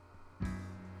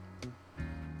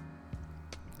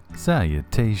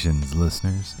Salutations,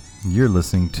 listeners. You're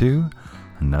listening to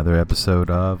another episode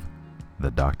of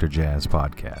the Dr. Jazz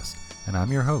Podcast, and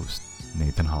I'm your host,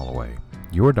 Nathan Holloway,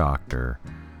 your doctor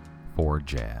for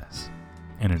jazz.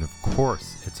 And of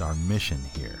course, it's our mission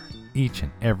here, each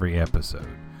and every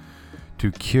episode,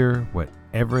 to cure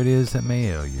whatever it is that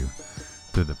may ail you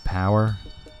through the power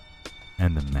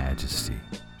and the majesty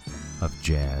of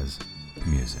jazz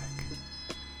music.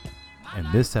 In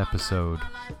this episode,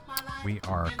 we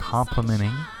are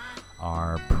complementing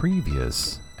our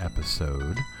previous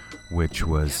episode, which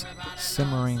was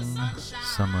Simmering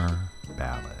Summer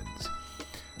Ballads.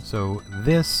 So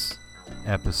this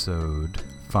episode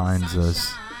finds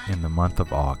us in the month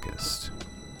of August.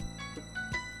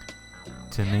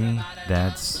 To me,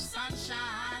 that's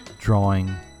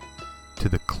drawing to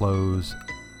the close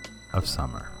of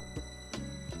summer.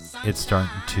 It's starting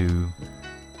to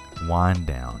wind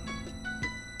down.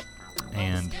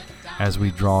 And as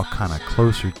we draw kind of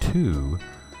closer to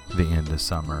the end of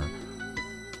summer,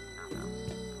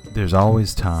 there's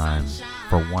always time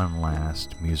for one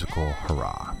last musical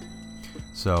hurrah.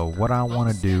 So what I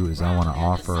want to do is I want to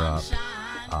offer up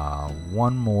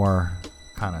one more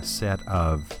kind of set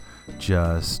of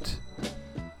just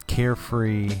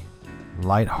carefree,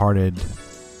 lighthearted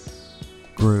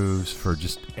grooves for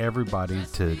just everybody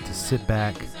to sit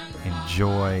back,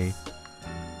 enjoy.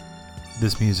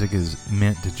 This music is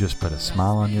meant to just put a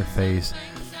smile on your face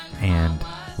and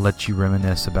let you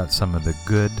reminisce about some of the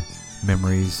good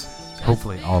memories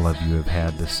hopefully all of you have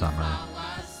had this summer.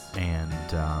 And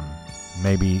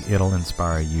maybe it'll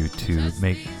inspire you to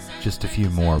make just a few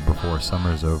more before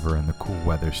summer's over and the cool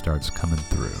weather starts coming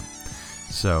through.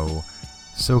 So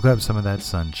soak up some of that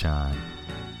sunshine,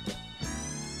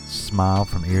 smile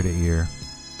from ear to ear,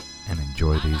 and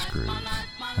enjoy these grooves.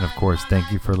 And of course,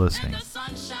 thank you for listening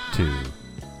to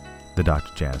the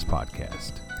Dr. Jazz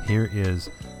Podcast. Here is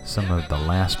some of the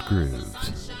last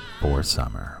grooves for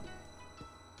summer.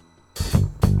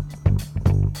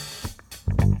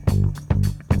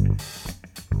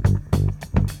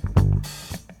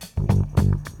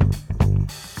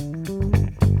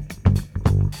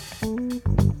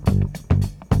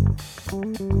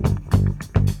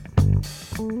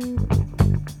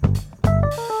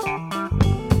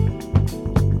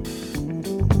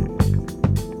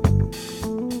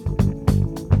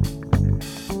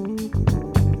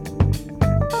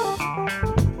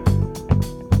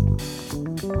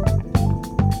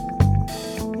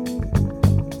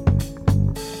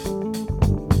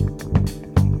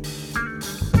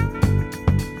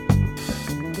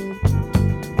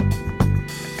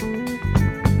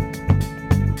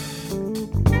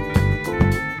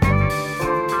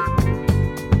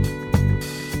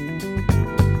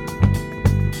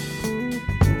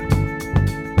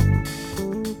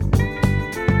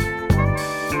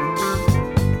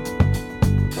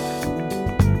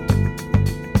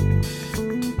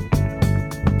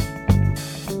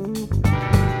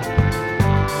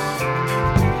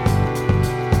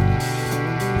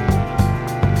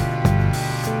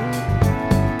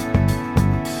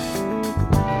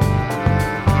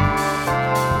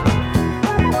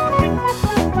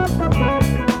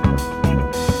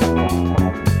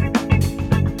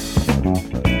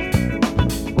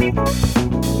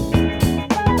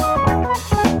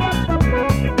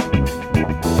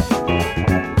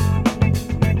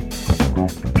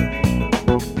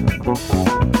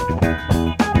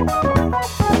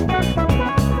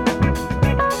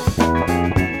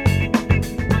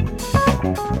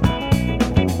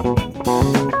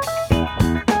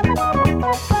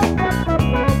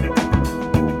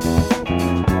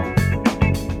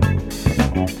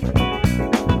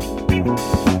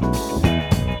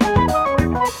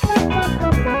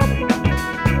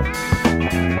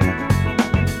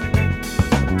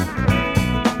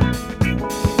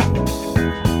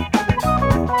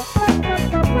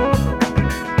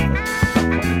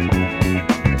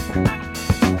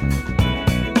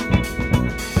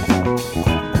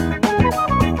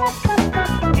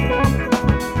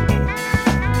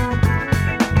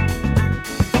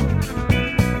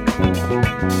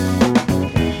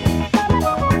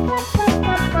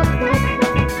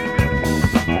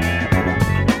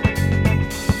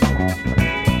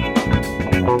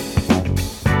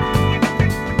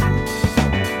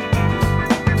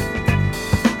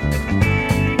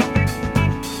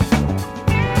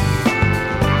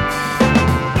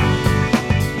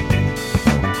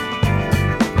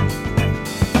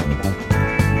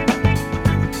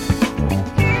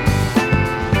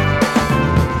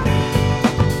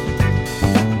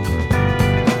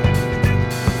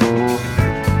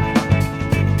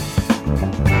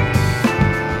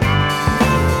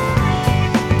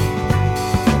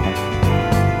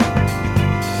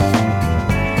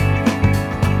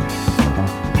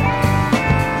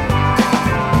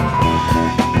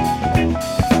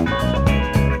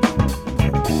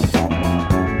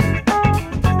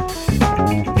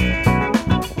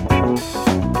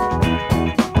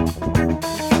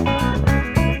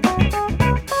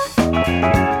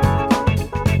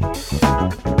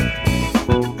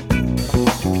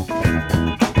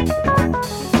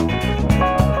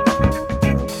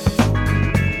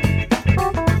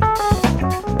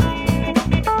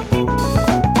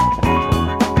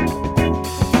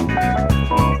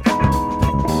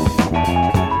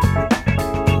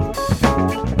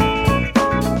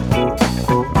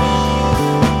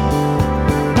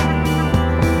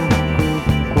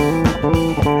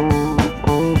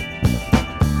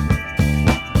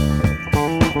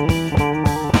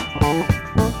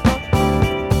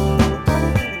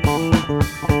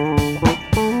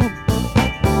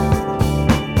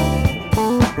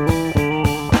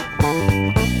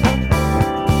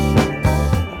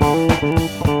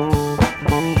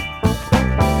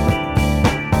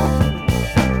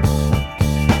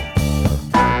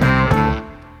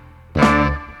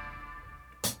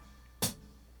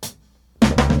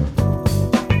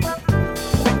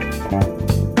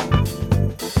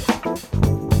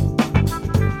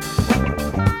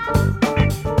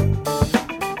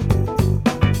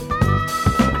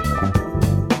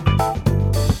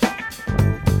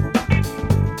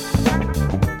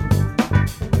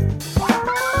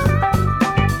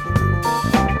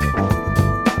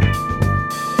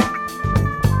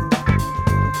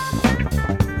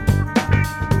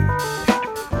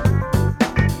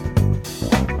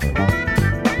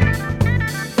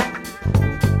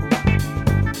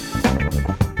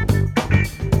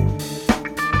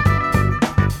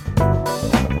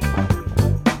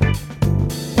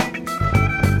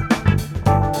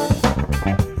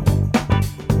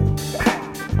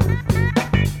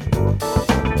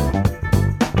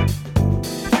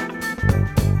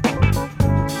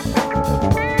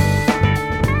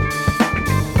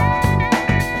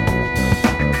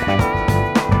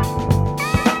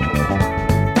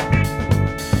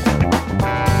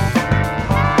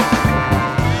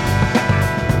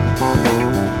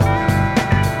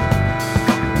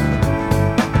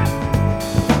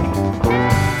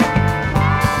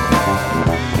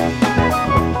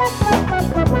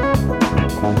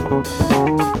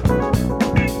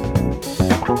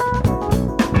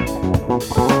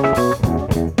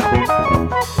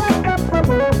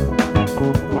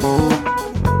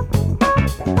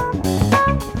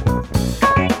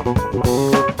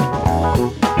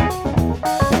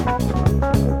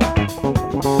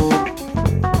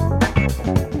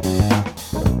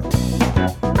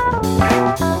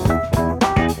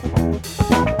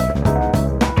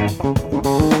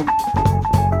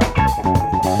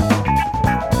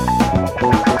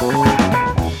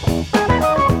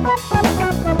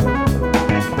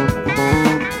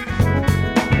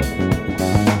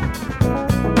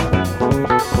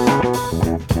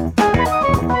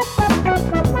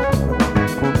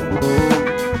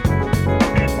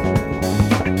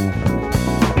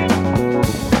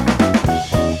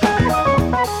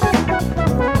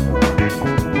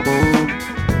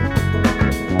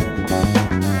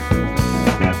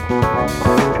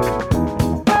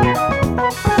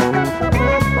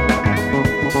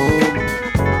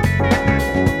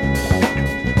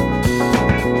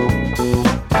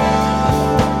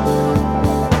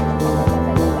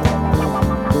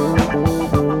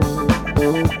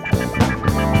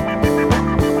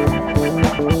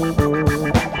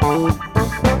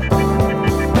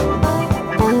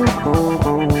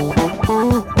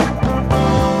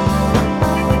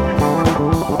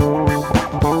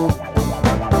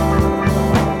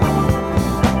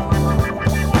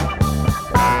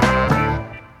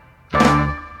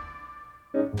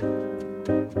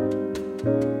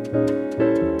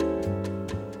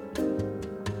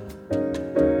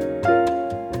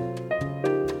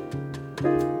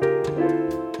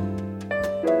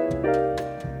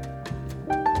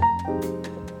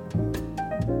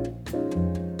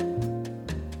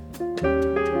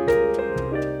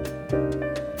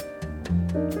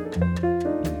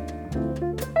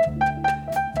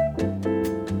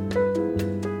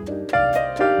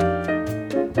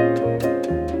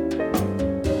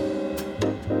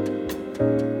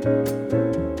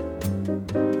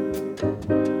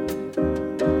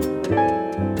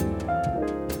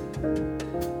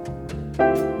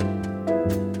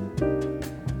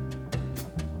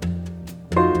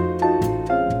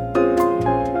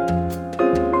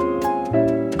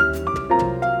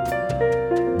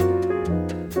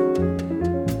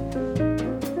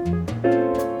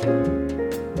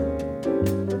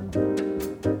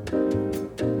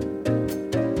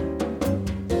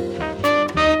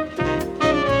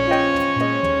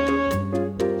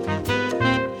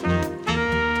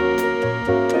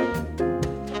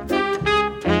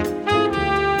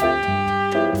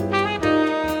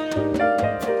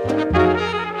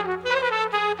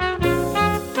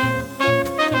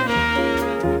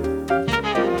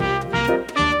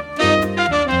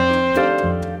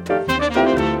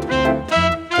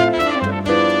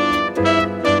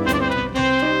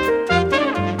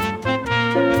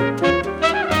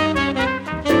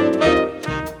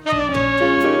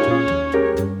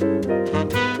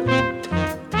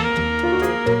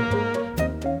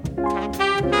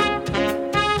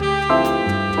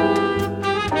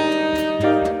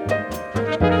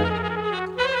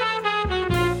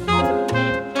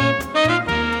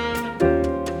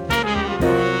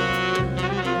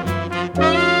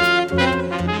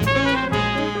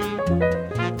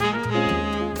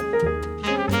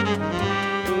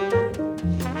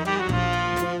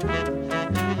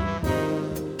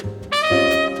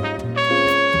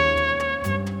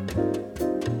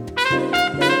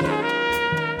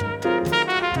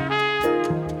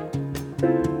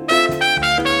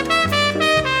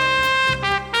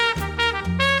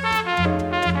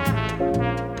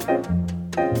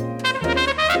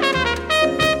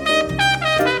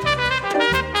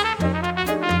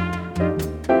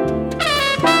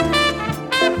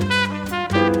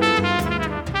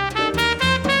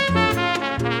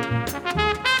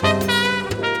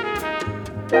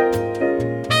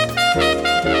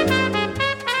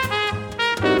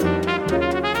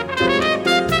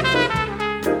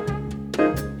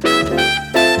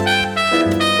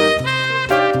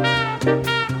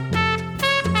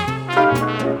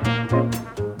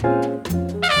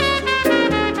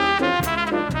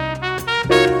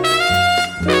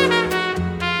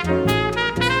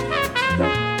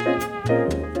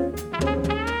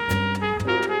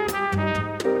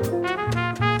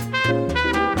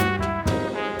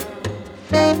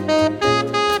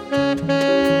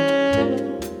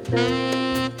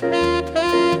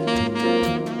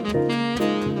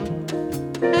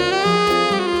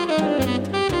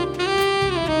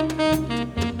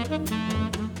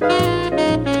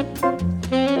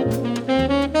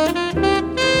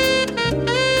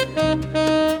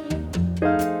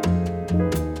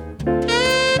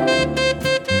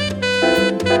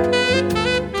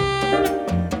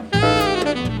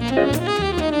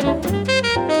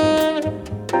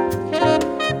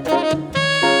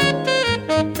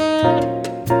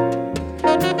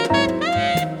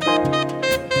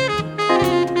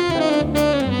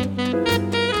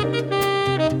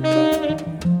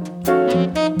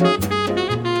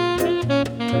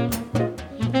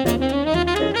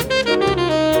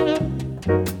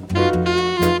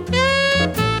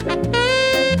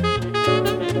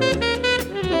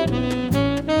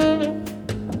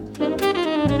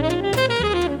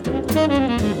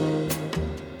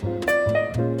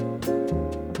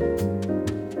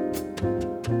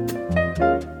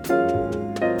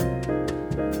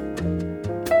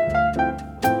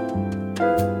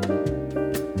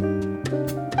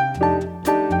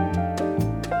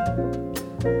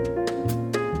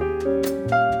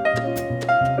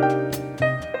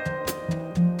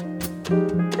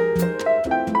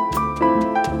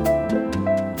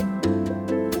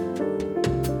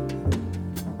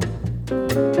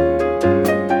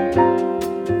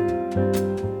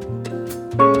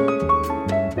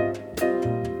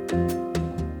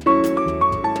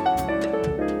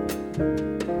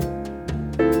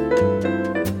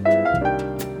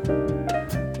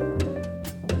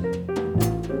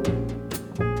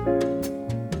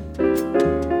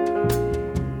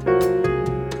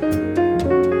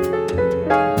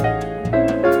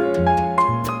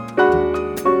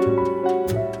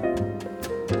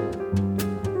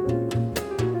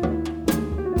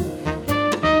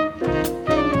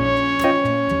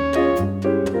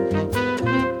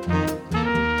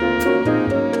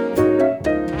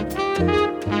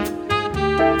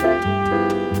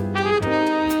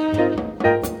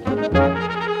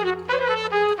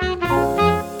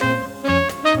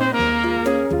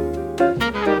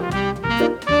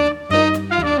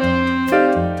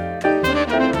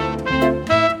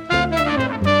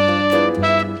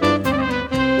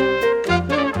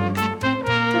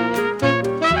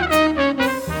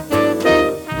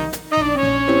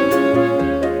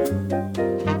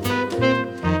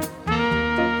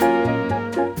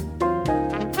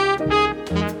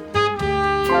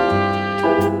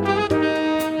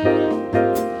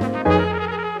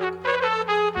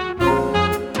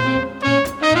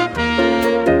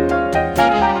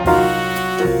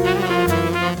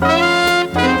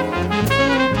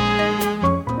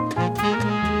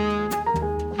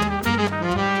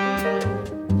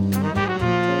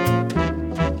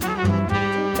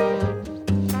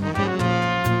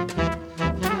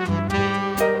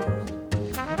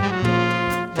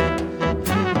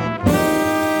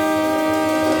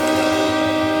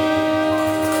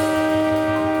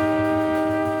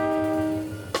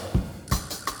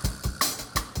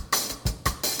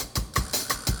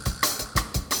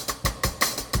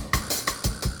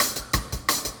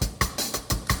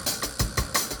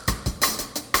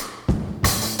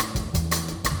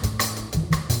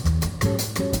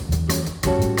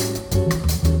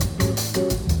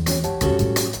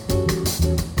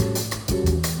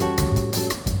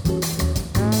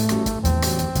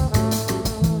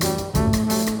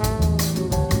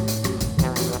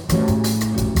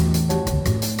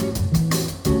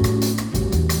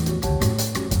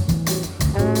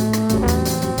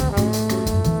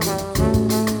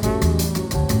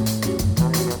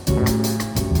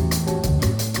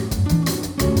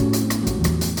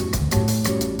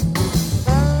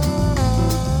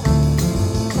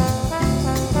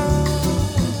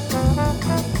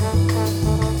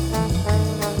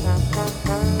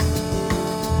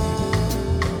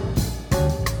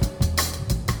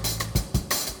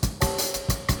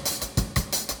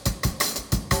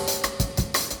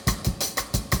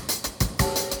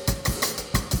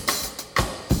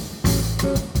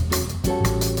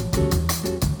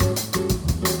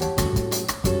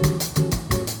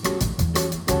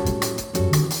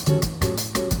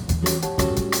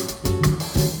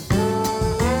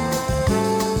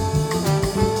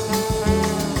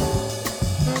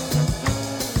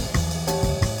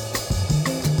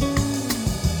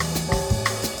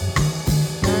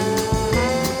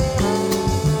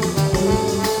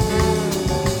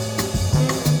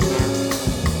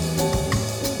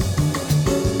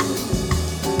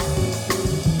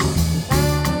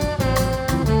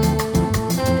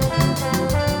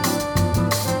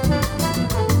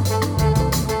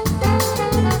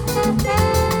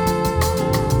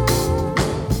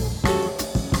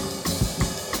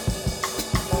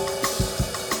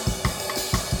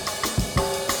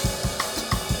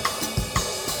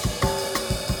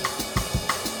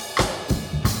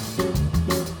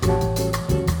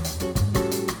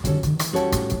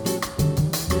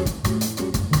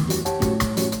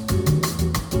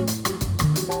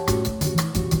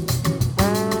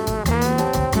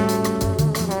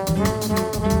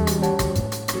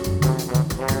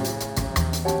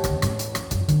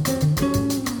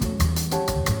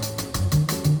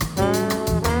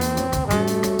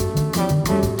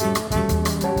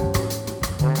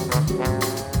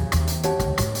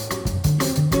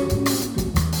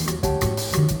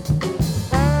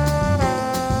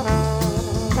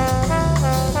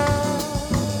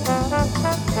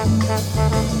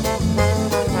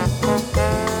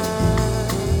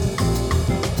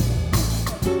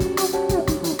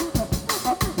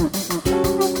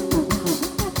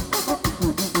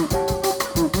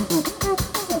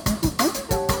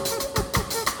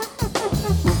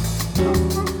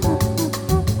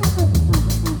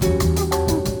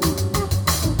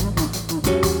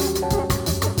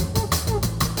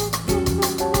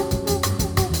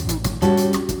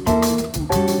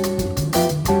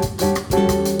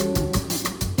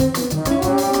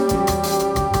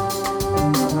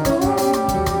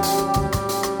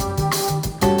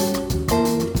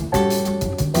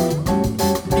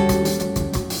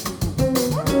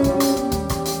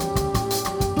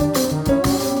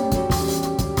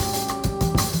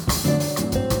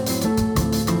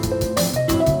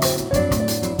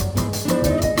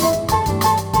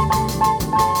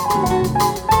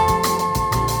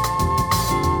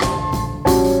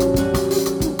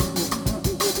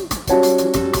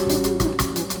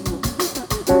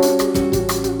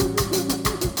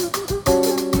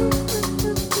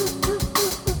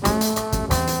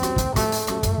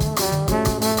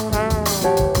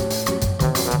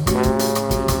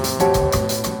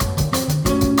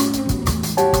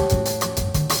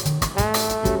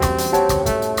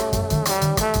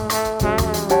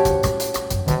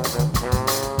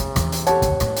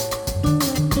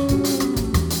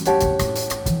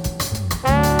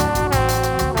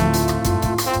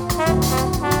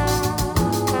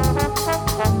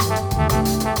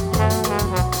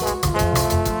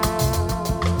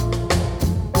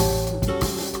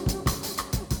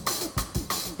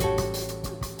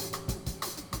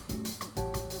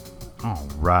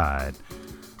 right.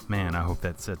 Man, I hope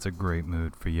that sets a great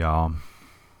mood for y'all.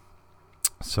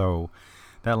 So,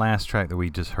 that last track that we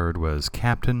just heard was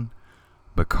Captain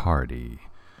Bacardi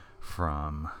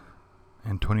from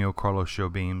Antonio Carlos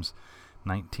Jobim's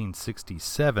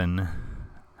 1967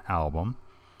 album,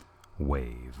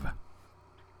 Wave.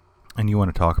 And you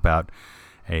want to talk about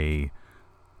a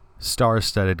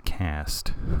star-studded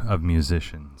cast of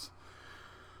musicians.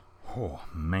 Oh,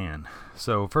 man.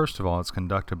 So, first of all, it's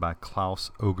conducted by Klaus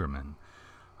Ogerman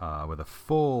with a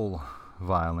full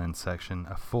violin section,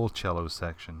 a full cello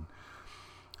section.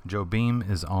 Jobim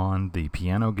is on the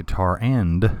piano, guitar,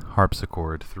 and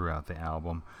harpsichord throughout the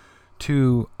album.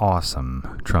 Two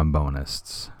awesome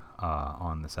trombonists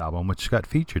on this album, which got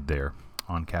featured there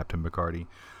on Captain Bacardi.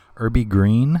 Irby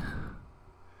Green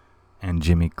and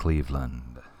Jimmy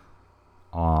Cleveland.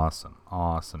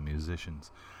 Awesome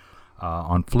musicians.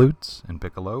 On flutes and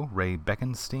piccolo, Ray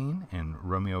Beckenstein and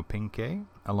Romeo Pinquet,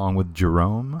 along with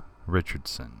Jerome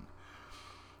Richardson.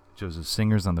 Joseph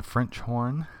Singer's on the French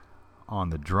horn. On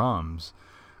the drums,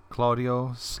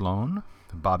 Claudio Sloan,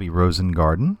 Bobby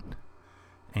Rosengarten,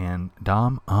 and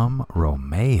Dom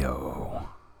Romeo.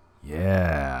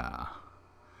 Yeah.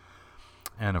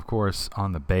 And of course,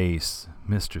 on the bass,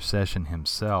 Mr. Session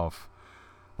himself,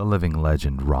 the living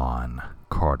legend Ron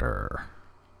Carter.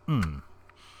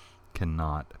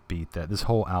 Cannot beat that. This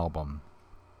whole album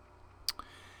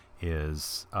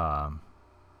is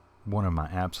one of my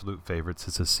absolute favorites.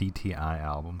 It's a CTI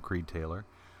album, Creed Taylor,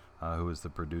 who is the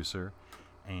producer,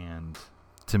 and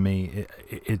to me,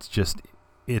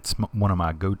 it's one of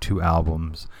my go-to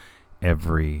albums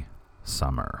every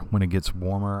summer. When it gets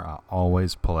warmer, I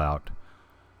always pull out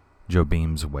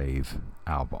Jobim's Wave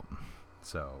album.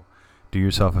 So, do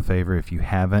yourself a favor if you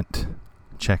haven't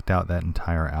checked out that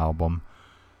entire album.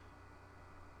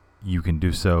 You can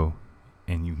do so,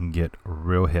 and you can get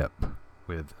real hip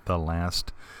with the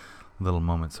last little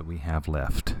moments that we have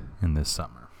left in this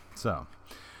summer. So,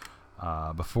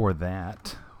 before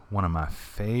that, one of my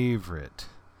favorite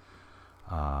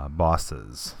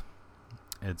bosses.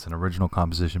 It's an original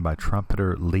composition by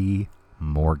trumpeter Lee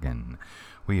Morgan.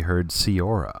 We heard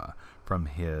Ciora from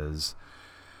his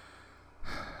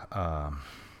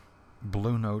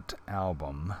Blue Note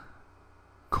album,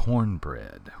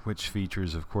 Cornbread, which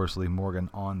features, of course, Lee Morgan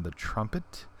on the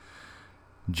trumpet,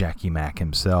 Jackie Mack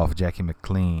himself, Jackie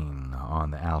McLean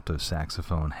on the alto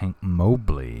saxophone, Hank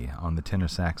Mobley on the tenor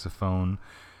saxophone,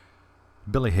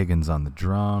 Billy Higgins on the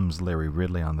drums, Larry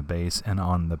Ridley on the bass, and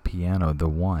on the piano, the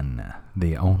one,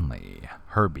 the only,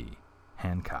 Herbie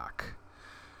Hancock.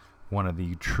 One of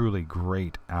the truly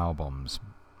great albums.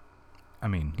 I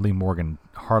mean, Lee Morgan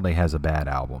hardly has a bad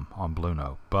album on Blue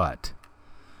Note, but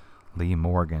Lee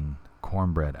Morgan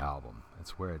Cornbread album,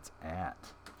 it's where it's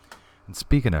at. And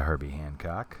speaking of Herbie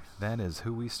Hancock, that is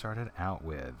who we started out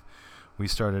with. We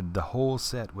started the whole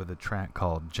set with a track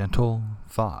called Gentle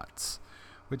Thoughts,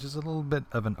 which is a little bit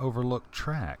of an overlooked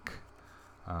track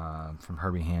from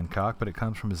Herbie Hancock, but it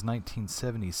comes from his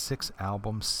 1976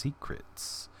 album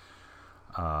Secrets,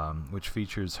 which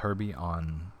features Herbie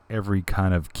on every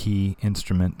kind of key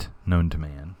instrument known to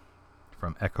man,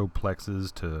 from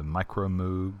echoplexes to micro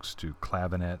moogs to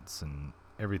clavinets and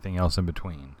everything else in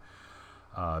between.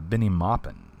 Benny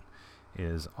Maupin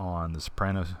is on the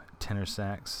soprano, tenor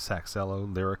sax, saxello,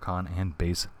 lyricon, and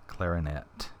bass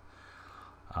clarinet.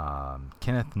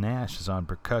 Kenneth Nash is on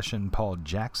percussion. Paul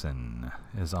Jackson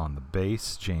is on the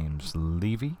bass. James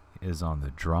Levy is on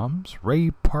the drums.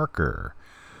 Ray Parker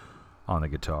on the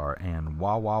guitar. And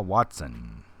Wawa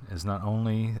Watson is not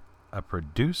only a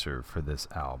producer for this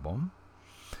album,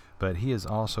 but he is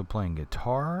also playing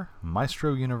guitar,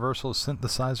 Maestro Universal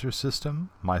Synthesizer System,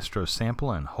 Maestro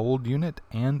Sample and Hold Unit,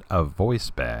 and a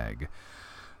voice bag.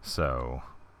 So,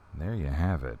 there you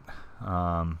have it.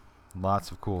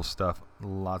 Lots of cool stuff,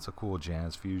 lots of cool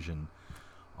jazz fusion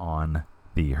on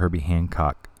the Herbie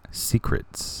Hancock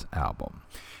Secrets album.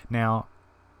 Now,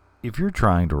 if you're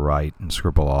trying to write and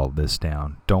scribble all this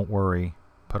down, don't worry.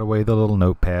 Put away the little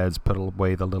notepads, put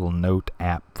away the little note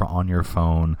app on your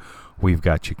phone. We've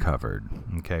got you covered.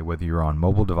 Okay, whether you're on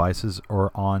mobile devices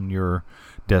or on your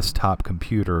desktop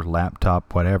computer,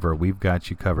 laptop, whatever, we've got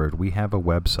you covered. We have a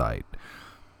website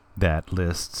that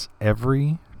lists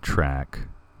every track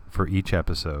for each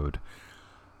episode,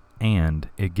 and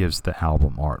it gives the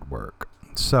album artwork.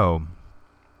 So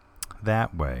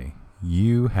that way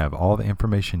you have all the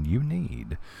information you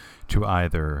need to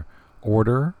either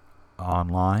order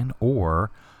online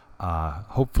or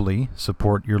hopefully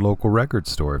support your local record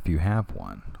store if you have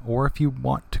one, or if you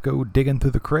want to go digging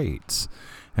through the crates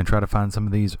and try to find some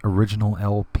of these original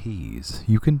LPs,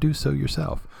 you can do so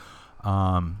yourself.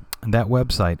 And that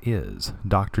website is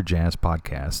Dr. Jazz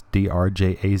Podcast,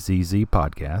 DRJAZZ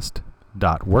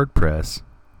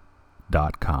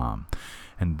Podcast.wordpress.com.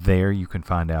 And there you can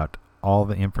find out all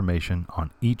the information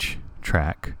on each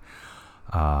track.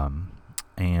 That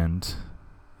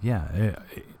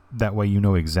way you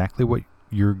know exactly what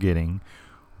you're getting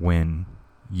when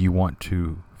you want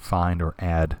to find or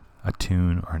add a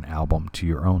tune or an album to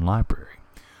your own library.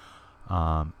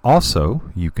 Also,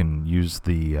 you can use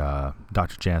the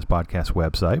Dr. Jazz Podcast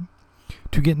website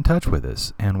to get in touch with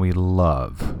us. And we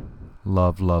love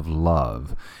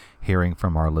hearing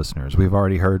from our listeners. We've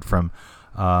already heard from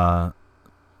a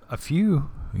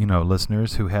few,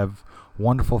 listeners who have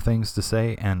wonderful things to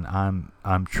say, and I'm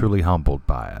truly humbled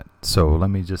by it. So let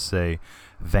me just say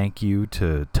thank you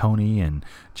to Tony and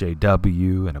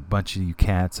JW and a bunch of you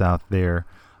cats out there.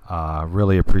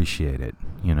 Really appreciate it.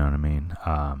 You know what I mean?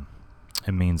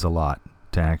 It means a lot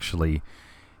to actually,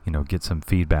 get some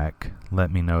feedback. Let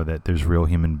me know that there's real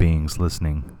human beings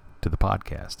listening to the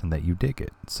podcast and that you dig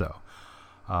it. So,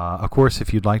 of course,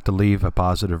 if you'd like to leave a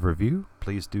positive review,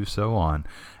 please do so on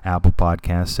Apple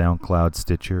Podcasts, SoundCloud,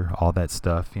 Stitcher, all that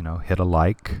stuff. Hit a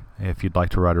like. If you'd like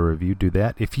to write a review, do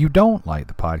that. If you don't like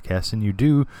the podcast and you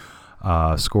do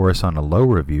score us on a low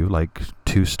review, like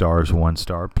 2 stars, 1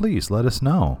 star, please let us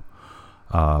know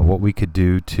what we could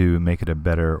do to make it a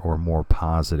better or more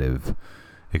positive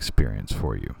experience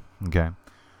for you. Okay?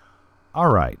 All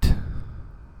right.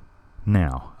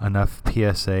 Now, enough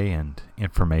PSA and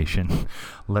information.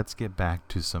 Let's get back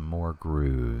to some more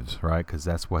grooves, right? Because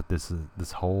that's what this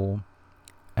whole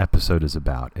episode is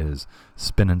about, is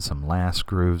spinning some last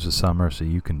grooves of summer so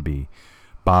you can be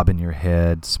bobbing your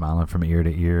head, smiling from ear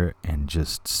to ear, and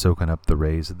just soaking up the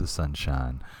rays of the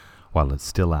sunshine while it's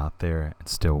still out there and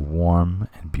still warm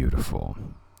and beautiful.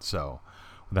 So,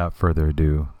 without further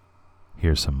ado,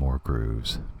 here's some more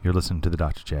grooves. You're listening to the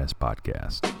Dr. Jazz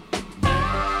Podcast.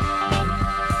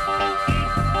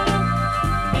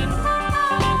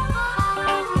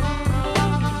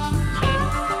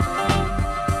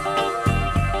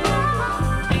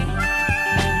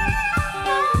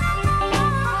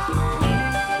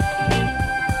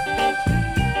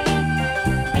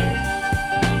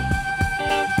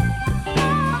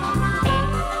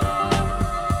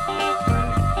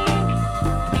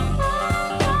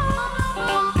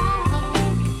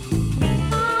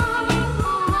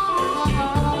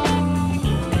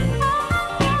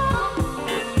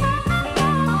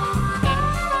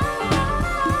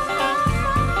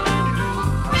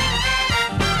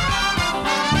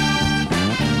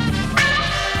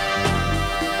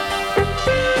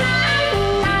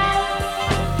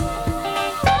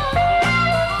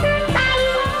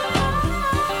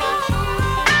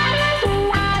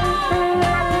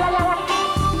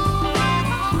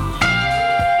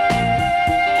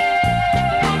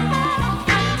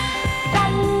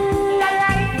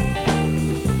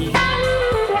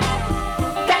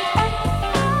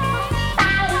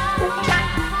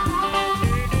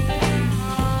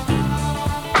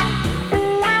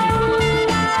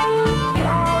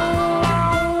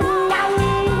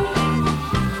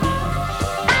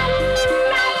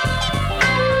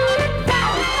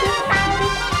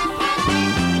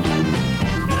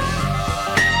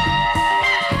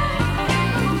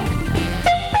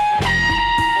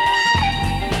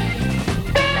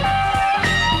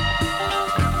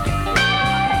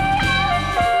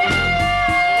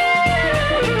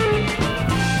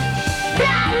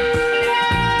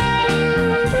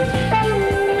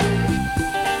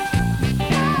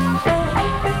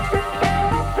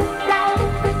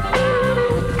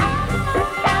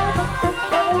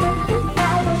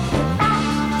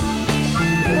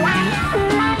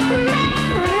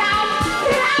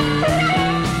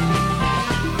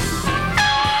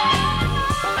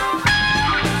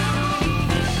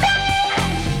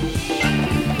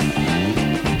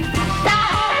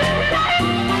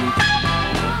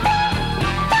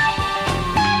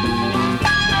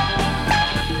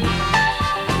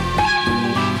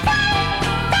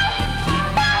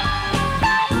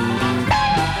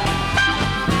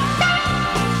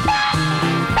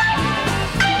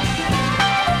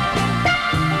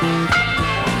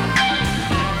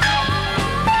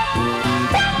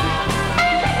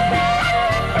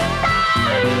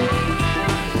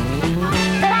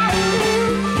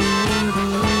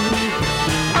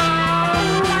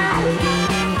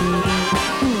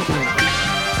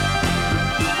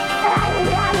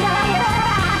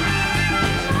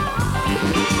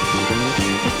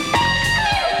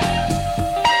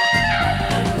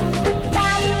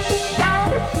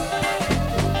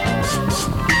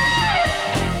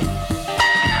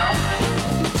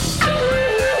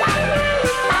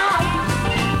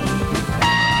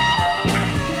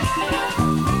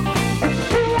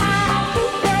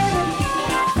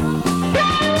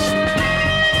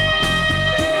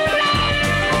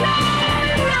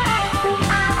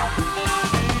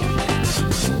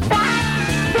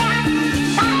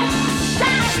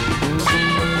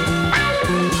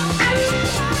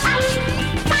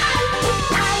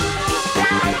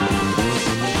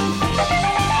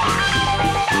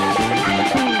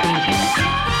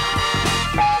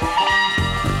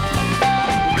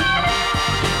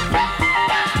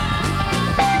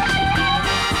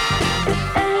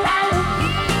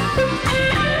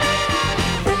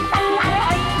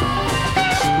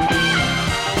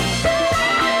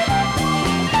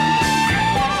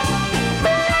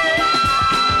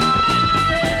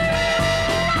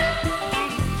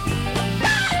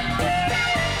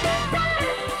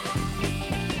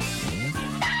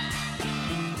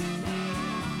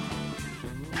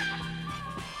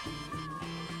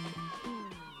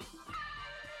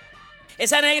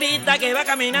 Esa negrita que va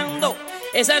caminando,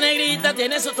 esa negrita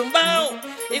tiene su tumbao.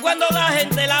 Y cuando la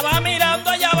gente la va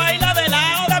mirando, ella baila de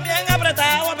lado, también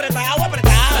apretado, apretado,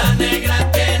 apretado. La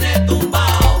negra tiene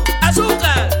tumbao,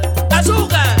 azúcar,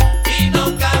 azúcar, y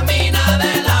no camina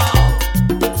de lado.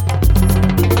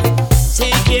 si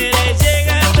quieres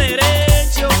llegar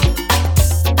derecho,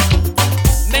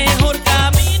 mejor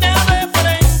camina de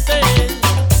frente,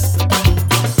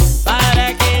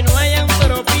 para que no hayan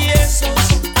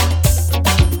tropiezos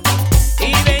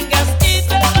y vengas y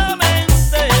te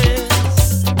lamentes.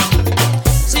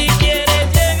 Si quieres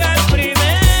llegar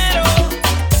primero,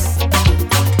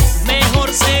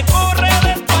 mejor se corre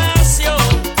despacio.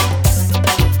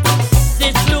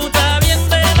 Disfruta bien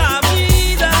de la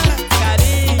vida,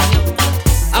 cariño,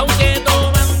 aunque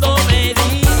tomando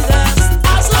medidas.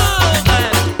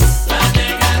 Azúcar, La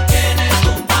negra tiene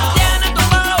tumbao,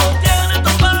 tiene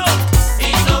tumbao,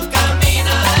 y no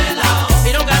camina de lado.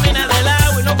 y no camina de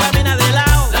lado, y no camina de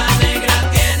lado. La negra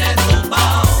tiene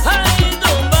tumbao, Ay,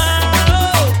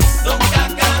 tumbao, nunca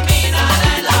camina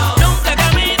de lado. nunca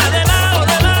camina de lado,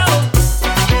 de lado.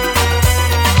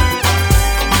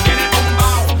 Tiene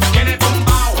tumbao, tiene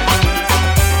tumbao.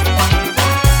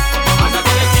 Anda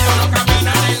derechito, no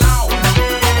camina de lado.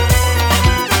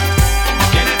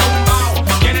 Tiene tumbao,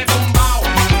 tiene tumbao.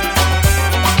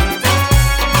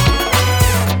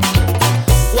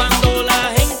 Cuando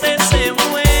la gente se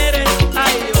muere,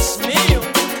 ay Dios mío,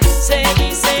 se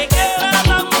dice que era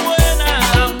tan buena,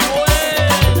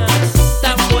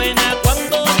 tan buena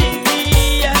cuando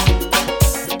vivía,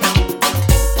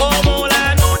 como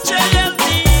la noche y el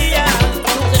día.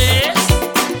 ¿Tú crees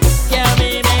que a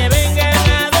mí me vengan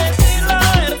a decir la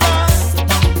verdad?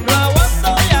 No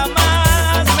aguanto ya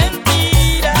más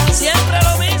mentiras, siempre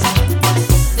lo mismo,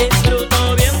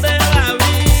 disfruto bien de la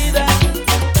vida,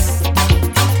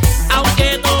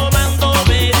 aunque tomando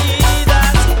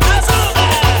medidas.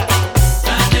 Azúcar,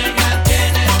 La negra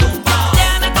tiene tumbao,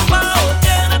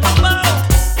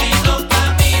 y no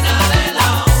camina de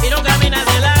lado. y no camina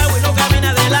de lado, y no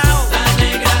camina de lado. La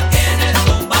negra tiene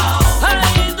tumbao,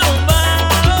 Ay,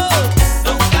 tumbao,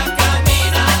 nunca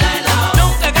camina de lado.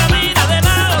 nunca camina de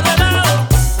lado, de lado.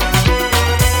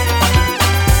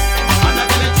 Anda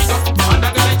derechito,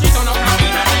 no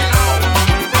camina de lado.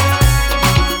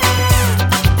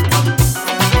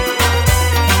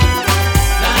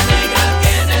 La negra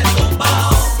tiene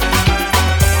tumbao,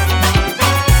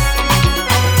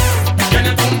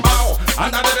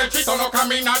 anda derechito, no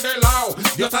camina de lado.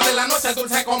 Diosa de la noche,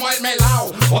 dulce como el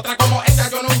melao. Otra como ella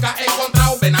yo nunca he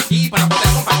encontrado. Ven aquí para poder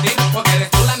compartir, porque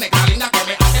eres tú la negra linda que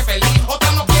me hace feliz.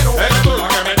 Otra no quiero, eres tú la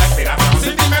que me da inspiración.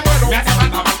 Sin ti me muero, me hace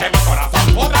falta más que mi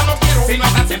corazón. Otra no quiero, si no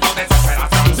estás siendo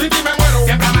desesperación. Sin ti me muero,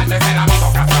 siempre amarte será mi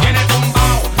vocación. Tiene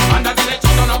tumbao, anda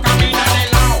derechito, no camina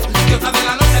de lado. Diosa de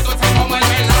la noche, dulce como el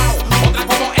melao. Otra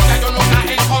como ella yo nunca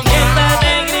he Esta encontrado.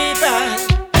 negrita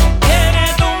tiene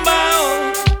tumbao,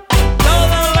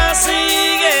 todos la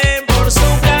siguen por su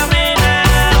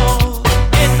caminao.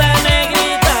 Esta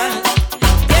negrita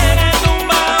tiene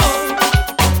tumbao,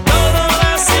 todos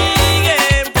la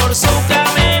siguen por su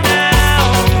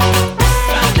caminao.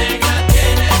 La negra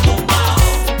tiene tumbao,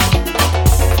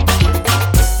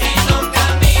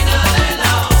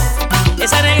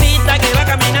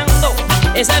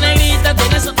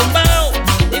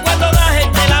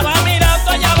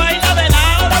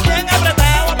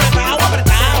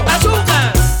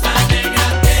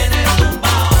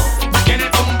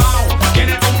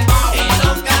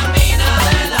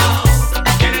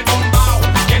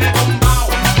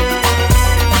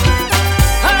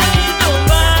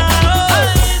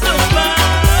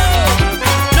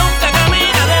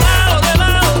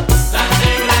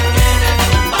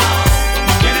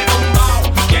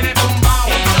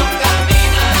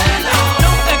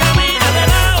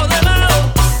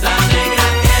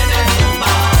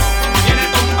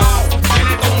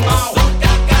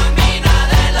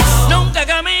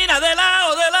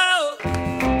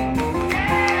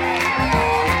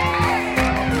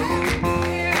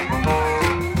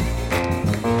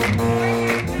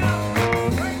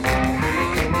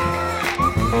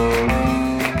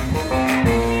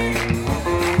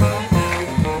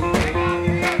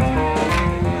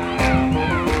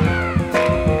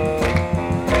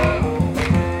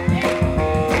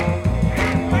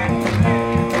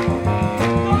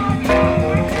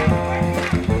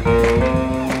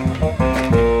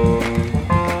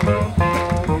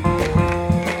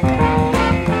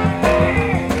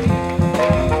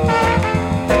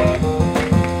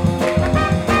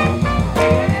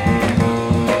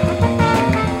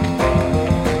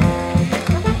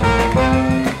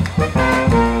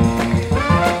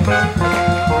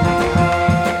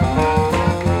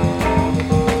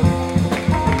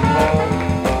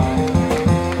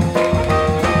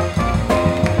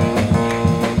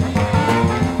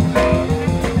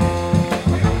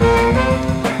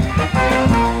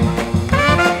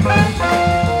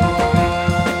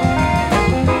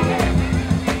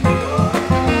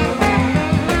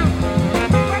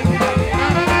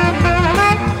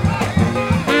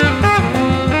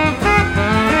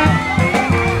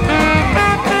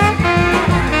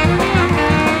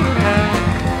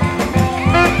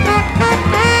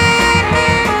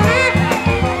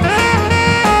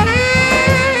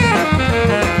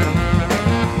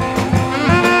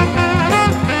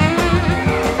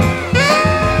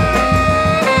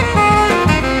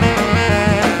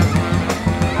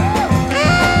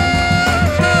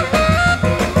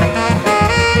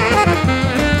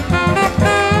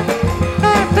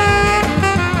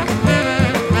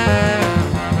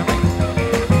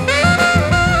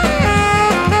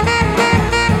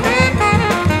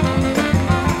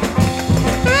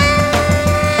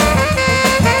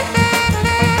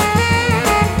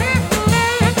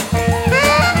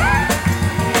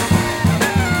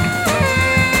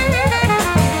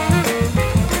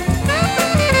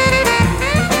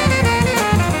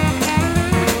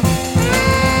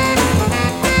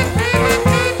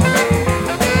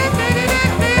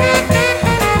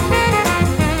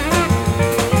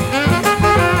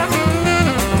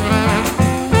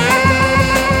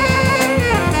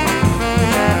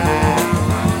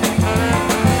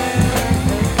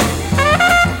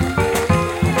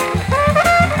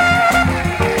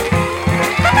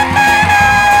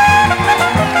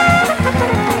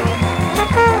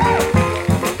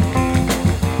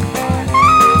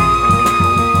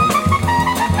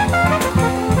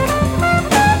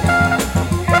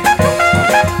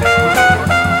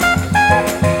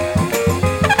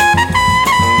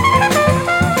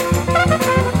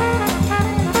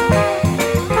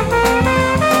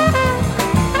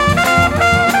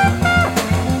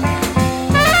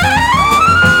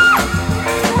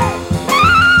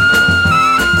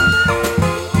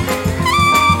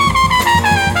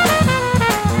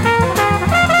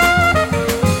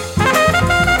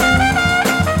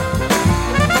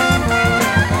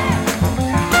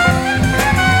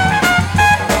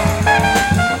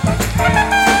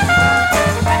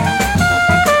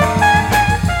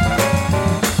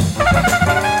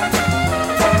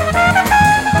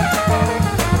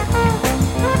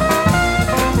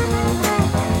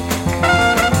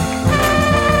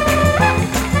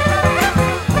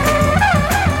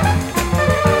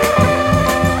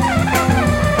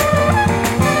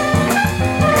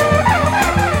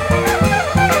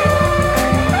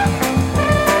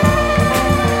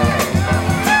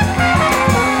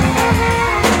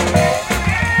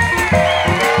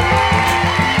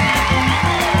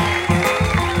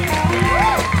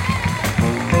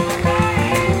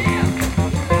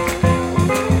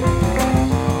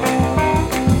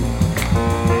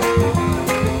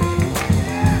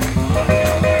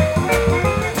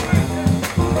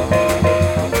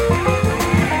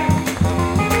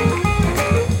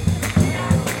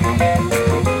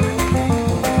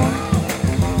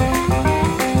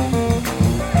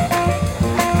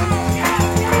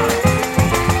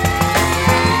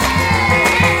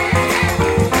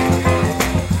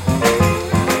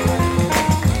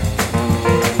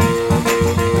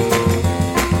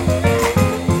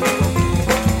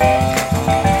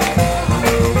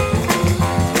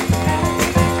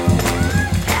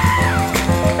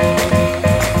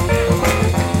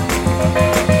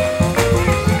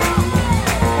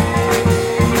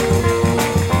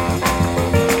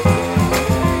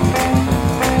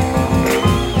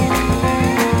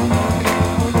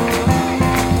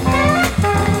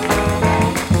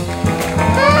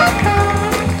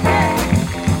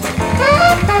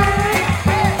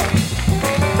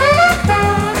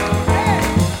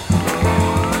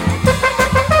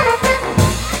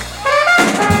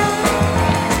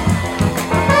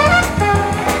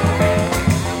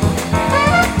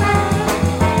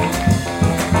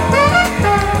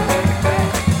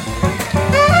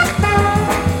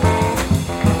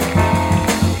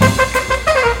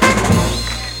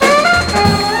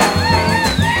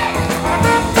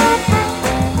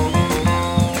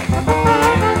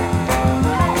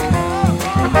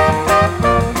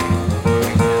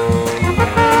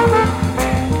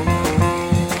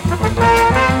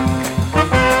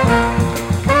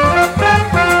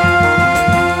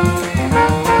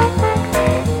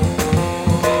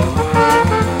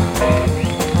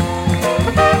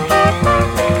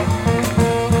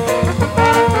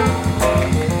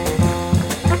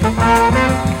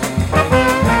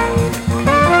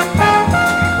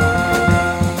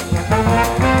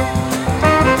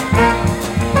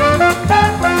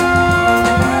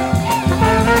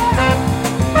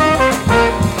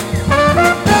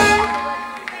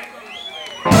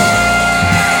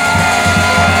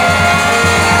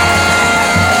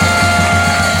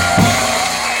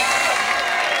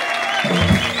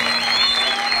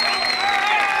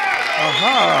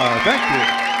 Aha, thank you.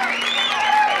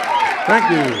 Thank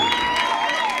you.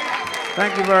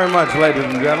 Thank you very much, ladies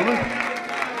and gentlemen.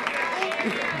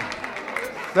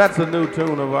 That's a new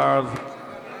tune of ours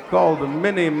called the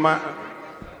Mini Mama.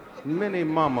 Mini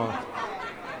Mama.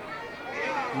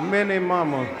 Mini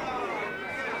Mama.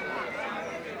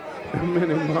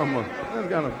 That's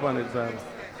kind of funny sound.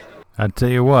 I tell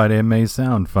you what, it may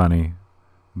sound funny,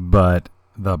 but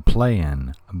the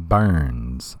playing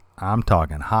burns. I'm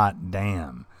talking hot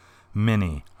damn.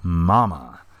 Mini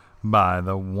Mama by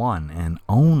the one and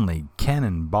only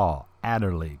Cannonball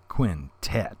Adderley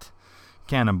Quintet.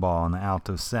 Cannonball on the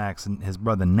alto sax and his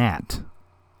brother Nat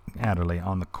Adderley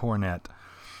on the cornet,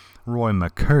 Roy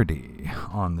McCurdy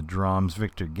on the drums,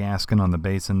 Victor Gaskin on the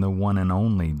bass, and the one and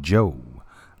only Joe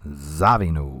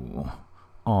Zavino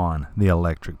on the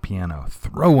electric piano,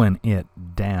 throwing it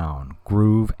down,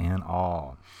 groove and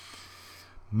all.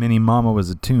 Mini Mama was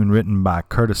a tune written by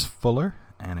Curtis Fuller,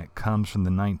 and it comes from the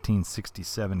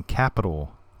 1967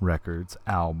 Capitol Records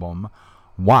album,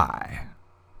 Why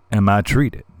Am I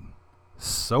Treated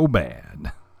So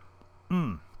Bad?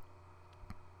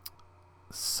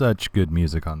 Such good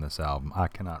music on this album. I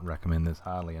cannot recommend this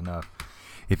highly enough.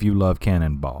 If you love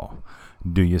Cannonball,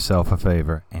 do yourself a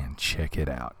favor and check it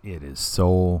out. It is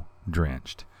soul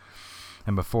drenched.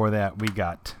 And before that, we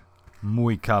got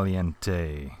Muy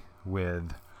Caliente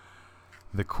with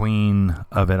the queen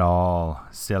of it all,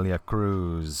 Celia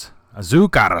Cruz.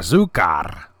 Azúcar,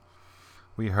 azúcar.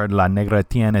 We heard La Negra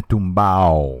Tiene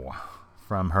Tumbao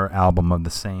from her album of the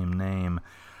same name,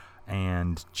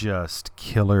 and just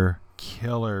killer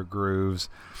grooves.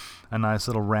 A nice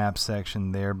little rap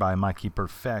section there by Mikey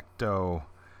Perfecto.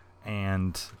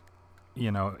 And, you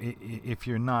know, if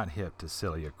you're not hip to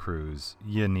Celia Cruz,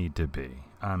 you need to be.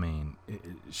 I mean,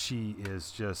 she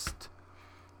is just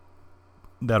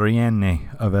the reine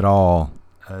of it all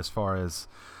as far as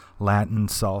Latin,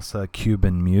 salsa,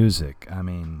 Cuban music. I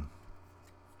mean,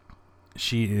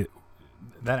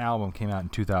 that album came out in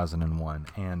 2001,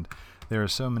 and there are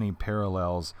so many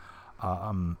parallels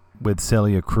with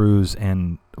Celia Cruz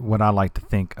and what I like to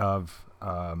think of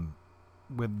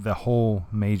with the whole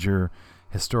major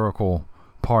historical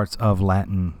parts of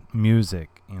Latin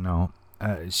music. You know,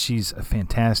 she's a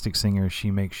fantastic singer. She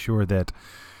makes sure that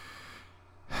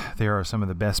there are some of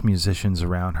the best musicians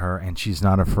around her, and she's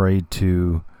not afraid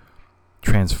to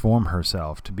transform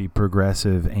herself to be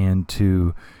progressive and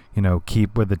to, you know,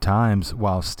 keep with the times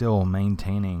while still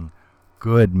maintaining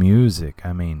good music.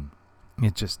 I mean,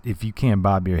 it just, if you can't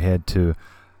bob your head to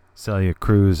Celia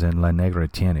Cruz and La Negra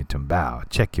Tiene Tumbao,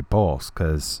 check your pulse,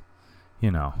 because,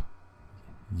 you know,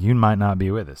 you might not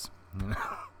be with us.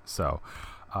 So,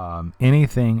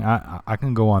 anything, I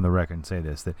can go on the record and say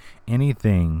this, that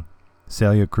anything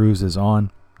Celia Cruz is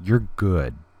on, you're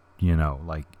good. You know,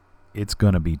 like, it's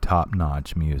going to be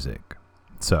top-notch music.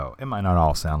 So, it might not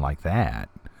all sound like that,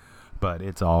 but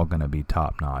it's all going to be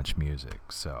top-notch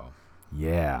music. So,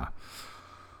 yeah.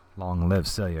 Long live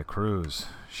Celia Cruz.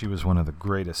 She was one of the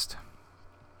greatest.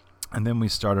 And then we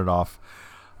started off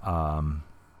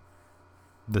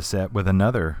the set with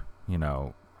another, you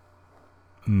know,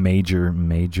 major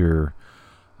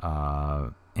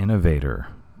innovator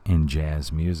in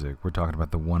jazz music. We're talking about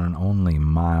the one and only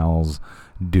Miles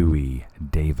Dewey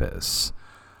Davis.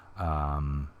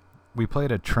 We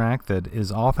played a track that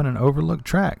is often an overlooked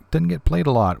track. Doesn't get played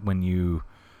a lot when you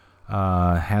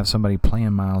have somebody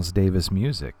playing Miles Davis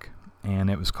music, and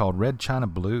it was called Red China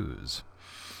Blues,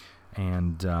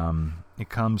 and it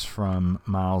comes from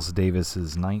Miles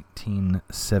Davis's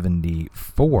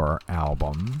 1974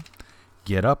 album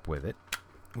Get Up With It,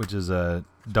 which is a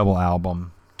double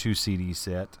album, 2 CD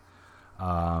set.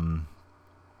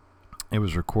 It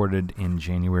was recorded in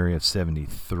January of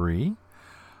 73.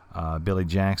 Billy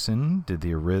Jackson did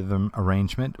the rhythm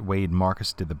arrangement. Wade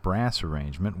Marcus did the brass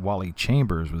arrangement. Wally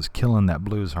Chambers was killing that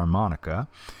blues harmonica.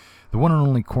 The one and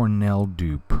only Cornell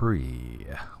Dupree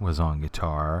was on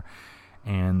guitar.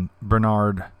 And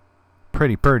Bernard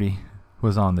Pretty Purdy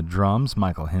was on the drums.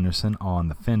 Michael Henderson on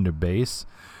the Fender bass.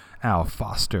 Al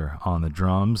Foster on the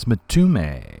drums.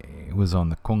 Matume was on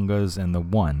the congas, and the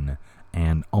one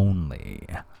and only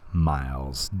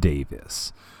Miles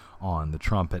Davis on the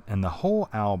trumpet. And the whole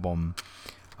album,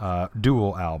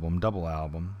 double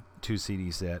album, 2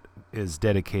 CD set, is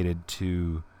dedicated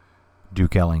to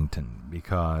Duke Ellington,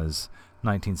 because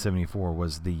 1974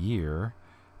 was the year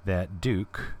that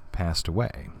Duke passed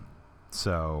away.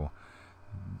 So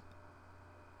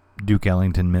Duke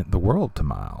Ellington meant the world to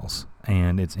Miles.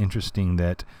 And it's interesting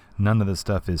that none of the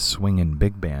stuff is swinging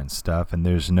big band stuff, and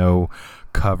there's no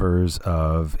covers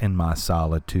of In My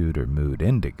Solitude or Mood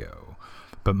Indigo.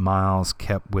 but Miles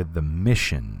kept with the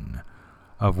mission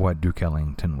of what Duke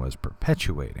Ellington was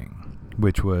perpetuating,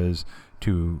 which was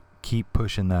to keep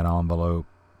pushing that envelope,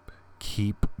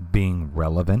 keep being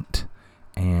relevant,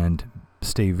 and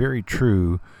stay very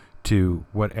true to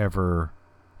whatever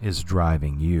is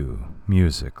driving you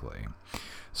musically.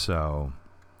 So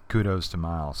kudos to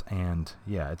Miles. And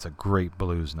yeah, it's a great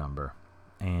blues number,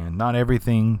 and not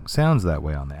everything sounds that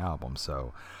way on the album.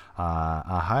 So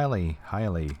I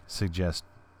highly suggest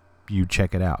you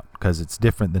check it out, because it's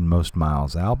different than most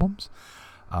Miles albums.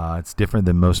 It's different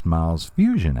than most Miles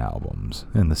fusion albums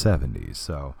in the 70s.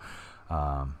 So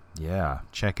yeah,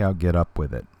 check out Get Up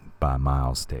With It by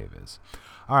Miles Davis.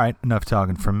 All right, enough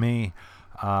talking from me.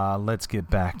 Let's get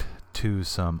back to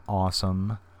some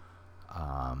awesome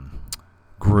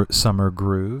summer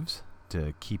grooves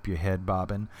to keep your head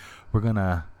bobbing. We're going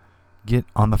to get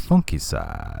on the funky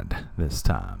side this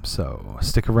time. So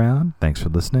stick around. Thanks for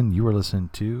listening. You are listening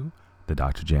to the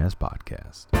Dr. Jazz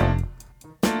Podcast.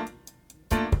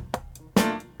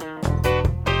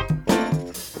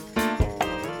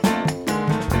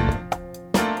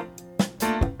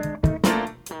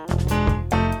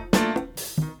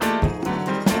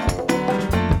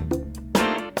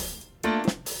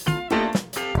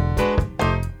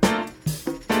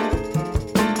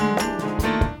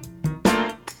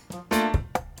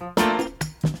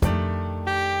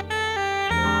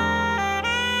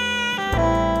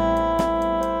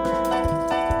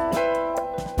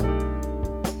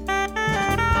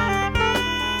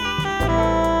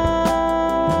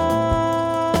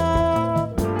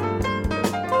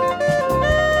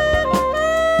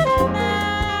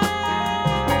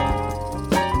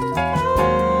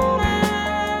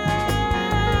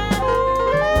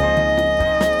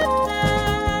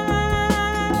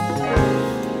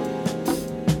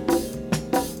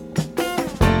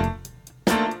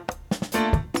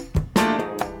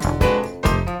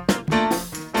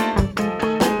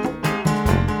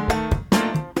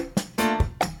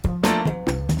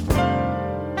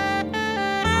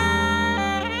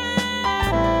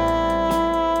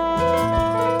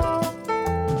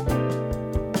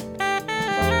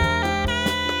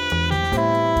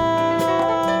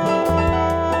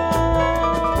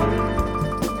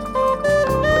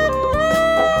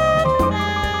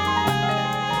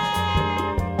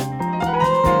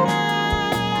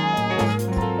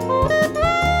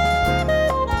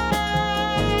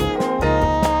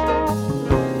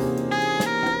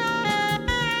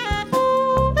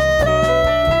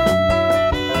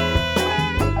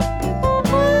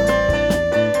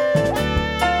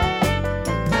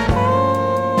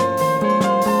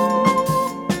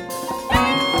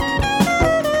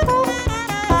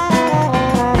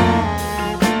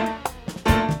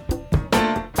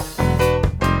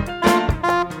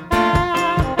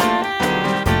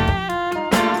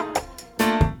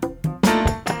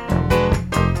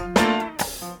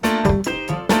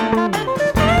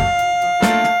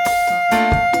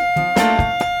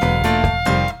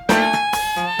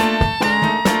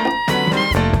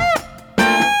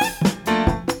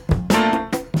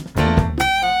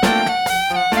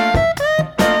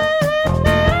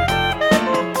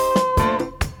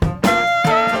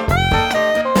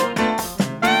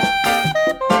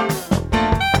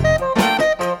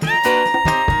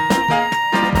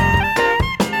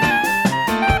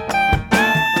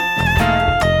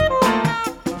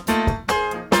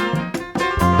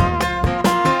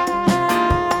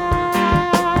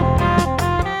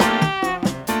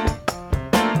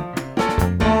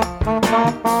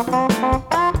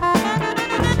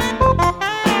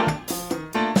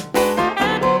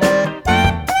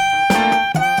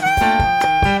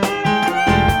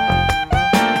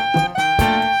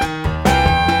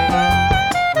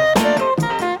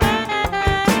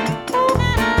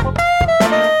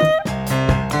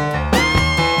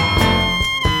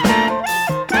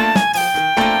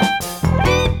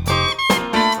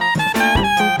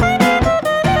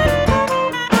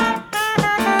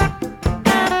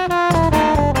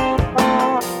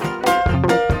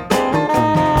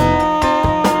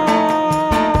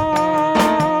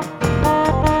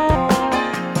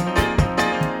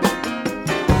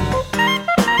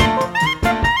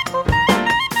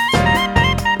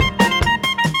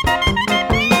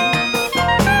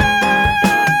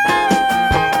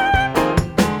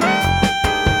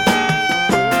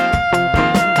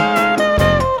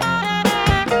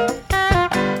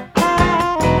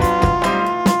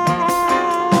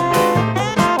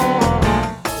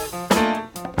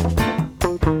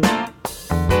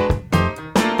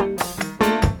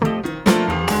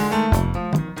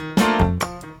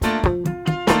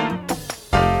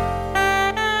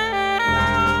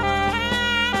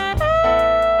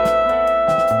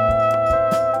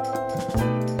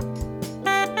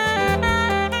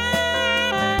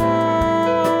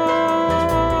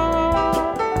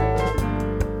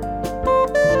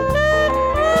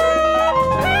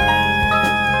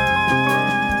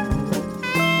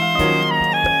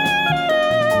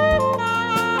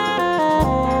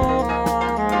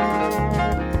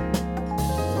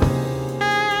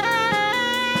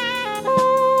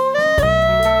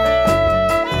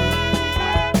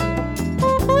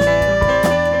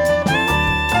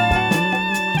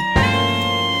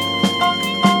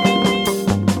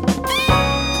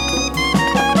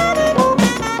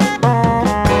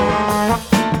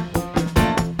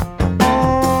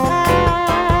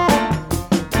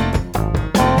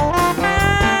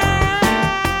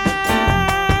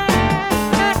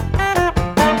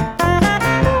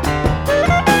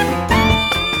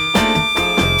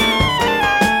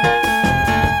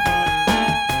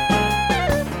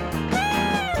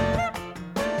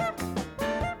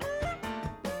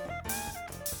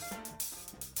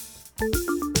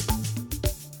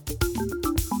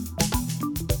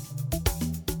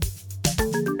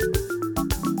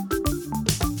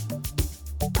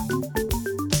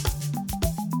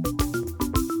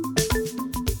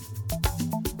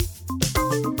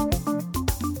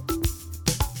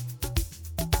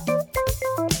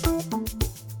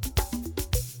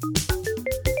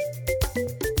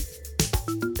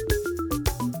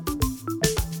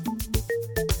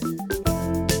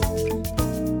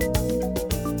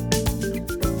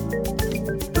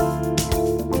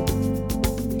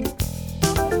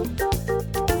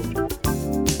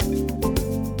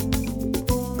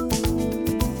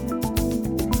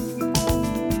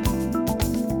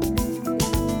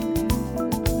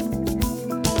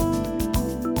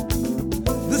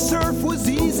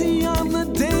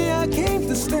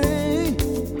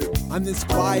 On this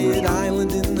quiet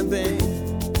island in the bay,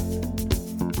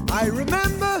 I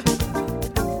remember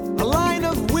a line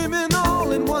of women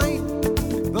all in white,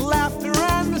 the laughter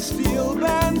and the steel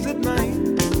bands at night.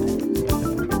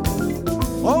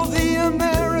 All the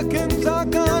Americans are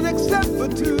gone except for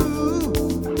two.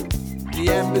 The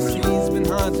embassy's been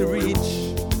hard to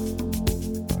reach.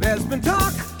 There's been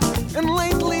talk and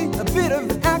lately a bit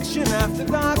of action after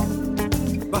dark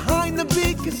behind the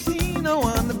big casino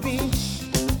on the beach.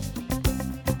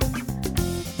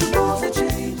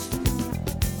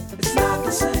 It's not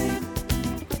the same.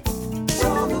 It's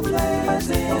all the players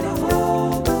in a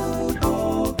whole new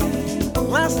ball game.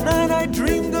 Last night I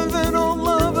dreamed of an old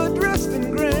lover dressed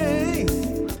in gray.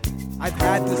 I've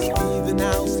had this fever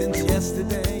now since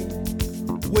yesterday.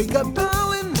 Wake up,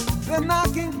 darling, they're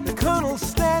knocking. The colonel's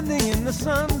standing in the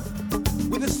sun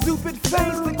with a stupid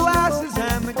face, the glasses,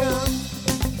 and the gun.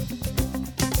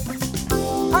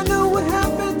 I know what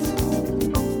happens.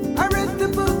 I read the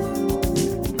book.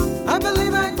 I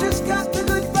believe I just got the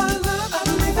goodbye look. I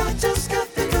believe I just got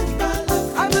the goodbye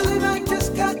look. I believe I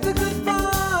just got the goodbye.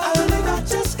 I believe I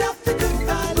just got the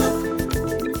goodbye look.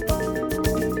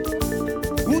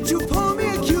 Won't you pour me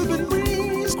a Cuban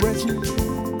breeze, Gretchen?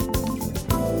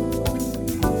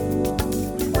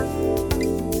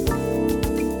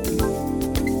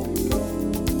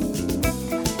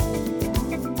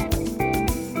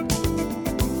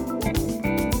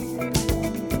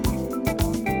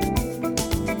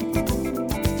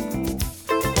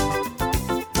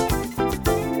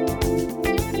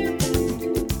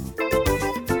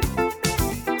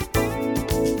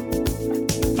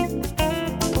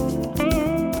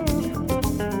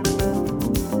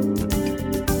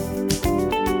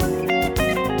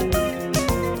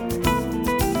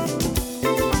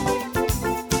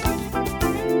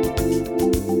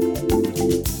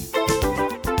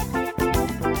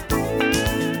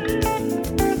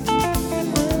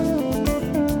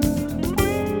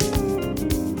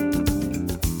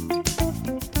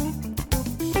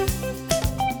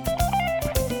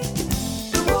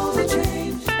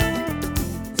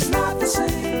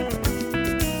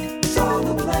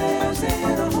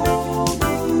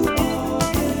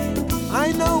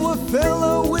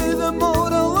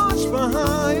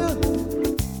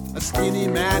 Skinny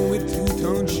man with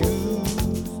two-tone shoes.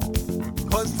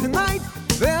 'Cause tonight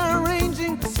they're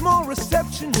arranging a small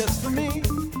reception just for me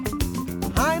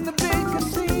behind the big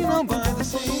casino by the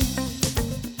sea.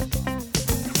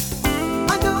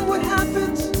 I know what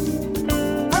happens.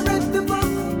 I read the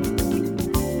book.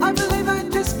 I believe I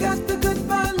just got the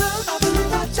goodbye look. I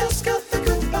believe I just got the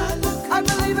goodbye look. I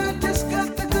believe I just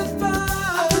got the goodbye.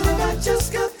 I believe I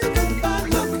just got the goodbye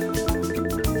look.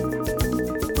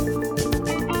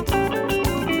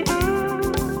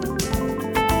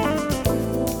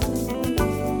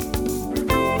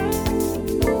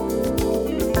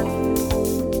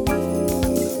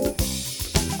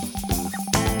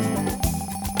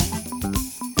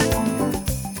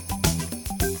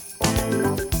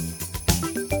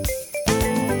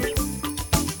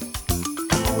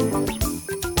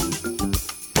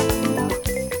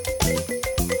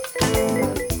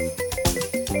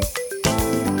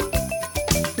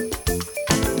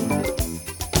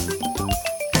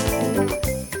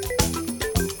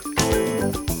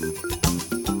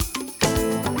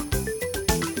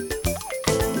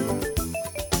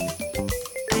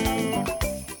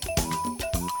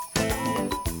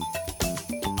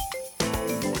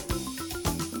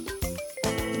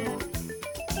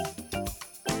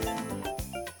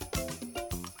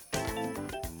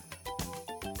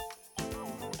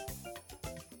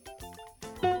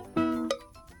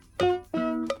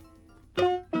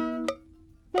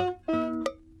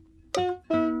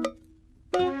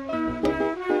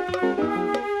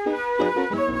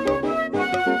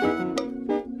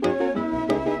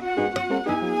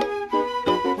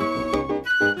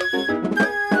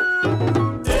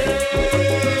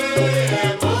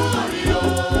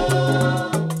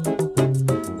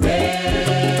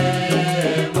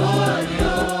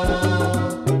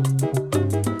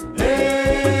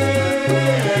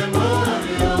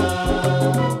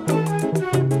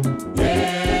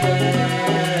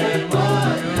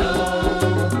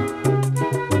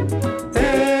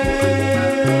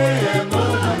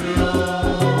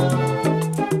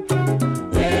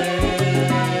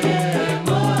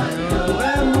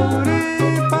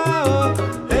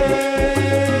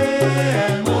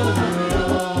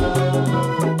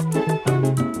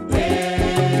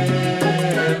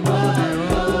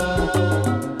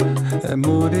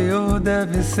 Morio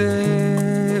deve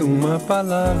ser uma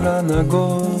palavra na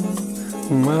go,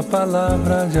 uma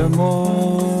palavra de amor,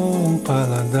 um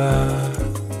paladar.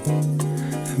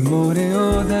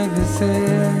 Morio deve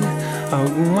ser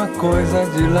alguma coisa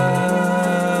de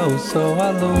lá, o sol, a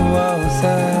lua, o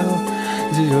céu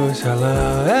de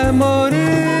Oxalá. É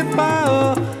Moripa,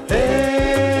 oh,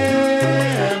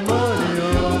 é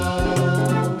Morio.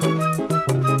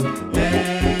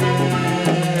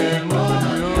 É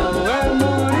Morio, é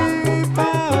Moripa,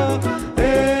 oh,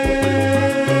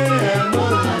 é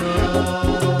Morio.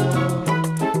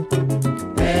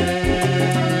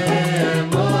 É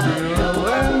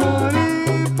Morio, é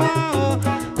Moripa, oh, é Morio.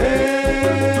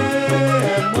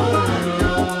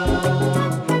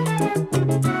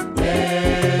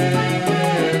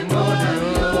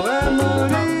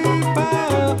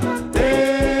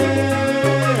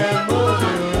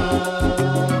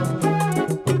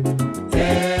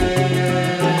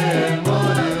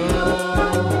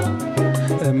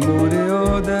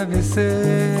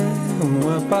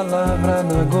 Uma palavra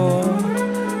na go,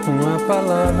 uma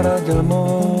palavra de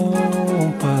amor,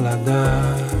 um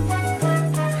paladar.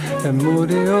 É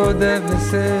Morio deve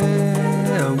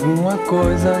ser alguma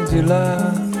coisa de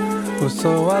lá, o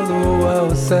sol, a lua,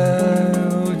 o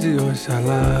céu de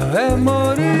Oxalá. É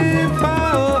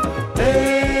Moripa, oh,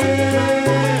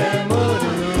 é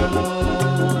Morio. É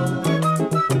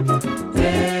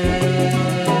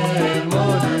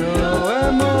Morio,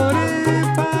 é Moripa, oh, é Morio.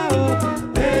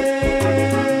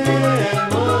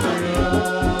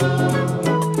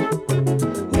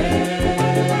 É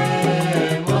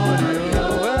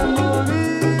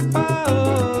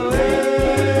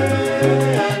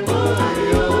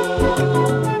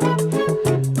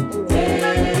Morio,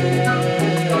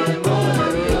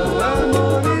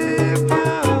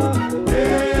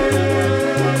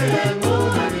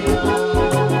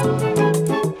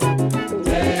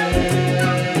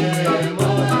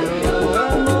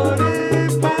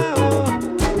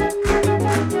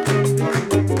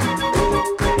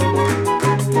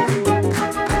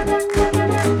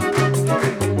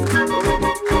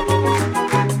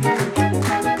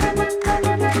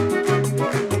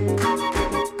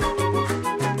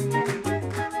 Moripa,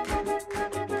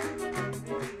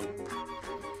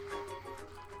 oh, é Morio.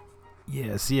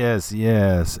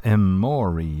 Yes,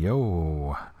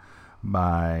 Emorio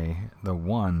by the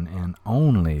one and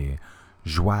only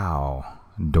João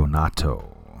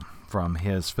Donato from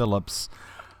his Phillips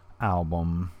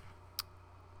album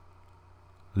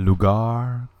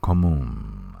Lugar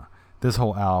Comum. This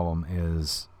whole album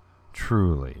is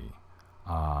truly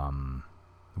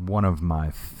one of my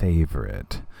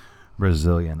favorite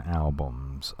Brazilian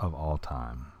albums of all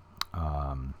time.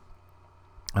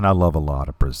 And I love a lot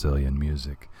of Brazilian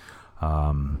music.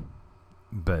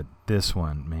 But this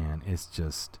one, man, it's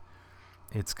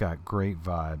got great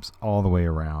vibes all the way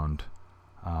around.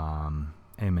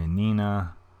 E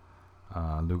Menina,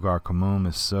 Lugar Comum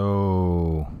is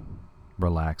so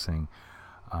relaxing.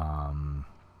 A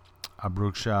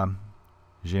Bruxa,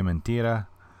 Je Mentira,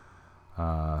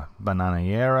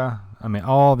 Bananeira. I mean,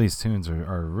 all these tunes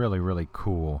are really, really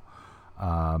cool.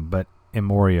 But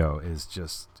Emorio is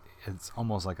just, it's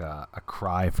almost like a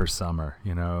cry for summer,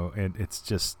 you know. It's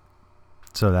just,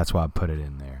 so that's why I put it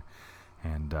in there.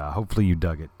 And hopefully you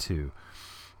dug it too.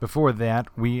 Before that,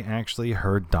 we actually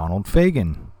heard Donald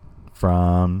Fagen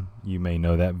from, you may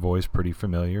know that voice pretty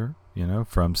familiar, you know,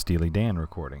 from Steely Dan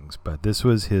recordings. But this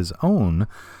was his own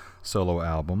solo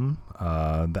album.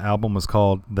 The album was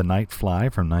called The Night Fly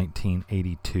from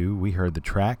 1982. We heard the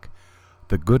track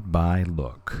The Goodbye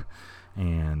Look.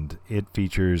 And it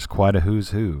features quite a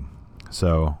who's who.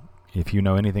 So if you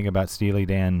know anything about Steely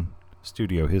Dan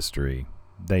studio history,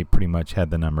 they pretty much had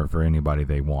the number for anybody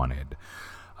they wanted.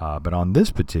 But on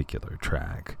this particular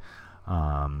track,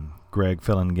 Greg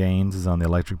Gaines is on the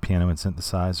electric piano and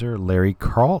synthesizer. Larry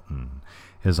Carlton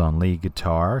is on lead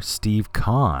guitar. Steve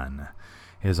Kahn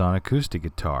is on acoustic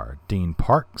guitar. Dean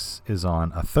Parks is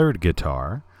on a third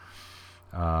guitar.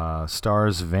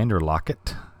 Stars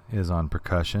Vanderlocket is on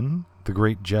percussion. The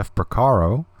great Jeff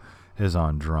Porcaro is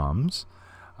on drums.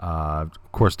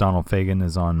 Of course, Donald Fagen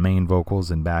is on main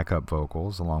vocals and backup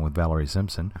vocals, along with Valerie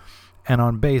Simpson. And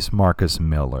on bass, Marcus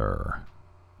Miller.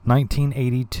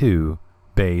 1982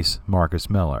 bass, Marcus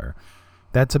Miller.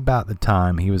 That's about the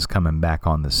time he was coming back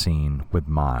on the scene with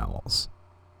Miles.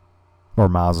 Or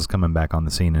Miles is coming back on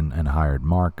the scene and hired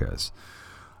Marcus.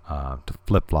 To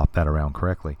flip-flop that around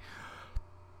correctly.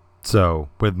 So,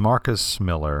 with Marcus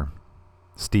Miller,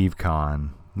 Steve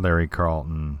Kahn, Larry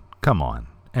Carlton, come on.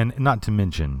 And not to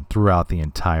mention, throughout the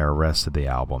entire rest of the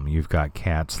album, you've got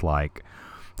cats like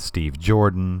Steve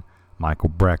Jordan, Michael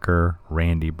Brecker,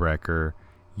 Randy Brecker.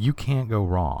 You can't go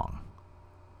wrong.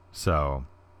 So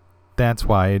that's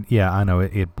why, I know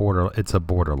it's a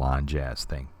borderline jazz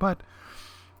thing. But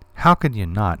how could you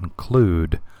not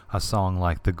include a song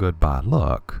like The Goodbye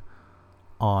Look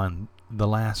on the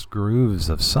Last Grooves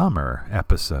of Summer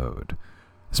episode?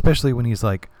 Especially when he's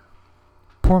like,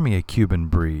 pour me a Cuban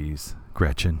breeze,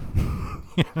 Gretchen.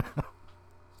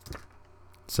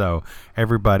 So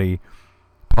everybody,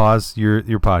 pause your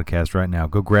podcast right now.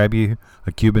 Go grab you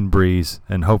a Cuban breeze,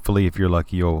 and hopefully, if you're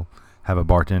lucky, you'll have a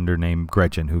bartender named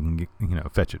Gretchen who can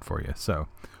fetch it for you. So,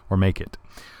 or make it.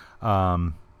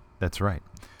 That's right.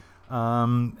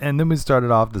 And then we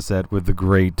started off the set with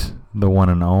the one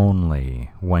and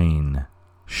only Wayne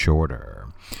Shorter.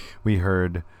 We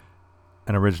heard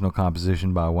an original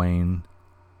composition by Wayne,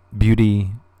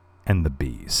 Beauty and the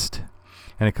Beast.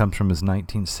 And it comes from his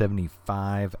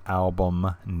 1975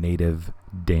 album, Native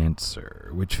Dancer,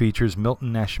 which features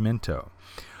Milton Nascimento,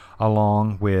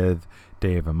 along with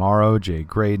Dave Amaro, Jay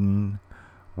Graydon,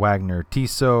 Wagner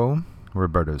Tiso,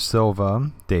 Roberto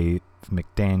Silva, Dave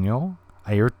McDaniel,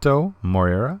 Ayrton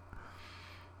Moreira,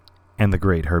 and the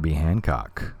great Herbie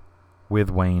Hancock, with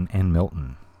Wayne and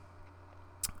Milton.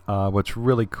 What's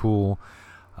really cool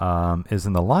is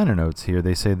in the liner notes here,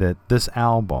 they say that this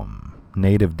album,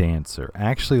 Native Dancer,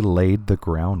 actually laid the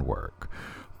groundwork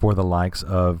for the likes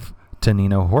of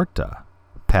Tonino Horta,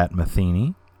 Pat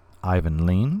Metheny, Ivan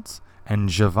Lins, and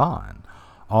Javon,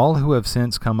 all who have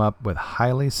since come up with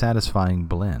highly satisfying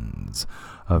blends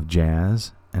of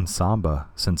jazz and samba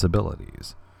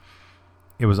sensibilities.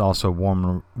 It was also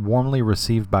warmly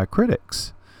received by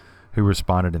critics, who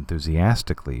responded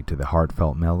enthusiastically to the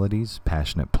heartfelt melodies,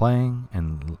 passionate playing,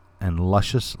 and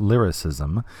luscious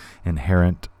lyricism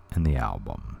inherent in the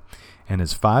album. In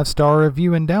his 5-star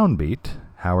review in Downbeat,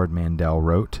 Howard Mandel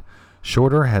wrote,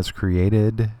 "Shorter has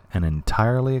created an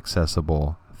entirely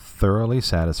accessible, thoroughly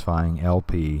satisfying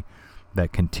LP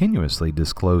that continuously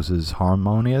discloses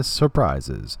harmonious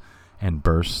surprises and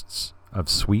bursts of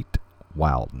sweet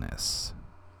wildness."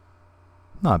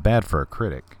 Not bad for a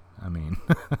critic. I mean,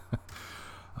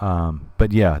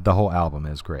 but yeah, the whole album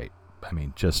is great. I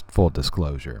mean, just full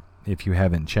disclosure. If you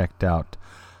haven't checked out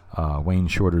Wayne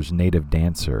Shorter's Native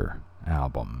Dancer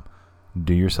album,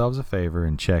 do yourselves a favor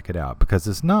and check it out, because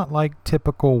it's not like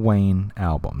typical Wayne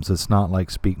albums. It's not like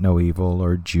Speak No Evil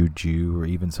or Juju or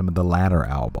even some of the latter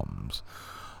albums,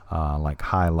 like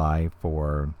High Life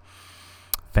or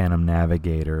Phantom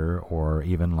Navigator, or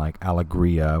even like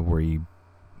Alegria, where he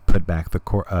put back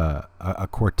a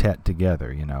quartet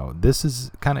together. This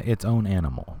is kind of its own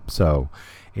animal. So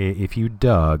if you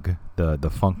dug the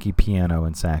funky piano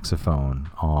and saxophone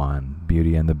on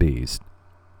Beauty and the Beast,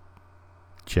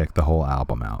 check the whole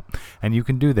album out. And you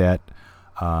can do that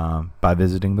by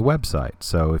visiting the website.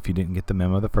 So if you didn't get the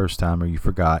memo the first time, or you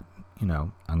forgot,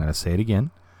 I'm going to say it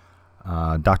again.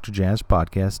 Dr. Jazz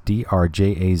Podcast,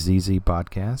 DRJAZZ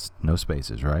Podcast, no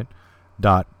spaces, right?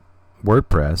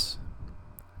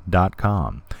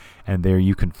 .wordpress.com, and there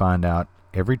you can find out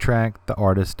every track, the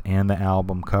artist, and the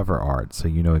album cover art, so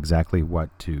you know exactly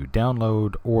what to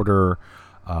download, order.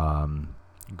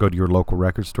 Go to your local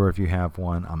record store if you have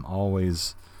one. I'm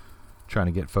always trying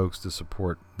to get folks to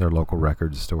support their local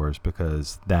record stores,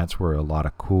 because that's where a lot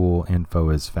of cool info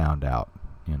is found out,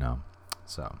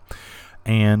 So,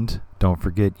 and don't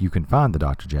forget, you can find the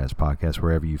Dr. Jazz Podcast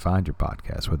wherever you find your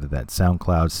podcast, whether that's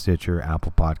SoundCloud, Stitcher,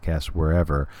 Apple Podcasts,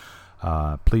 wherever.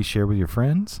 Please share with your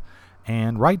friends,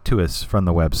 and write to us from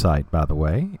the website, by the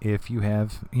way, if you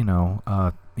have,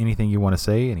 anything you want to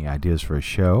say, any ideas for a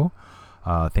show,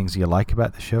 things you like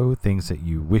about the show, things that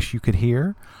you wish you could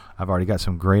hear. I've already got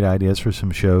some great ideas for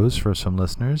some shows for some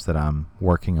listeners that I'm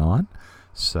working on.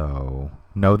 So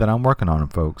know that I'm working on them,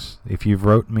 folks. If you've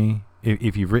written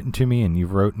to me and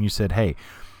you said, hey,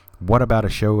 what about a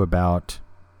show about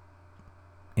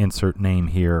insert name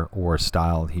here or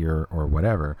style here or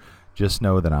whatever, just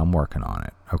know that I'm working on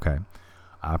it. Okay,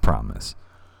 I promise.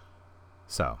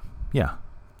 So yeah.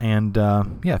 And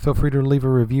feel free to leave a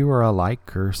review or a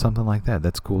like or something like that.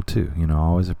 That's cool too. I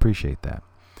always appreciate that.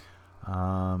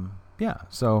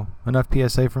 So enough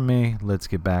PSA from me. Let's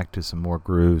get back to some more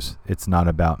grooves. It's not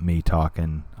about me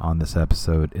talking on this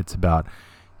episode. It's about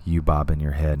you bobbing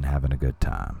your head and having a good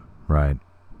time. Right?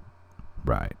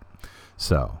 Right.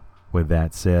 So, with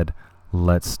that said,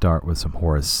 let's start with some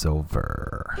Horace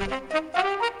Silver.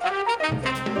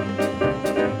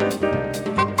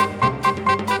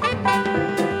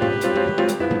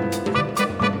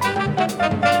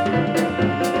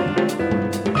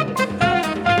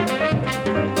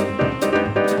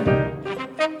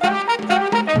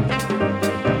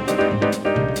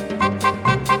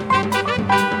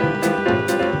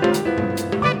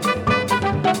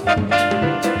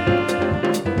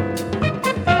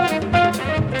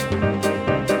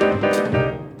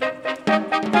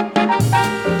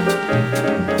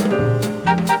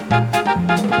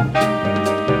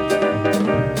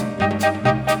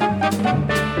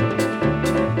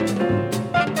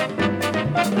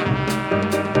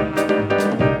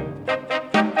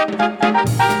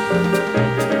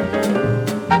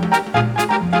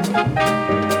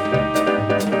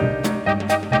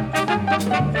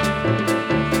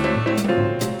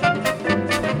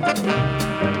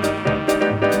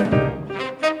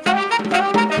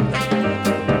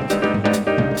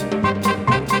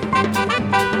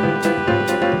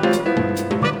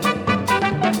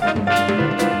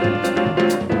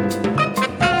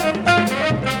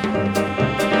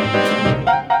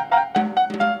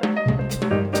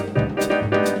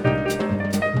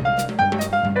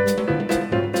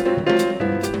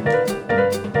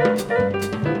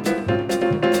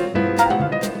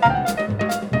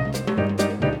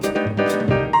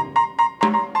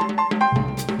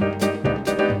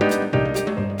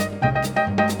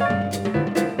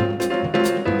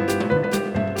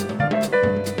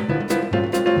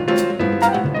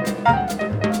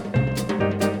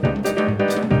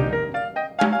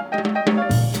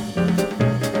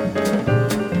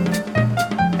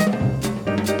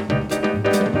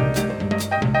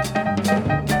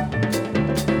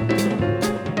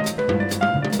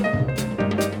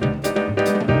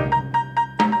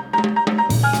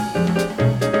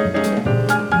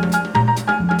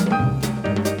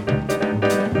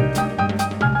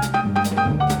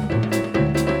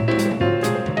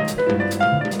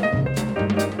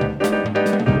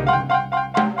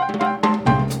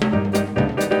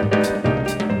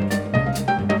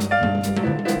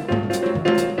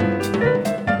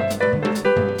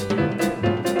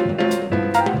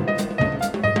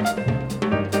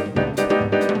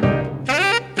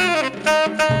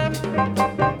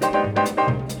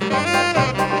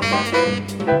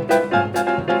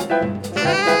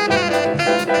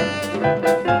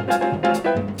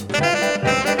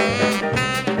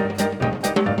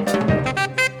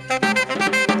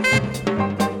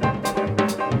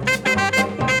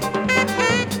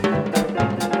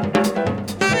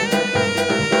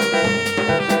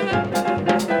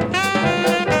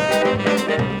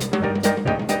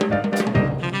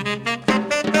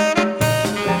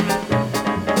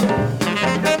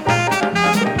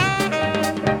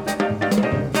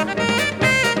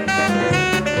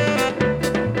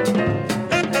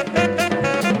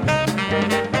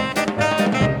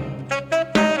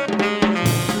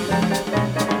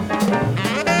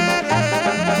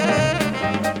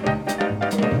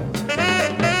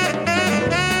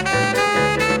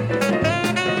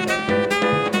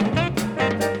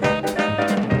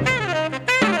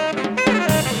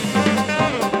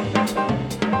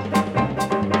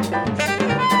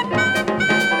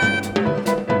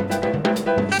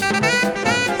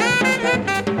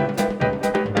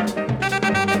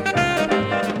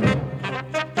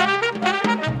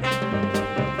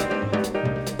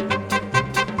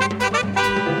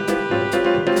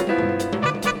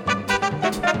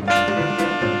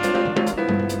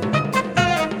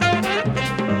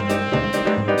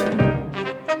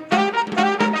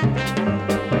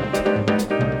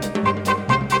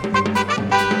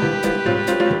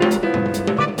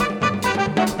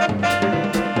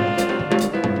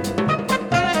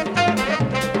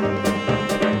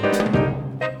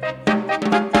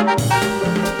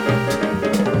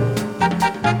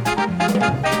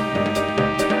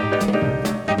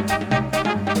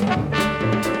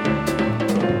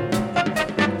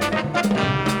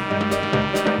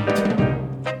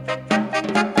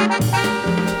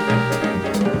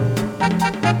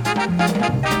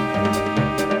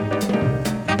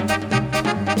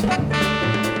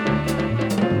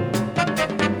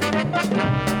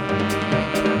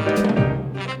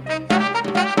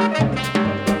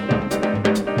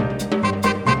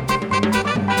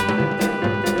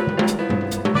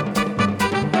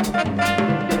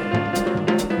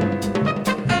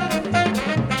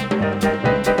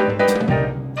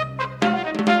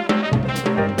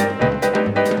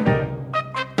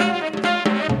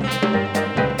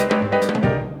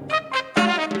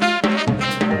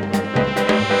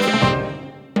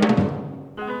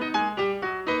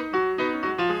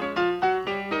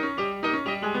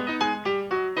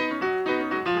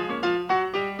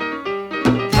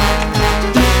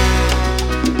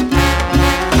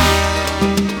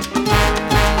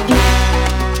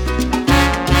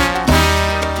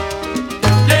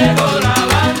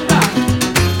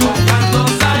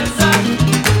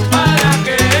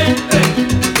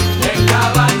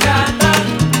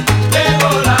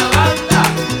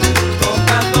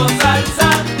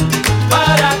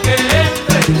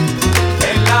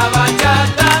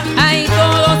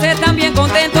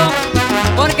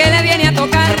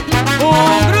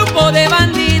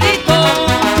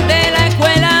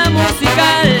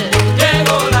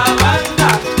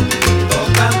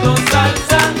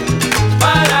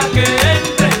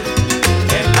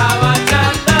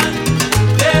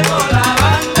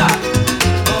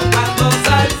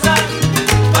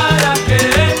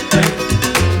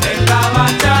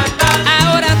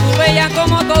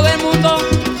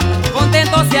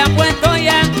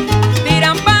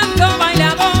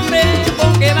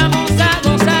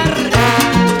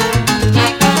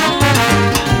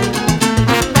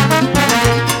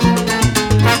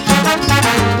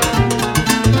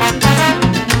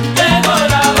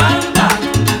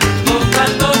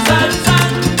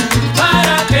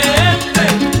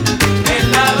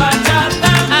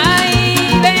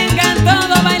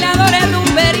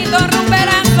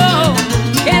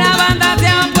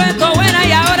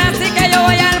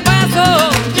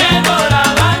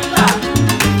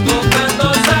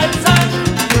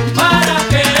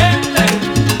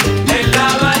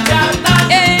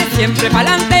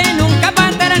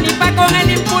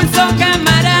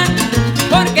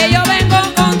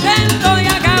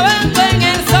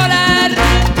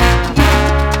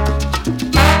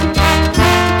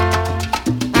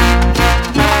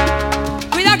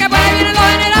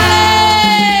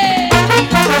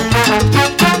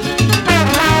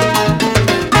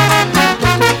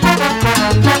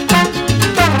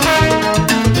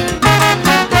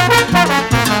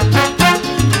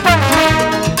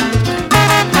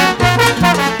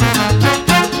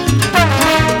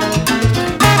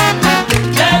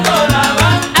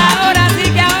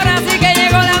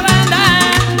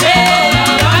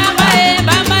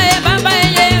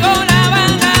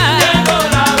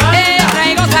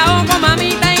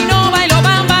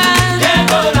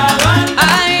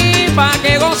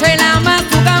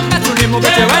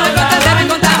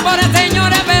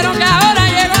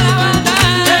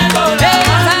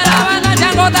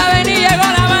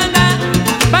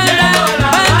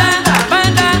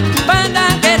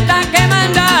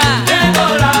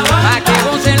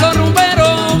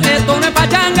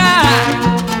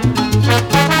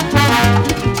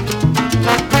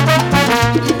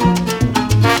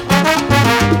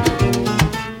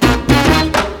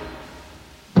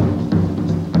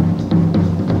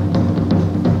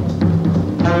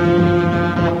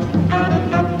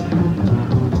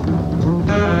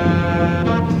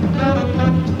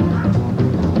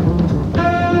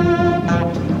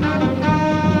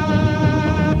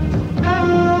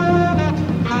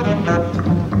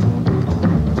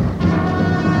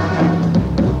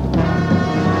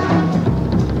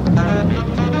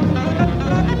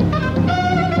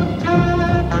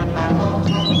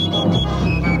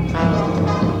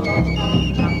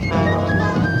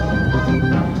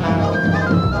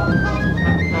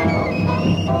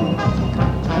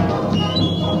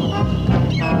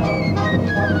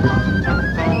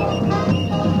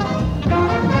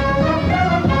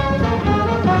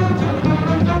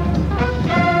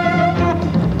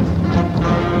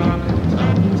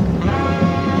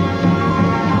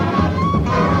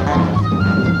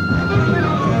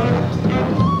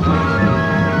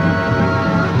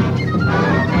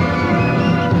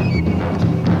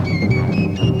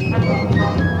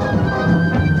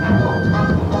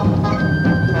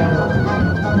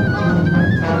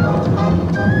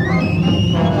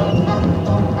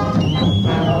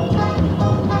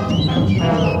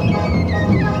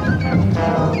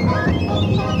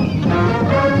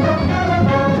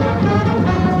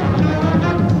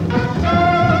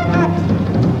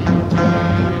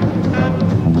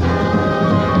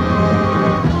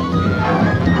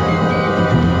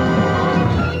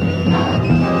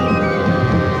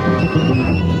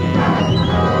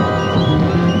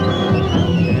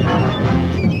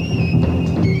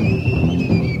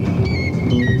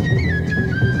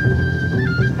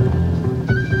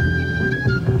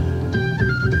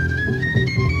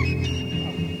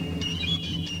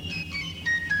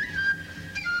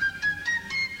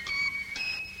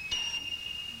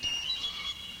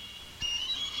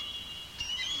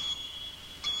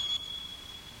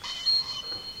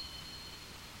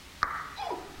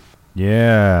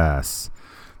 Yes,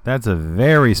 that's a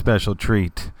very special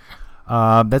treat.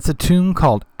 That's a tune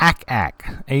called Ack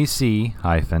Ack, AC-AC.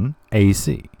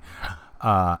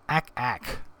 Ack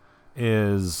Ack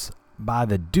is by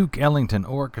the Duke Ellington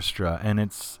Orchestra, and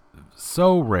it's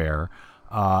so rare.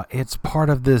 It's part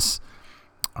of this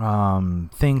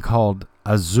thing called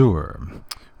Azure,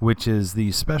 which is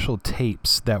the special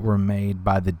tapes that were made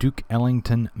by the Duke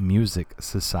Ellington Music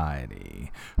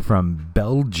Society from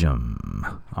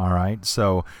Belgium. All right,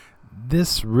 so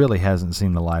this really hasn't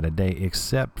seen the light of day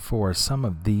except for some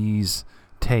of these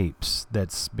tapes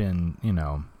that's been,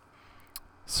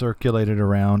 circulated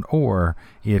around, or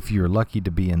if you're lucky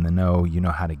to be in the know, you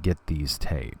know how to get these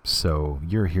tapes. So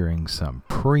you're hearing some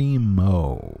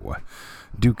primo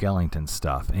Duke Ellington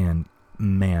stuff, and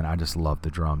man, I just love the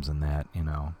drums in that,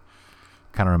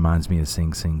 kind of reminds me of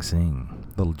Sing Sing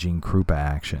Sing, little Gene Krupa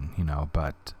action,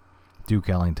 but Duke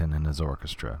Ellington and his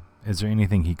orchestra. Is there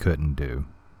anything he couldn't do?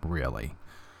 Really?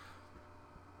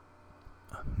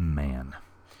 Man.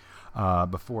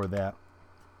 Before that,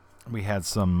 we had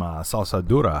some salsa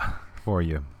dura for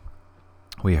you.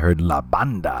 We heard La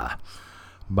Banda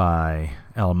by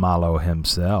El Malo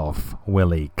himself,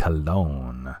 Willie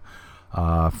Colon,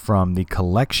 from the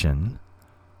collection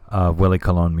of Willie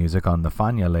Colon music on the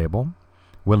Fania label,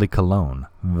 Willie Colon,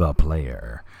 the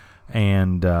player.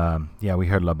 And we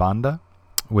heard La Banda,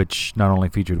 which not only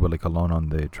featured Willie Colon on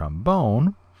the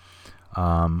trombone,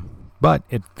 but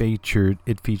it featured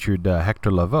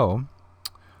Hector Lavoe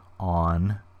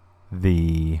on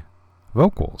the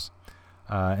vocals.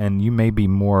 And you may be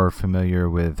more familiar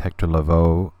with Hector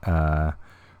Lavoe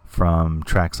from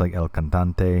tracks like El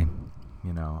Cantante,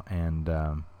 and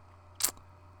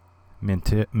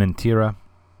Mentira,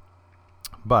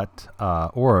 but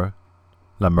or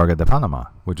La Morga de Panama,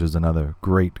 which is another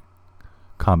great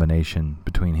combination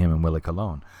between him and Willie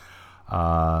Colon.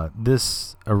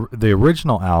 The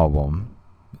original album,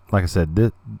 like I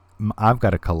said, I've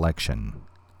got a collection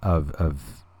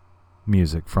of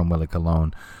music from Willie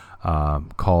Colon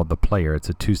called The Player. It's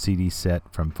a 2 CD set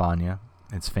from Fania.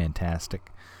 It's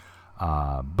fantastic.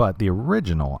 But the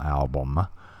original album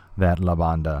that La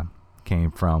Banda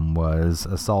came from was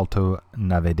Asalto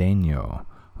Navideño,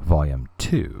 Volume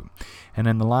 2. And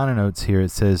in the liner notes here,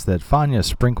 it says that Fania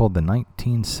sprinkled the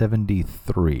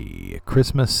 1973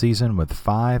 Christmas season with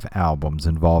 5 albums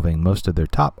involving most of their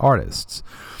top artists.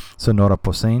 Sonora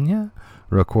Poseña,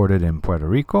 recorded in Puerto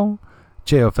Rico.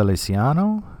 Cheo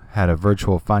Feliciano had a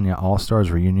virtual Fania All-Stars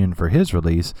reunion for his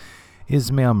release.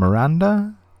 Ismael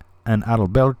Miranda and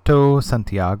Adalberto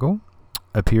Santiago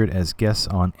appeared as guests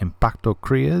on Impacto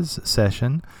Cria's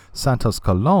session. Santos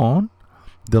Colon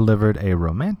delivered a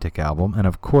romantic album, and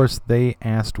of course they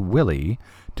asked Willie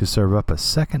to serve up a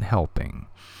second helping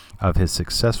of his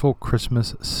successful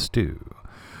Christmas stew.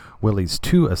 Willie's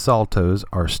 2 Asaltos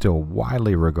are still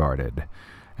widely regarded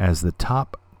as the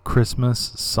top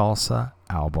Christmas salsa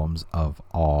albums of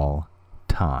all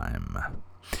time.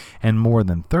 And more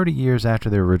than 30 years after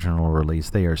their original release,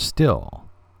 they are still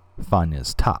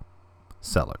Fania's top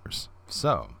sellers.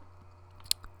 So,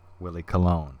 Willie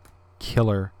Colon,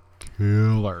 killer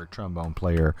trombone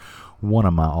player, one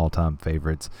of my all-time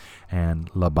favorites,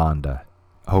 and La Banda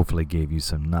hopefully gave you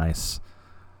some nice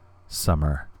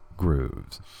summer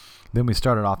grooves. Then we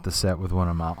started off the set with one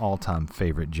of my all-time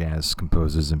favorite jazz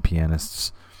composers and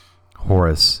pianists,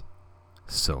 Horace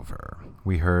Silver.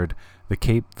 We heard the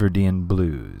Cape Verdean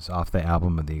Blues off the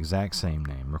album of the exact same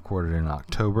name, recorded in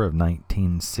October of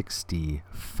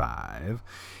 1965.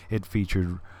 It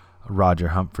featured Roger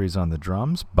Humphreys on the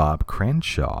drums, Bob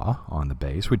Crenshaw on the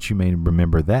bass, which you may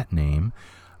remember that name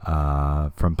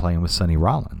from playing with Sonny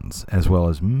Rollins, as well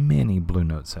as many Blue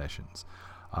Note sessions.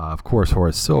 Of course,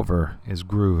 Horace Silver is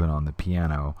grooving on the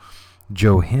piano.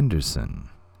 Joe Henderson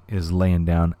is laying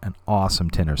down an awesome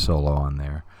tenor solo on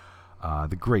there.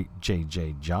 The great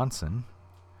J.J. Johnson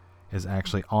is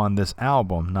actually on this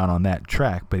album, not on that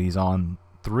track, but he's on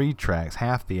 3 tracks,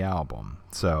 half the album.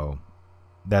 So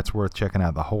that's worth checking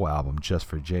out the whole album just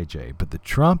for J.J. But the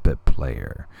trumpet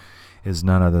player is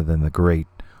none other than the great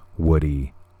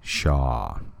Woody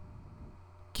Shaw.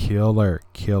 Killer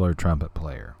trumpet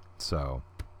player. So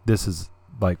this is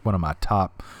like one of my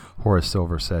top Horace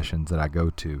Silver sessions that I go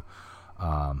to.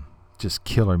 Just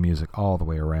killer music all the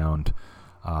way around,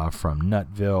 from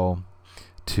Nutville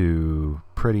to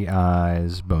Pretty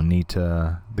Eyes,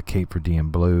 Bonita, the Cape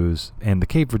Verdean Blues. And the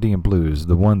Cape Verdean Blues,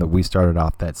 the one that we started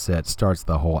off that set, starts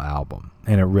the whole album,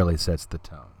 and it really sets the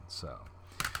tone. So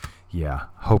yeah,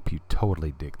 hope you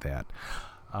totally dig that.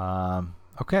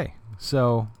 Okay,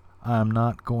 so I'm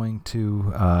not going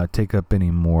to take up any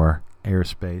more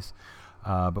airspace.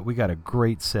 But we got a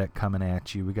great set coming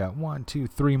at you. We got 1, 2,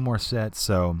 3 more sets.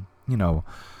 So,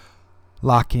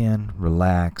 lock in,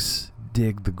 relax,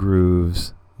 dig the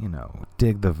grooves,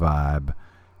 dig the vibe.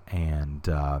 And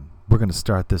we're going to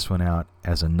start this one out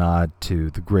as a nod to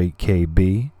the great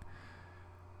KB,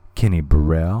 Kenny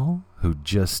Burrell, who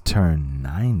just turned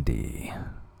 90.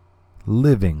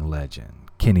 Living legend,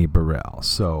 Kenny Burrell.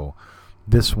 So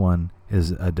this one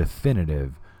is a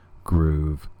definitive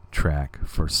groove track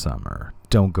for summer.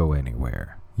 Don't go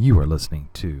anywhere. You are listening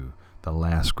to The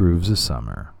Last Grooves of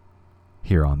Summer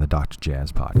here on the Dr.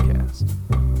 Jazz Podcast.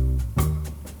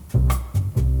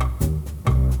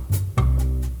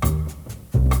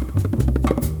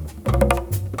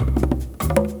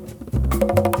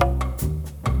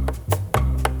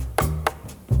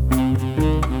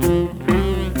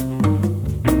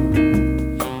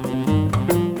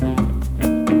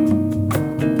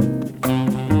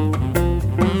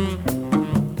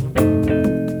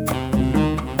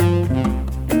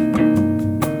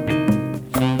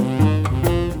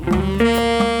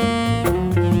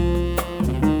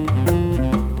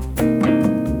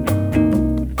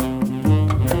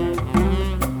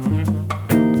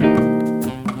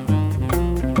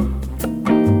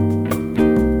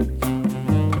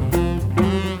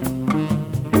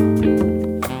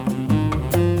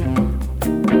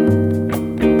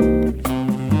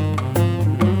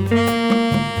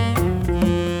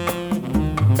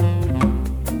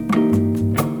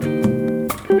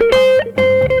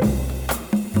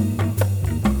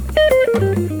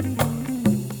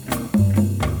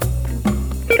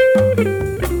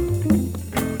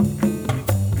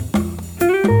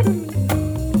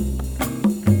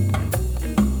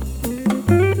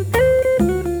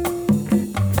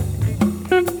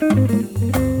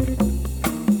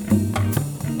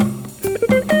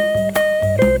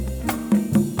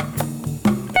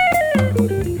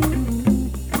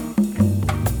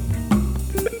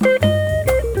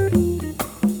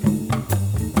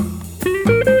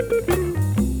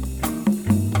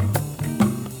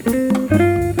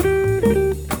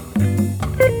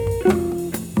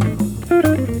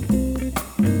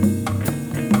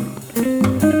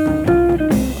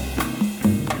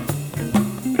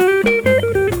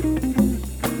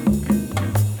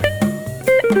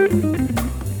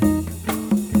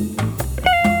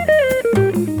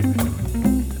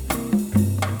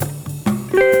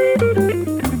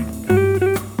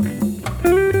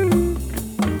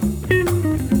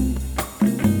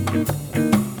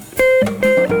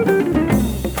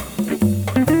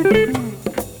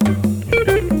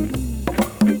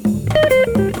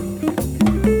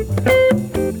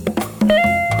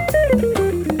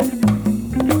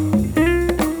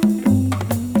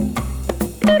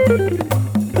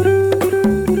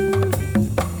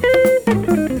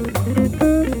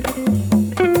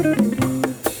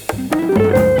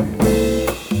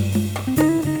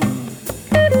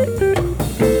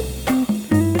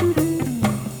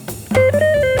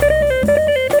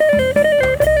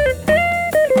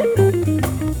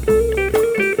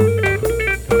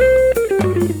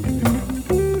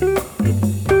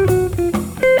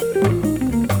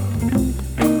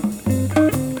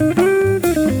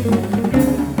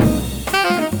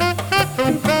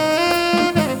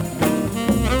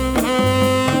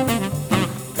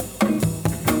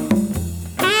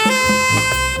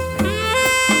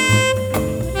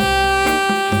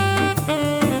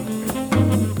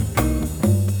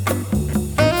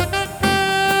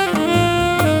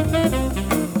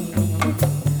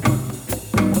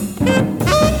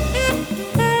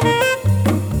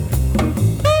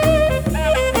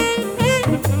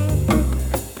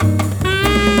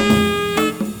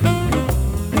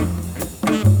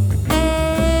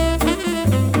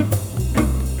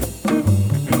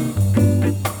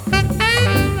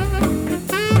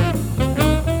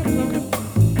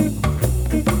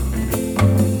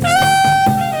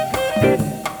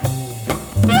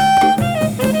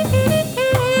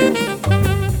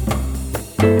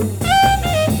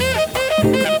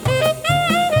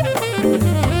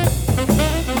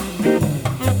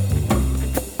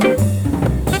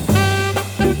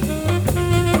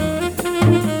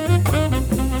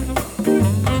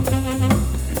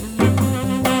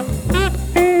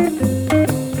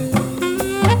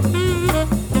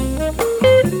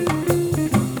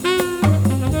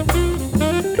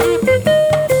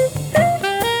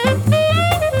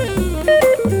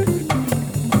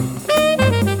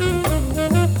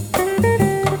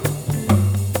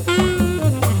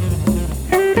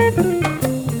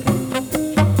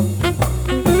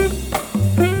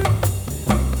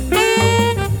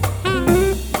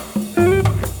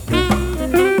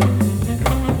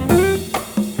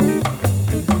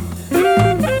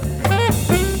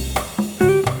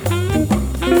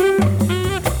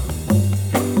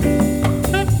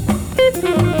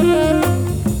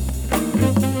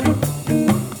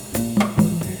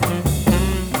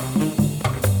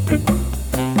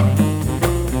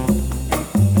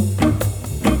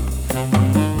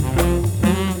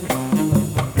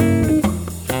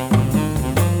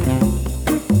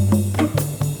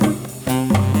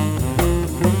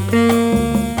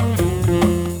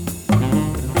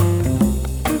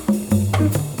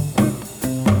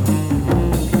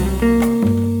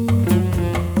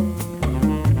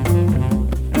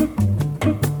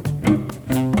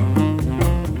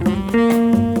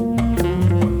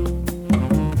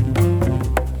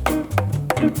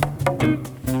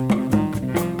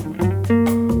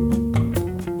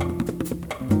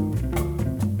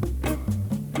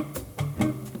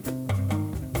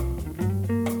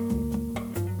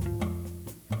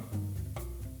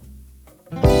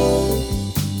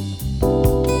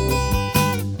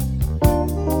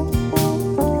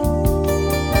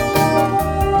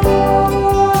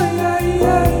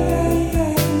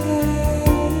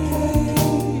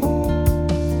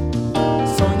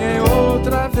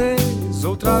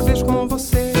 outra vez com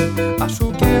você.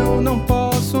 Acho que eu não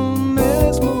posso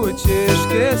mesmo te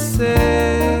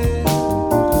esquecer.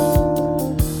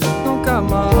 Nunca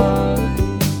mais.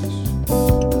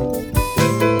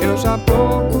 Eu já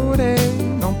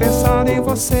procurei não pensar em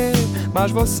você,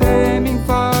 mas você me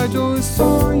invade os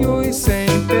sonhos sem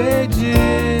pedir.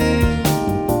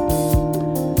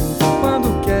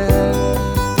 Quando quer,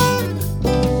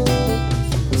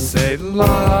 sei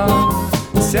lá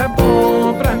se é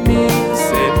bom pra mim,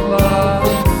 sei lá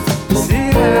se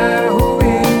é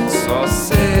ruim, só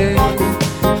sei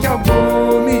que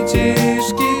algo me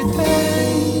diz que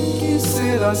tem que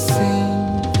ser assim.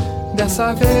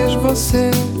 Dessa vez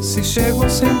você se chegou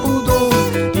sem pudor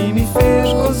e me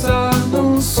fez gozar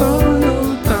num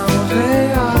sonho tão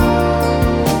real.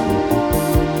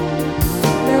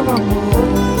 Meu amor,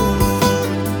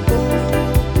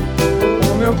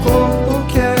 o meu corpo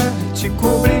quer te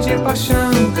cobrir de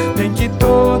paixão, nem que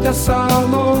toda essa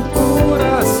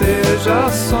loucura seja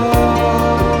só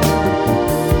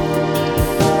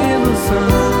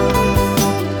ilusão.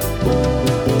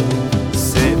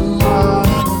 Sei lá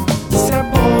se é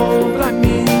bom pra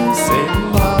mim, sei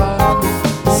lá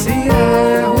se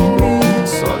é ruim,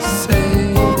 só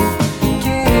sei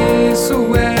que isso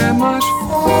é mais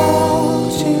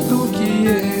forte do que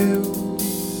eu.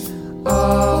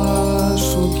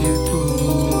 Acho que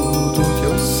tudo que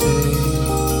eu sei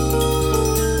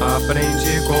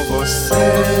aprendi com você,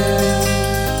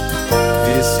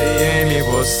 viciei em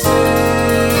você,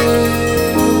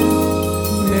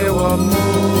 meu amor.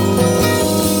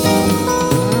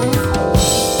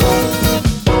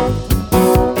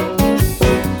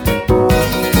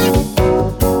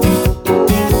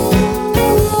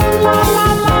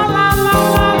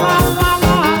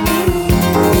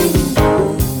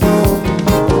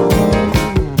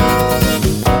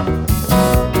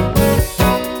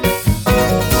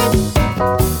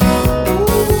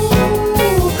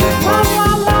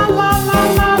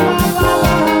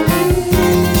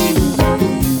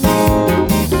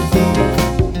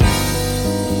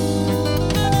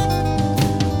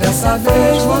 Dessa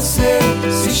vez você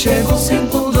se chegou sem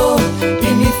pudor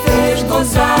e me fez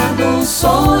gozar num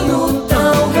sonho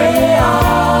tão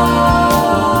real.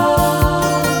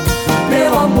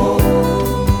 Meu amor,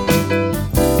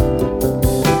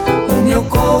 o meu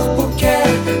corpo quer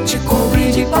te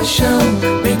cobrir de paixão,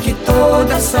 bem que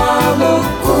toda essa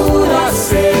loucura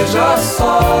seja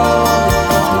só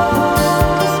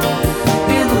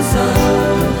ilusão.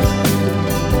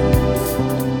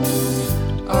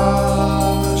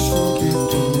 Acho que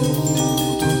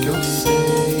tudo que eu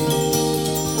sei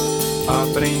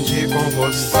aprendi com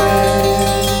você,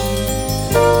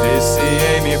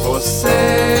 viciei em você.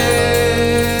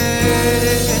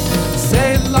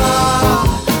 Sei lá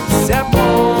se é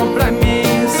bom pra mim,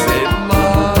 sei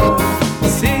lá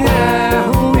se é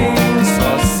ruim,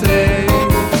 só sei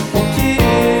que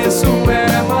isso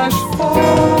é mais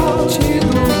forte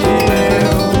do que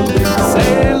eu.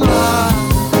 Sei lá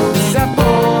se é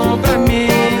bom pra mim,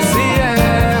 se é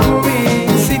ruim,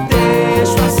 se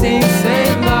deixo assim, sei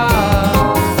lá,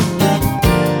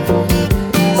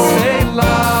 sei lá.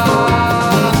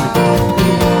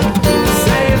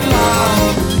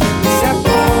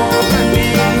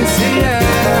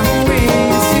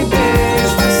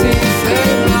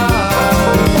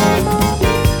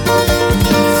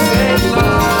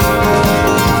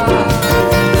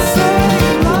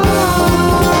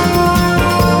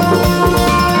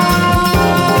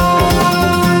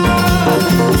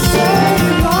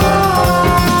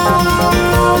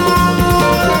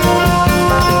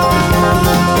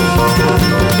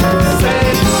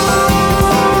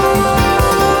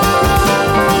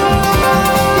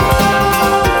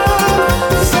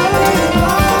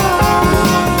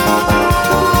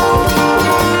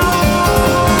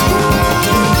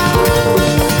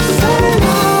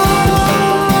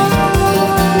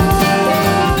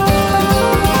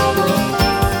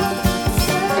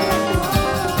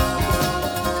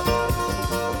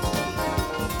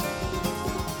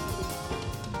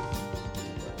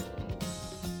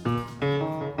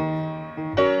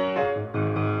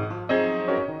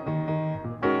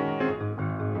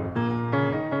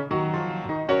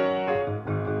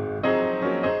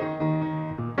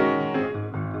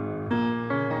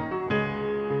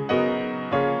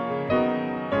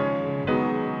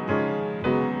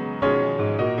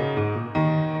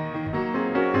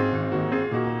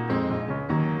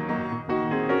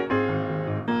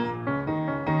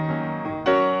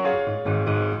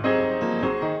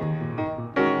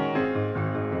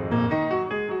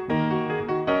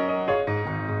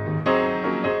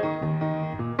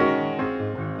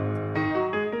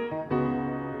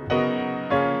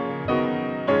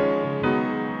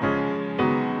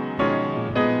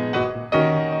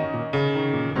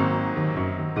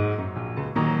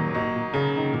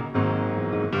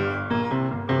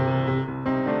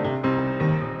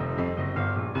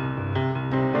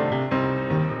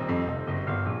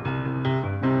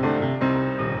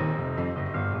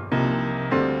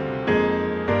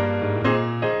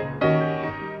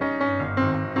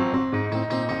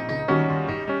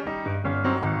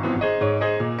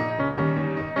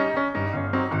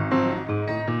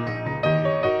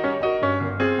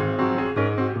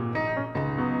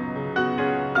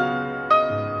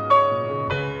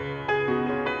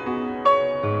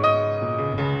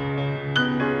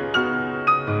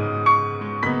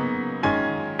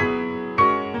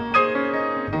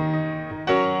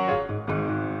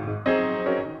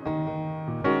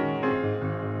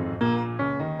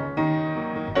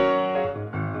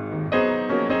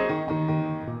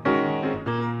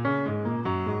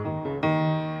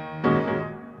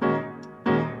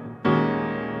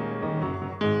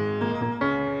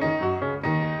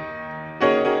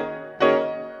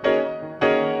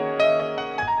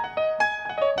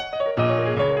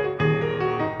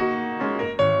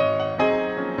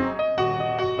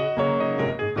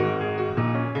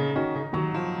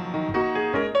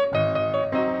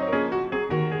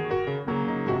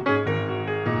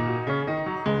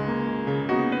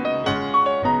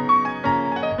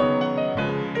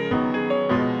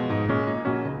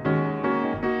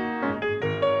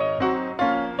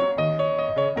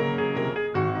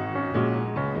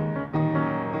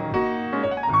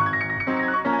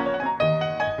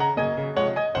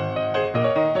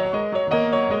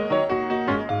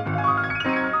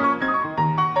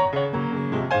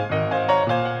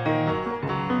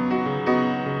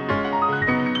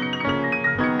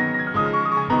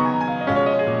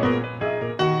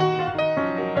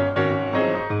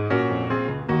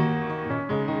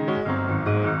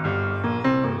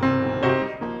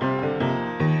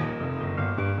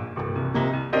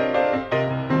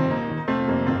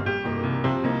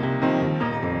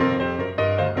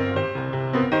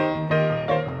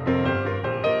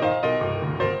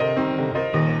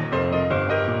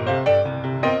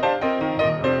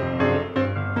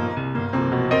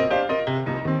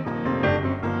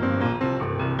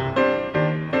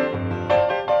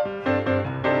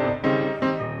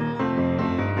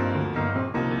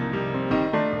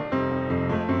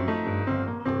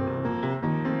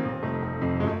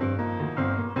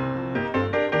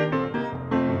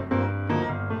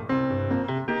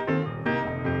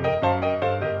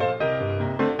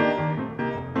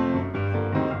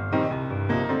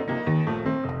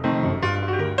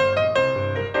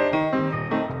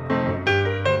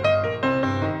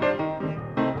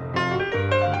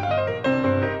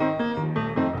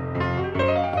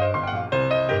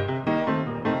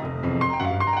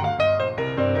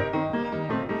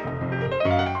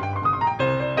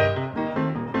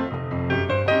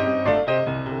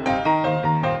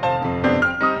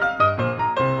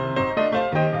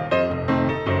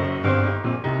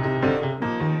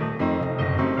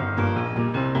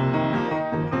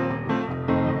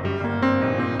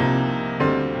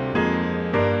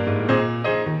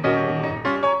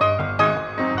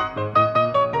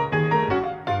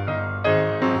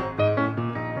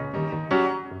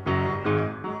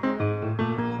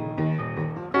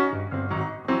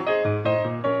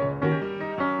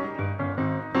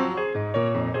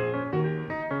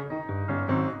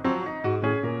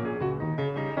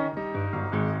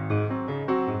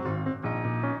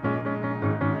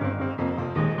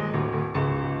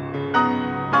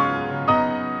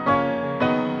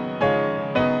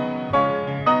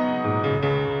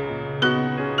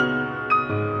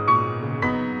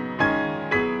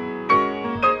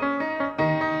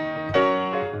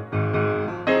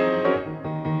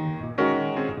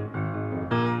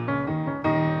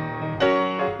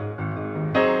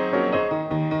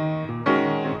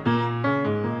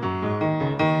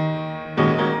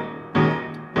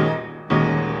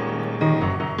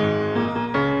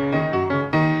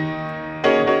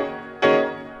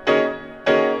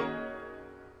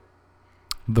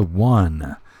 the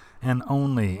one and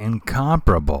only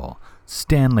incomparable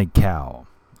Stanley Cowell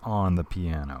on the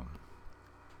piano.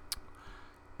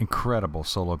 Incredible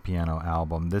solo piano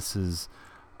album. This is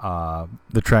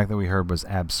the track that we heard was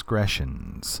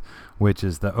Abscretions, which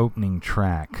is the opening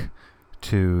track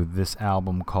to this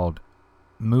album called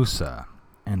Musa,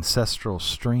 Ancestral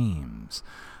Streams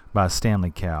by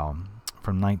Stanley Cowell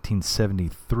from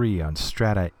 1973 on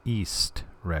Strata East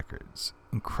Records.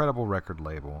 Incredible record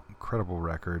label, incredible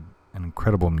record, an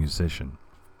incredible musician.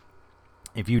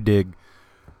 If you dig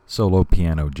solo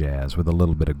piano jazz with a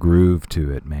little bit of groove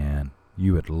to it, man,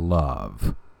 you would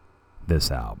love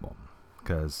this album.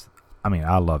 Because, I mean,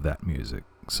 I love that music.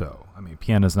 So, I mean,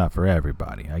 piano's not for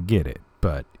everybody. I get it.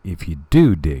 But if you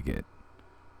do dig it,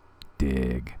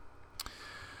 dig.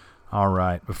 All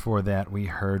right, before that, we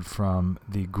heard from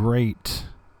the great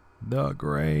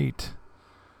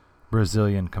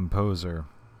Brazilian composer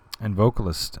and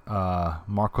vocalist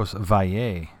Marcos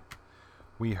Valle.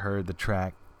 We heard the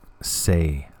track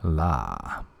Sei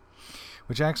Lá,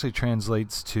 which actually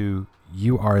translates to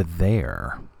You Are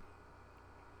There.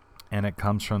 And it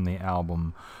comes from the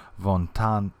album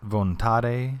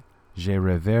Vontade de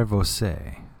Rever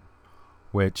Você,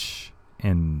 which,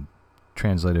 in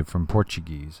translated from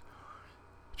Portuguese,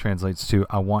 translates to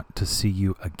I want to see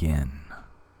you again.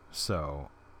 So,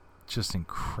 just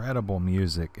incredible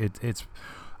music. It's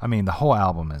I mean, the whole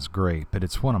album is great, but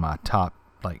it's one of my top,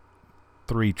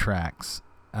 3 tracks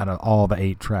out of all the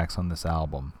 8 tracks on this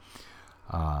album.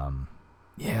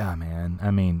 Yeah, man.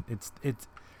 I mean, it's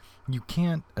you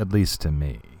can't, at least to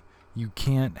me, you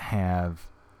can't have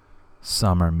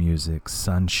summer music,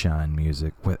 sunshine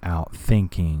music, without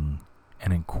thinking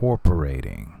and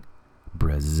incorporating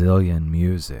Brazilian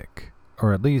music,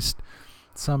 or at least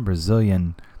some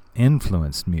Brazilian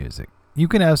influenced music. You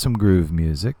can have some groove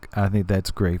music. I think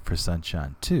that's great for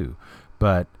sunshine too,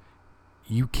 but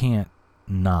you can't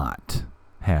not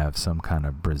have some kind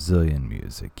of Brazilian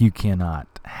music. You cannot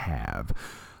have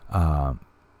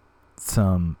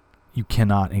you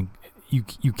cannot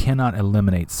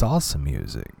eliminate salsa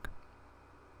music.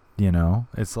 You know,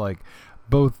 it's like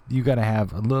both. You got to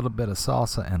have a little bit of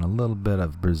salsa and a little bit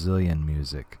of Brazilian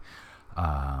music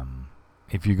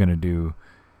if you're gonna do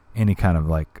any kind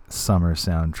of summer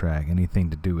soundtrack, anything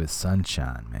to do with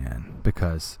sunshine, man,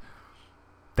 because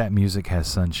that music has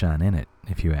sunshine in it,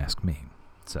 if you ask me.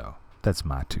 So that's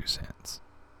my 2 cents.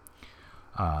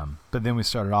 But then we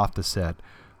started off the set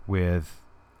with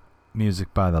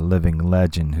music by the living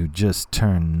legend who just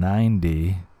turned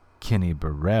 90, Kenny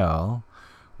Burrell.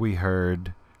 We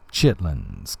heard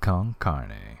Chitlins con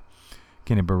Carne.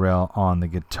 Kenny Burrell on the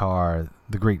guitar,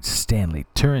 the great Stanley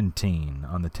Turrentine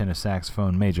on the tenor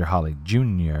saxophone, Major Holly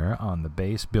Jr. on the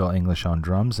bass, Bill English on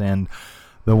drums, and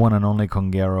the one and only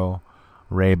conguero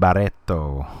Ray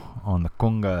Barreto on the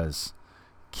congas,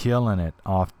 killing it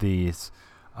off these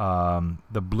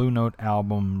the Blue Note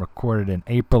album recorded in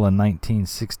April of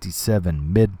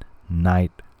 1967,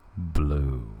 Midnight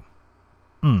Blue.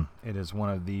 It is one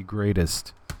of the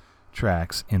greatest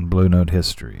tracks in Blue Note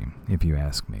history, if you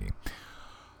ask me.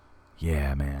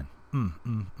 Yeah, man.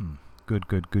 Good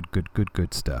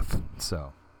stuff.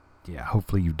 So, yeah,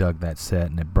 hopefully you dug that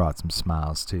set and it brought some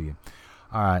smiles to you.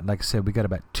 All right, like I said, we got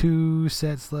about 2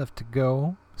 sets left to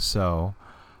go. So,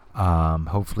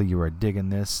 hopefully you are digging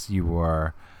this. You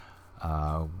are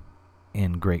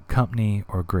in great company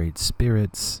or great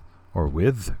spirits or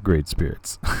with great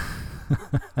spirits.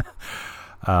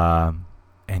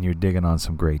 And you're digging on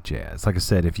some great jazz. Like I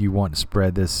said, if you want to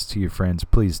spread this to your friends,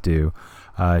 please do.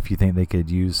 If you think they could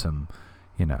use some,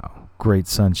 great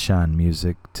sunshine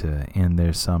music to end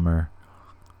their summer,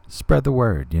 spread the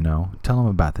word, Tell them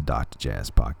about the Dr. Jazz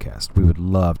Podcast. We would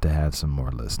love to have some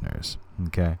more listeners,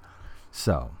 okay?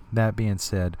 So, that being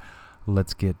said,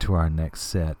 let's get to our next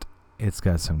set. It's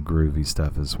got some groovy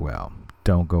stuff as well.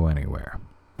 Don't go anywhere.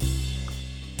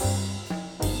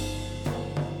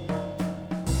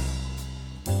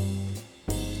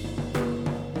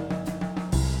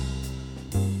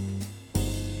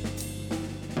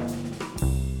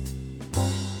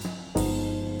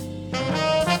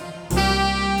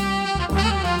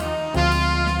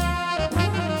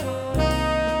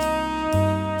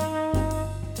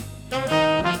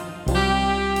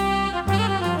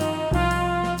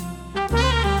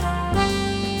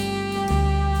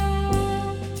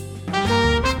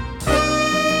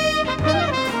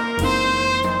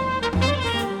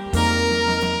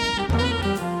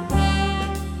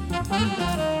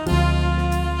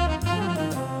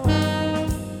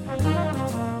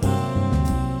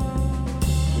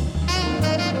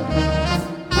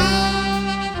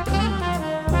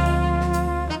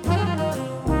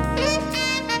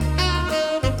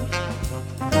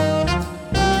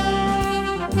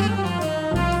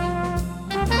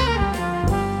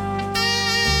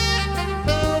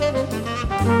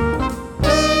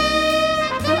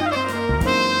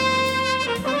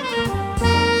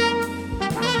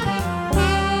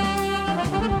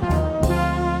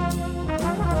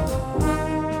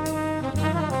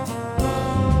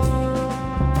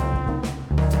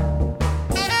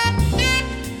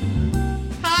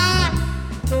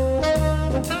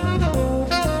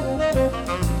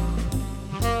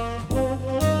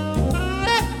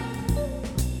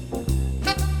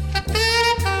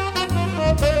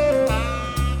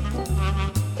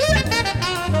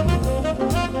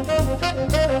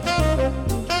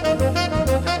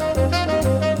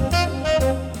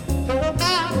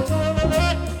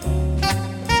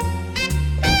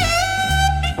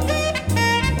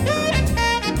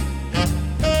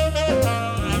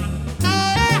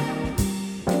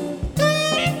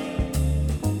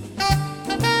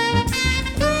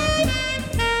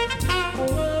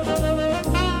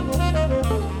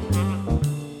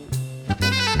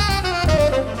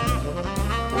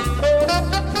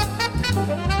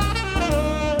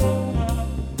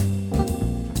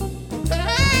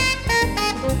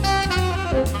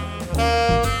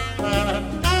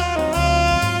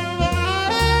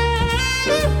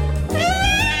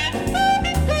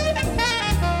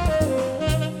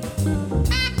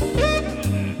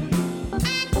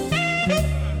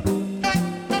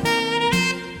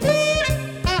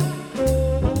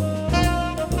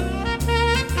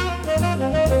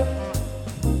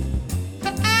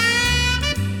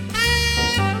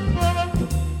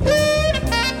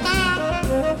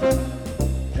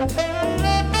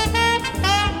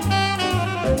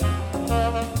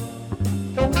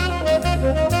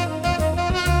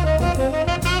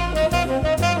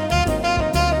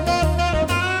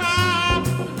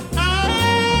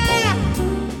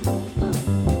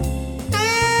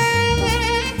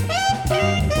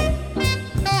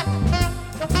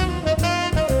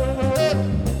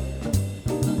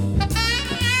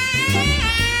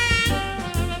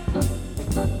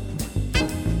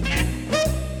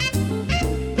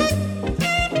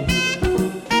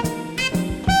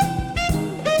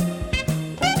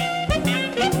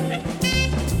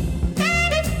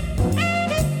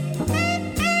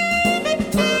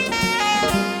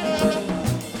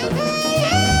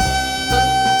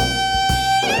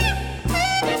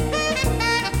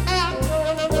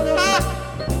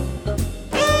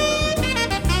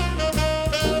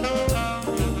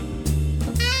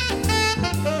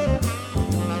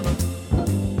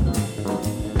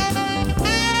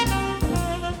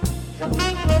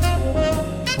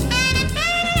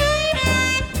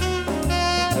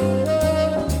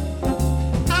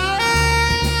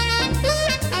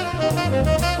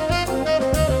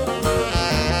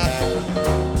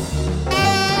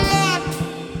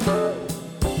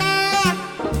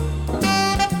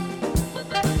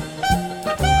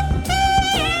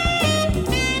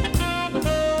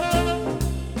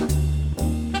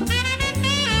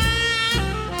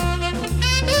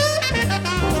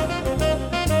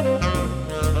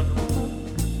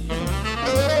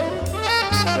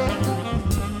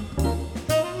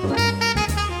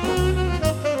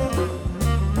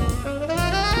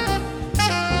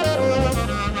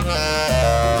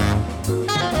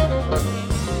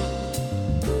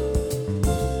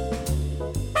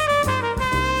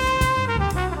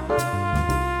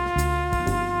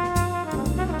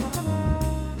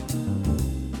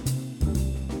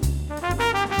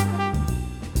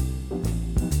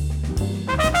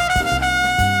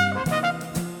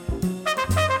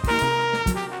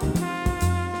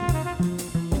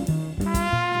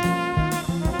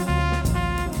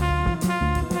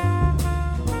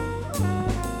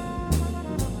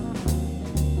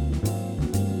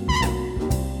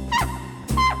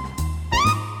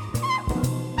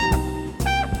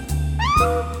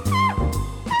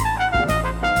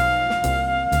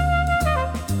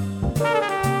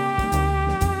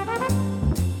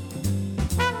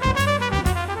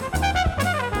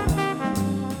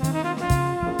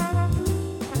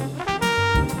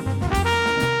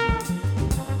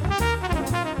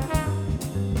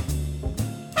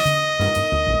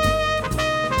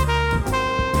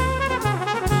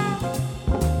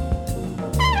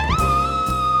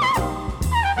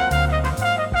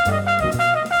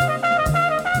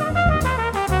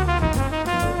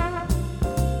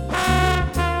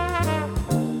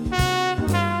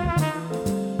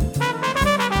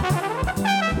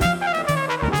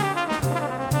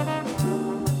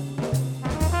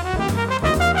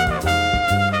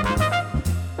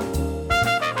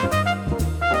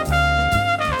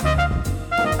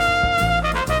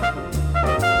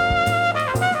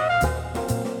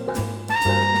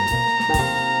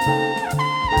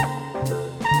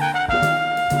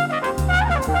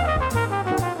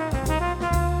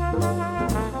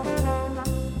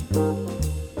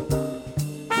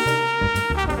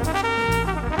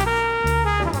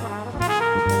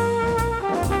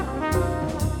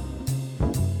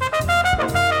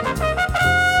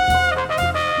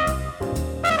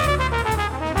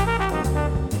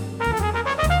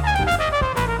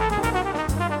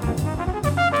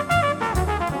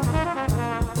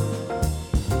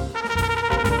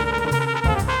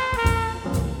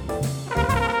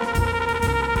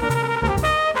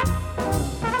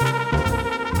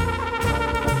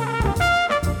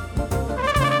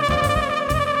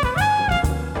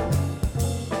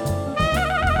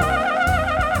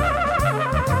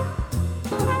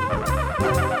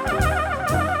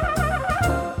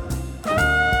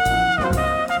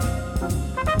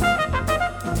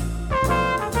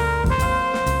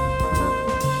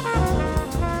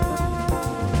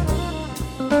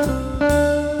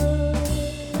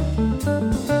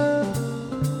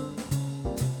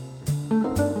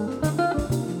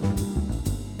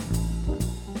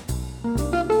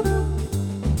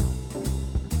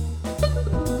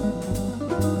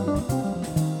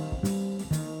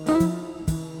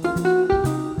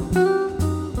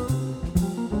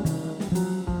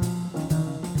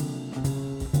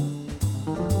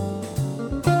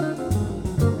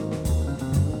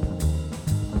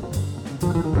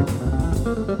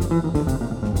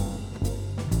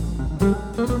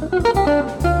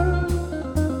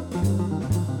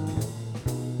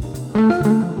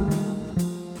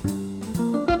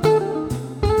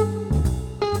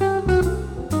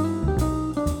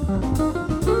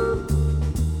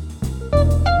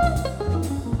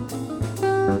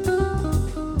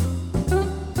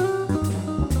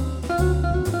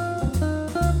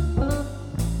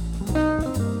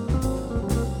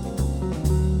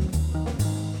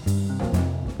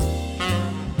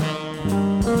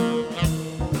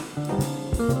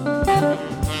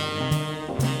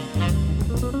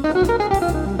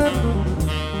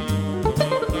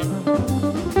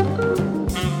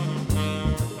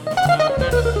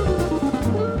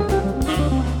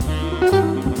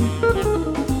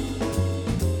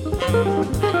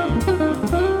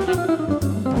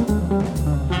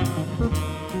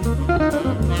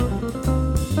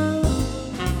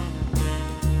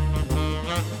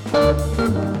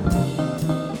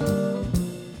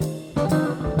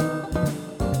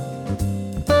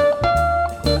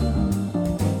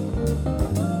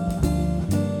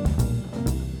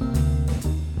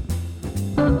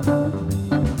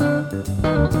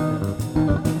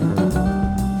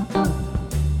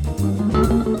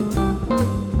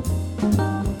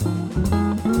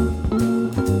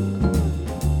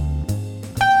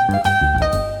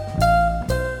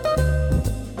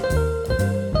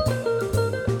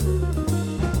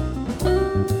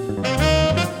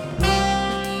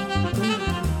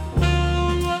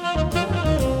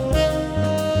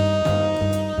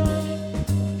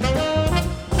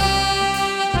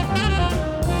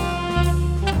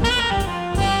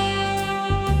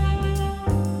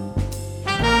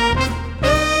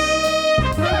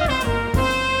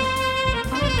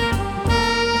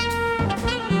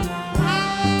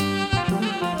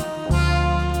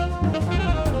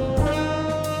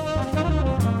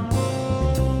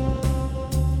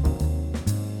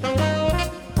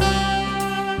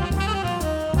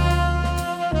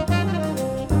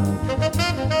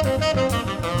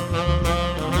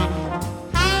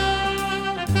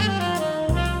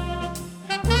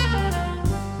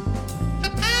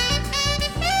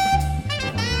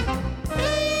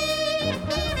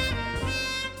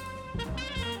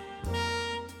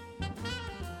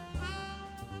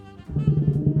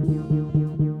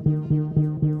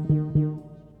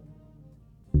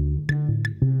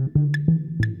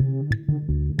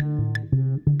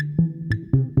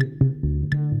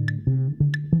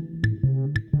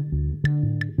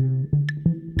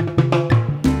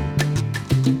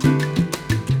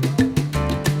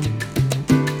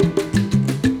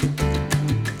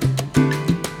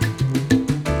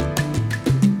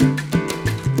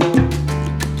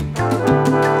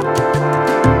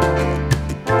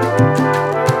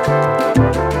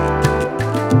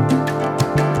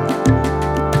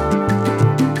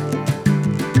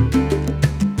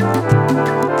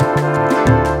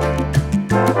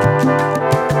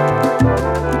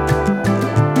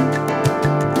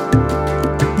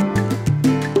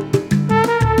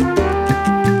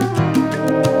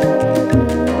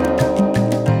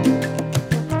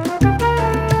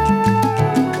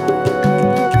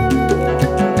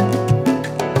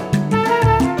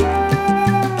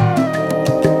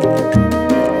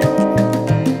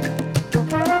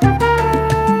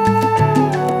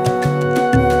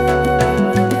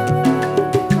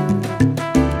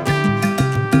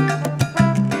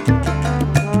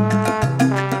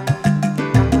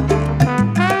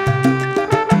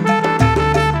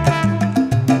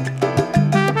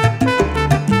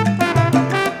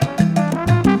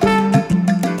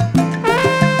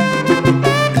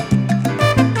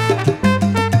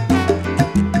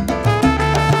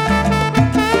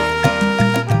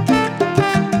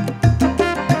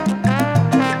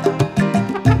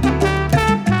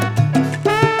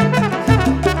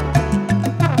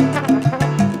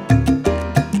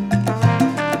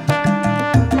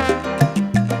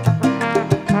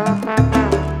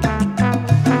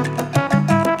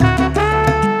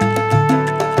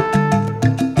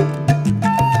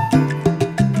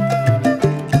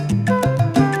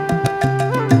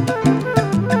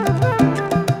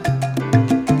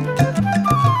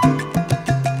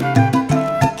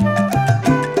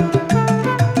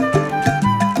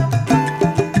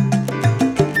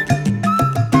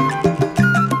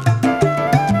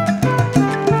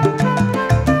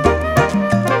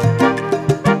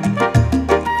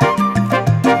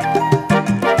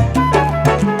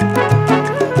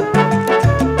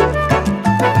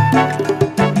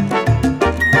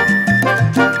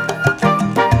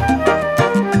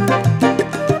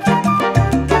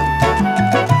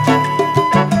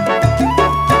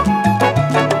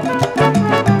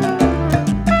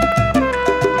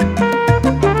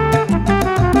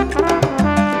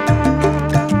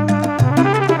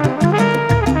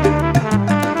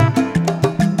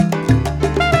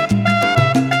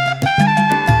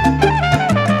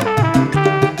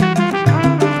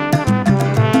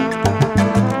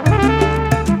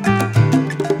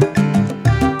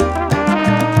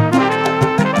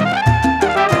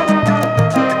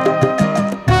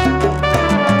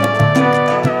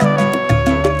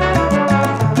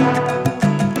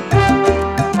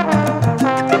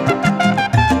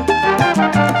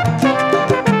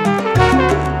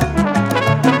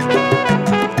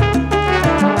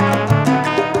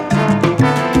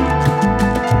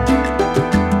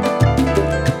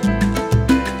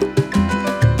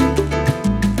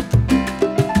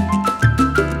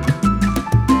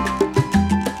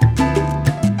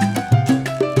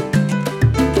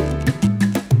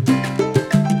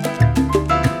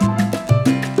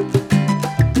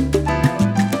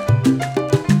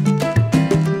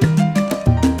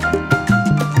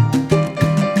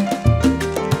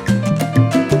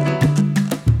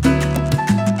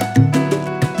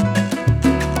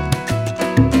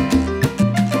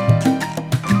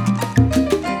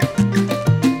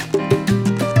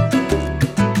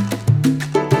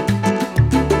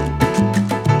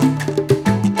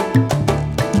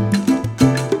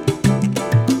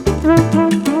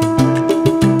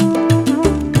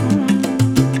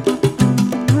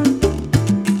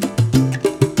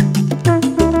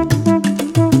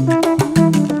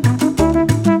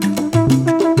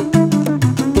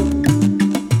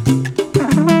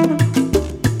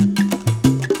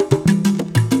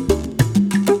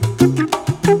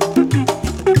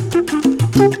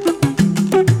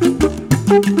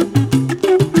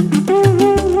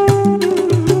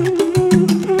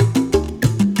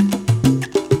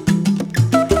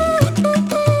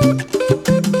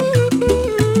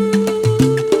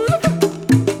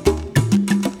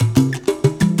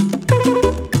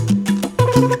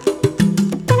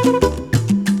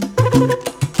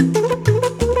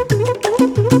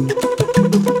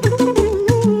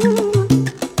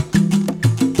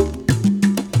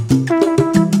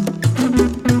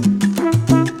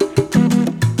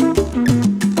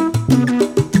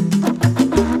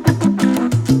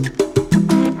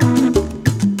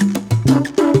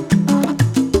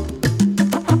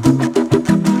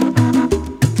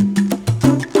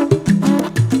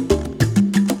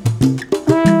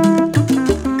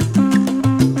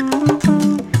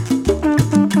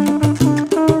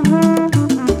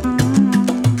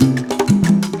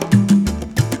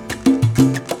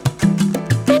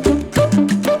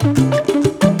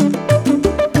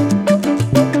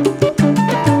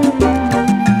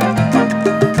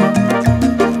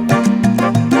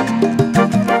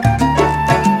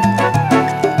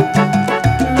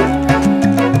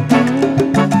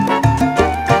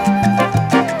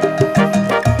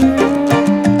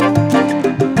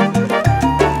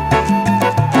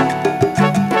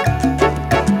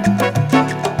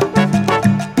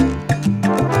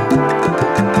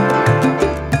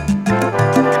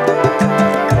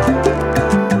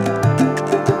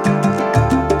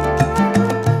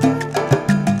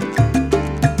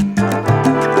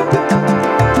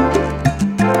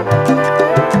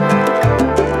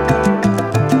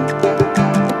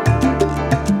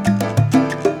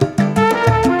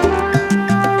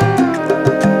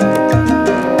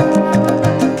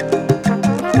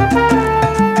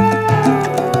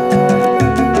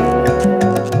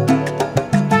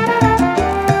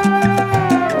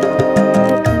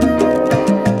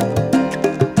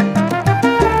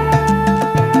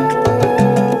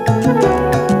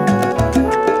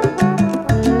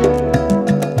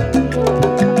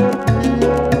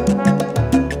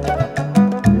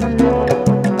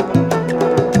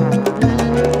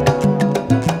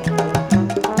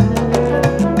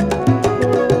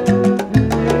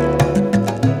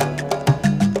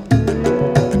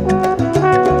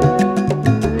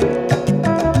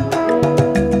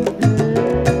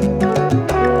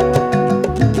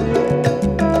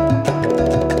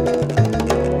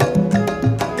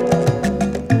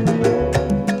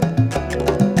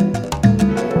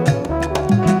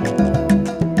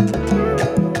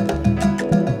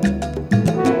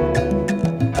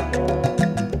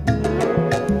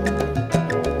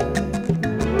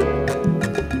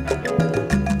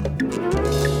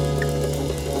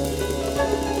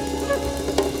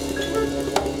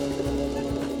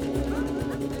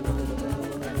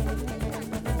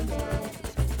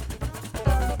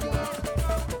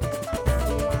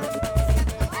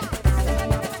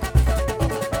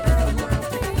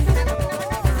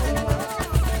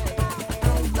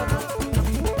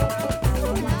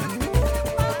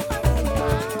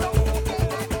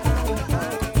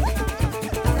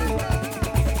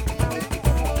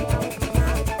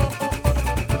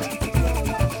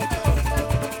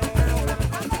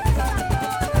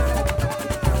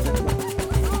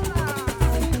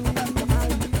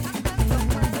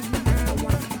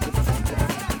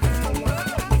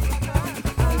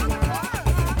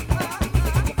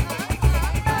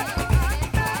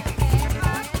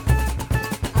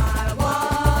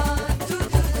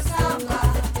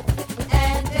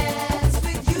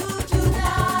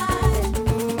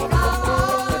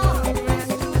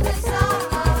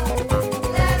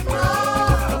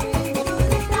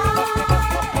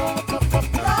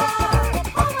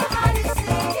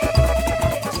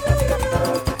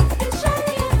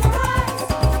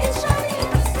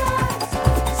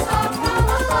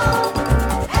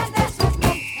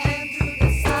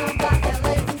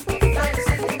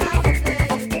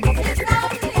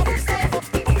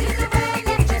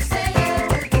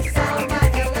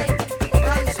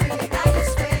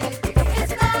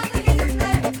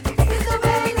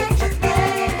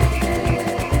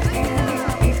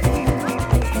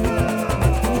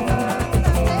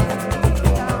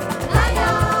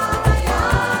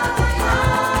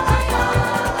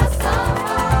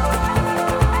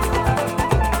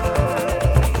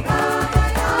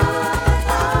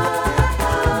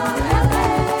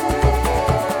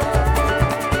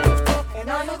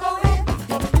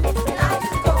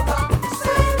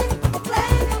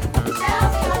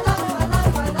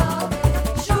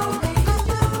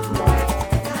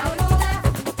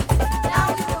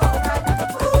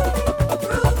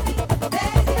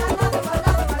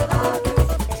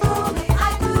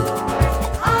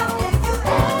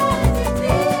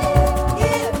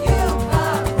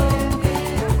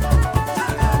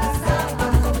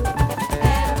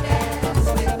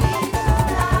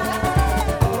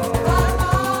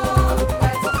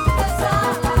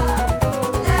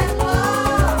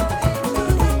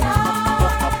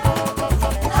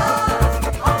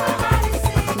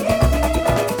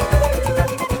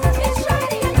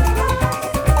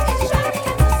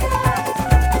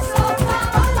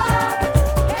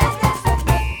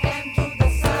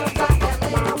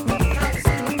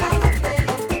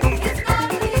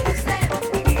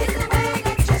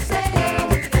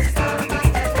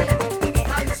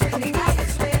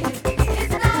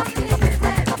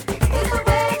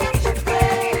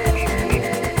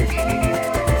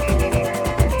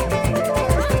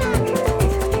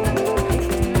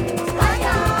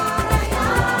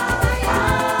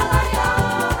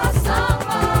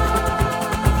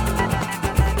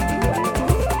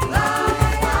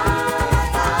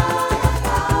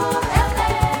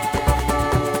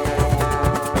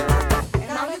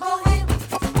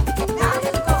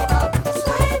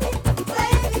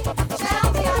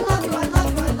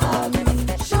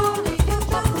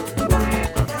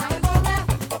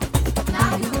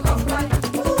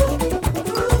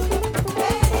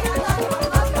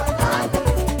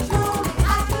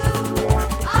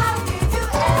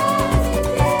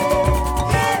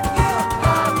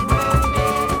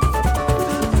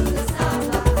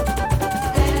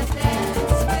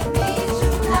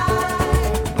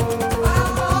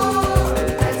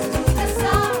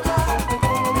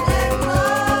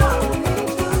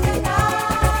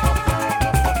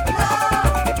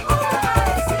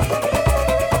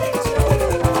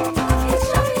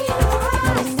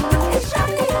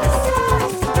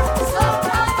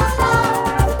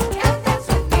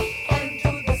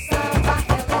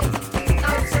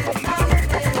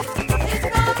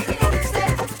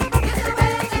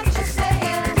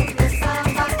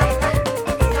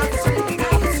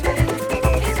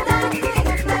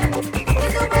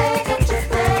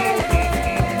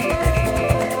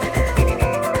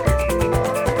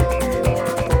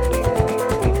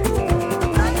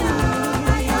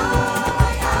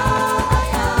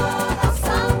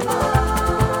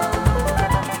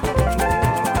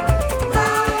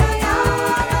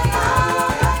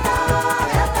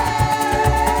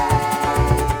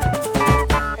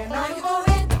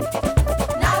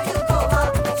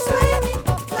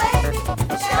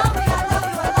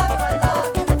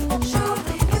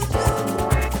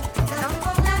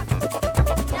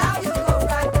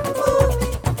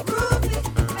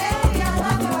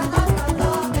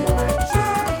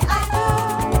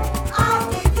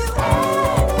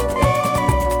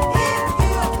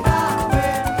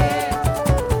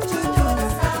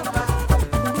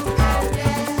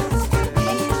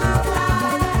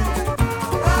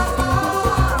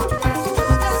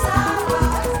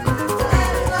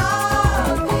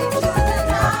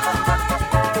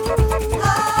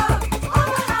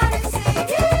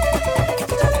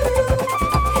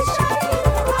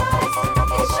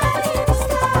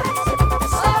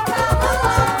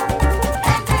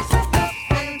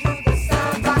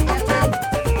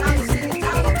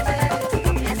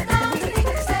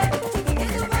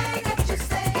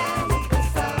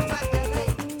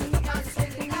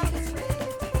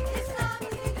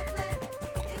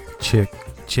 Chick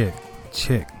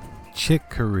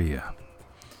Corea.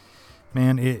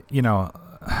 Man, if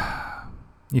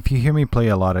you hear me play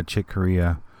a lot of Chick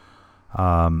Corea,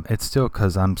 it's still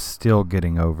because I'm still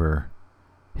getting over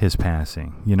his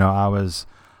passing. I was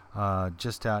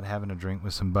just out having a drink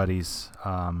with some buddies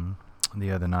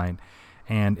the other night,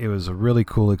 and it was a really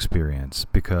cool experience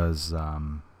because,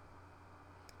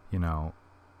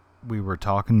 we were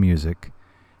talking music,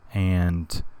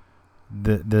 and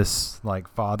this like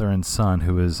father and son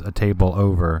who was a table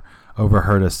over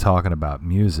overheard us talking about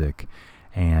music,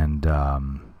 and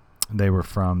they were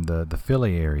from the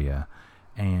Philly area,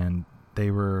 and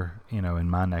they were in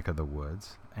my neck of the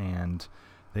woods, and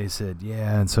they said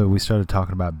and so we started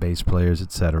talking about bass players,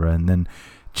 etc., and then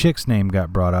Chick's name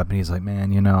got brought up, and he's like,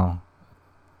 man,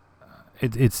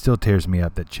 it still tears me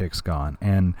up that Chick's gone.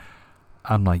 And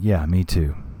I'm like, yeah, me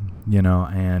too,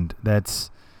 and that's,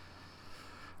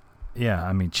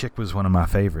 Chick was one of my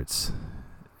favorites,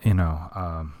 he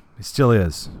still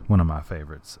is one of my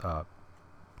favorites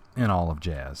in all of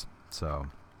jazz. So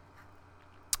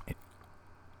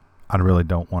I really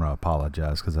don't want to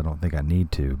apologize because I don't think I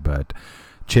need to, but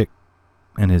Chick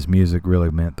and his music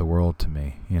really meant the world to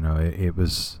me. It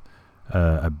was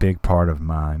a big part of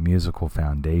my musical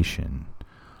foundation.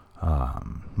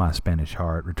 My Spanish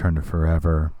Heart, Return to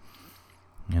Forever,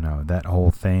 that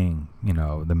whole thing,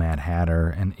 the Mad Hatter,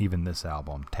 and even this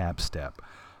album, Tap Step.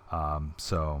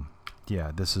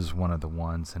 This is one of the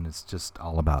ones, and it's just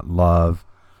all about love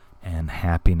and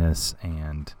happiness,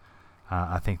 and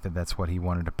I think that's what he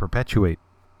wanted to perpetuate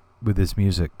with his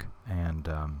music, and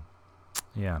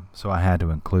so I had to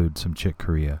include some Chick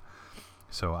Corea.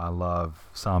 So I love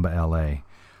Samba LA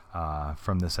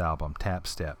from this album, Tap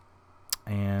Step.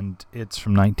 And it's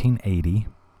from 1980.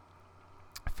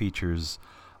 Features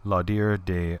Laudir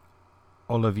de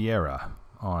Oliveira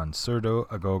on surdo,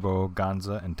 agogo,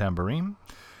 ganza, and tambourine.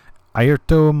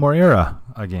 Ayrto Moreira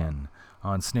again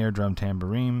on snare drum,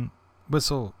 tambourine,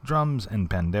 whistle, drums, and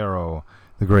pandero.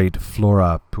 The great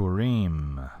Flora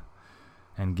Purim.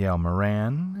 And Gail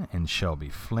Moran and Shelby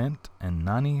Flint and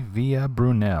Nani Villa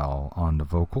Brunel on the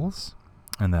vocals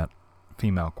and that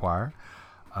female choir.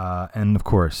 And, of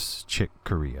course, Chick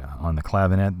Corea on the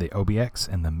clavinet, the OBX,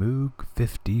 and the Moog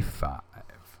 55.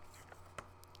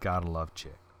 Gotta love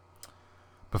Chick.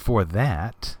 Before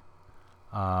that,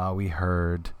 we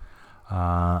heard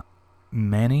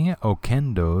Manny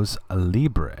Oquendo's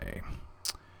Libre.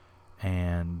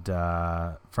 And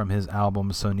from his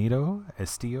album Sonido,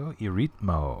 Estilo y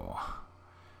Ritmo,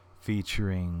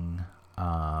 featuring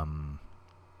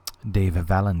Dave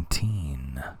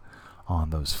Valentin on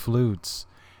those flutes.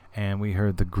 And we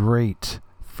heard the great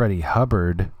Freddie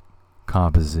Hubbard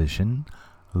composition,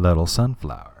 Little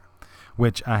Sunflower,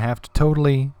 which I have to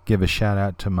totally give a shout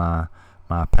out to my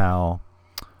pal,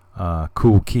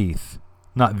 Cool Keith.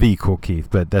 Not the Cool Keith,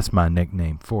 but that's my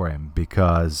nickname for him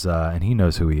because, and he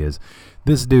knows who he is.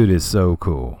 This dude is so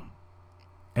cool.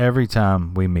 Every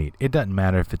time we meet, it doesn't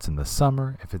matter if it's in the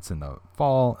summer, if it's in the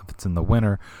fall, if it's in the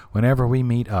winter, whenever we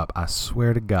meet up, I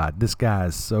swear to God, this guy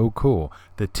is so cool.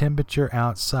 The temperature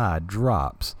outside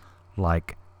drops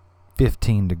like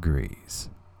 15 degrees.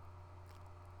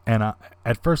 And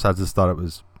at first I just thought it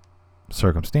was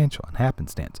circumstantial and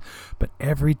happenstance. But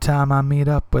every time I meet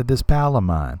up with this pal of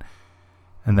mine,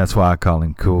 and that's why I call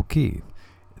him Cool Keith,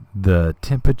 the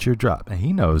temperature drop. And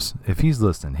he knows, if he's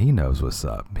listening, he knows what's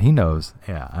up. He knows,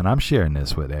 and I'm sharing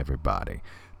this with everybody.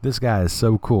 This guy is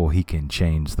so cool, he can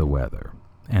change the weather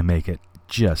and make it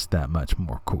just that much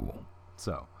more cool.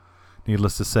 So,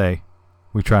 needless to say,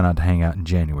 we try not to hang out in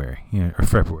January, or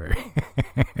February,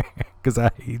 because I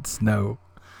hate snow.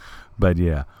 But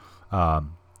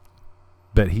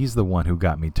but he's the one who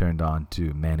got me turned on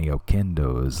to Manny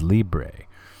Oquendo's Libre.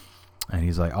 And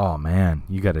he's like, oh, man,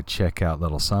 you got to check out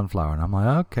Little Sunflower. And I'm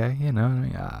like, okay,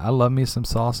 I love me some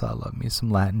salsa. I love me some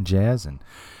Latin jazz. And,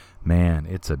 man,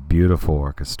 it's a beautiful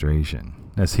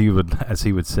orchestration. As he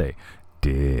would say,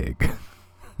 dig.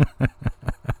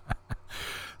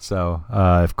 So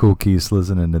if Cool Keith's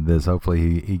listening to this,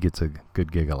 hopefully he gets a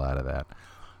good giggle out of that.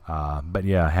 But,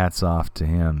 yeah, hats off to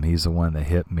him. He's the one that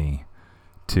hit me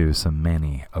to some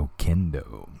Manny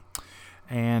Oquendo.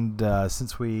 And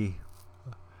since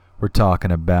we're talking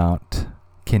about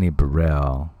Kenny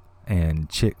Burrell and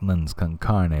Chitlins con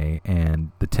Carne,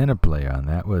 and the tenor player on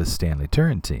that was Stanley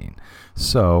Turrentine.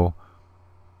 So,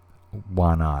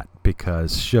 why not?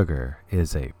 Because Sugar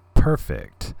is a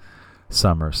perfect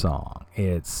summer song.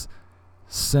 It's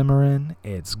simmering,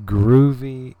 it's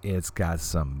groovy, it's got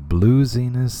some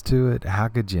bluesiness to it. How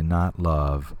could you not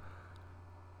love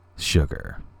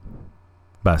Sugar?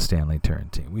 by Stanley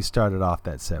Turrentine. We started off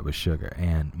that set with Sugar,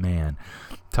 and man,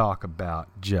 talk about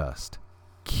just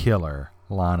killer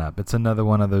lineup. It's another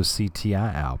one of those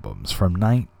CTI albums from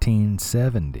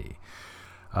 1970.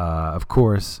 Of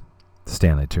course,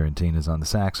 Stanley Turrentine is on the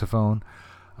saxophone.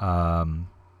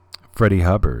 Freddie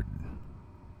Hubbard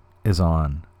is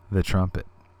on the trumpet.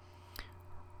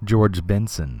 George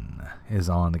Benson is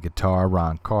on the guitar.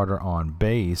 Ron Carter on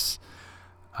bass.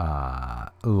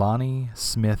 Lonnie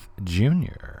Smith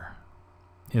Jr.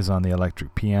 is on the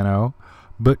electric piano.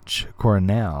 Butch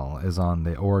Cornell is on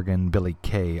the organ. Billy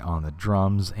Kay on the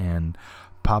drums. And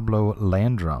Pablo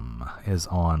Landrum is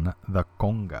on the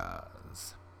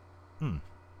congas.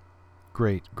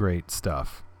 Great, great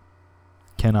stuff.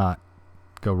 Cannot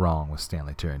go wrong with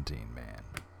Stanley Turrentine, man.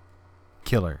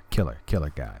 Killer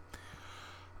guy.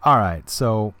 Alright,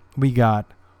 so we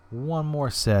got one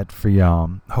more set for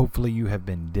y'all. Hopefully you have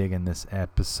been digging this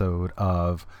episode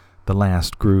of The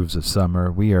Last Grooves of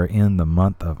Summer. We are in the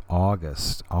month of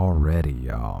August already,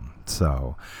 y'all.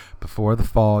 So, before the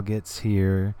fall gets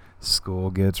here, school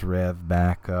gets revved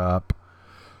back up,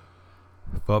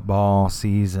 football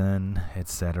season,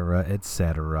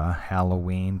 etc.,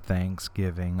 Halloween,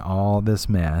 Thanksgiving, all this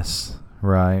mess,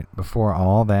 right? Before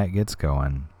all that gets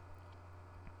going,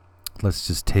 let's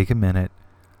just take a minute,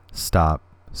 stop,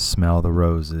 smell the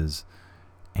roses,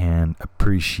 and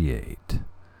appreciate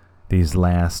these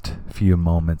last few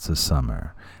moments of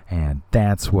summer. And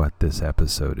that's what this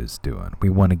episode is doing. We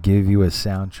want to give you a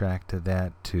soundtrack to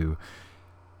that, to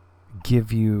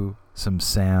give you some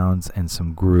sounds and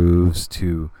some grooves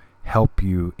to help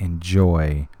you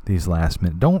enjoy these last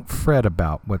minutes. Don't fret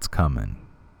about what's coming.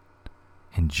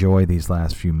 Enjoy these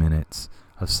last few minutes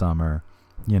of summer.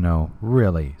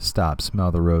 Really stop,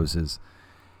 smell the roses.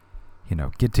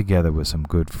 Get together with some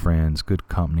good friends, good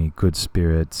company, good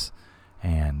spirits,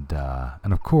 and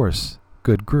of course,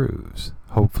 good grooves.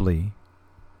 Hopefully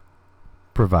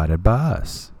provided by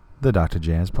us, the Dr.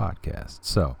 Jazz Podcast.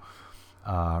 So,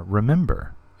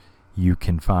 remember, you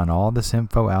can find all this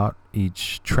info out,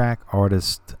 each track,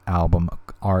 artist, album,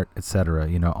 art, etc.,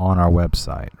 on our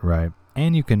website, right?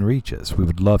 And you can reach us. We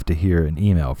would love to hear an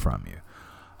email from you.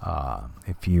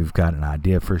 If you've got an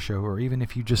idea for a show, or even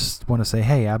if you just want to say,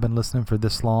 hey, I've been listening for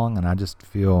this long and I just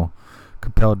feel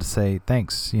compelled to say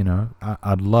thanks,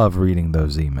 I'd love reading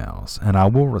those emails, and I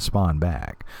will respond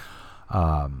back.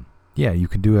 Yeah, you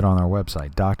can do it on our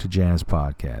website, Dr. Jazz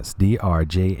Podcast,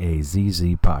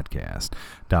 DRJAZZ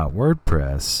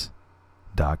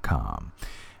Podcast.wordpress.com.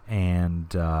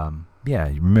 And yeah,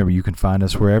 remember, you can find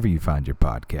us wherever you find your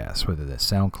podcasts, whether that's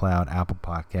SoundCloud, Apple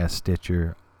Podcasts,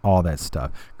 Stitcher, all that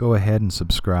stuff. Go ahead and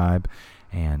subscribe.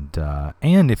 And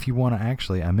if you want to,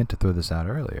 actually, I meant to throw this out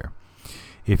earlier.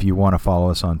 If you want to follow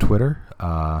us on Twitter,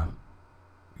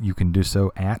 you can do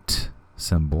so at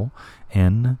symbol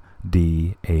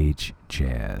NDH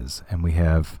Jazz. And we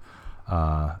have,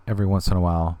 every once in a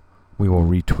while, we will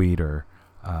retweet or,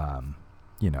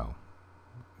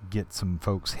 get some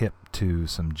folks hip to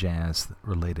some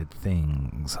jazz-related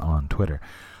things on Twitter.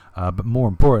 But more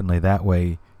importantly, that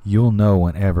way you'll know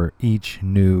whenever each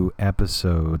new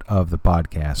episode of the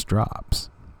podcast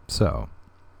drops. So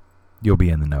you'll be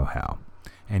in the know-how,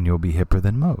 and you'll be hipper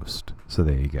than most. So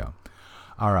there you go.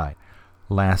 All right.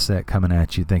 Last set coming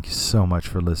at you. Thank you so much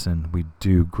for listening. We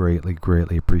do greatly,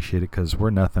 greatly appreciate it, because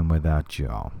we're nothing without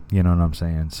y'all. You know what I'm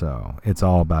saying? So it's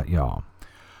all about y'all.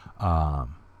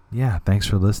 Yeah, thanks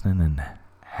for listening, and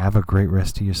have a great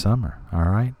rest of your summer. All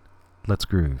right? Let's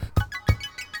groove.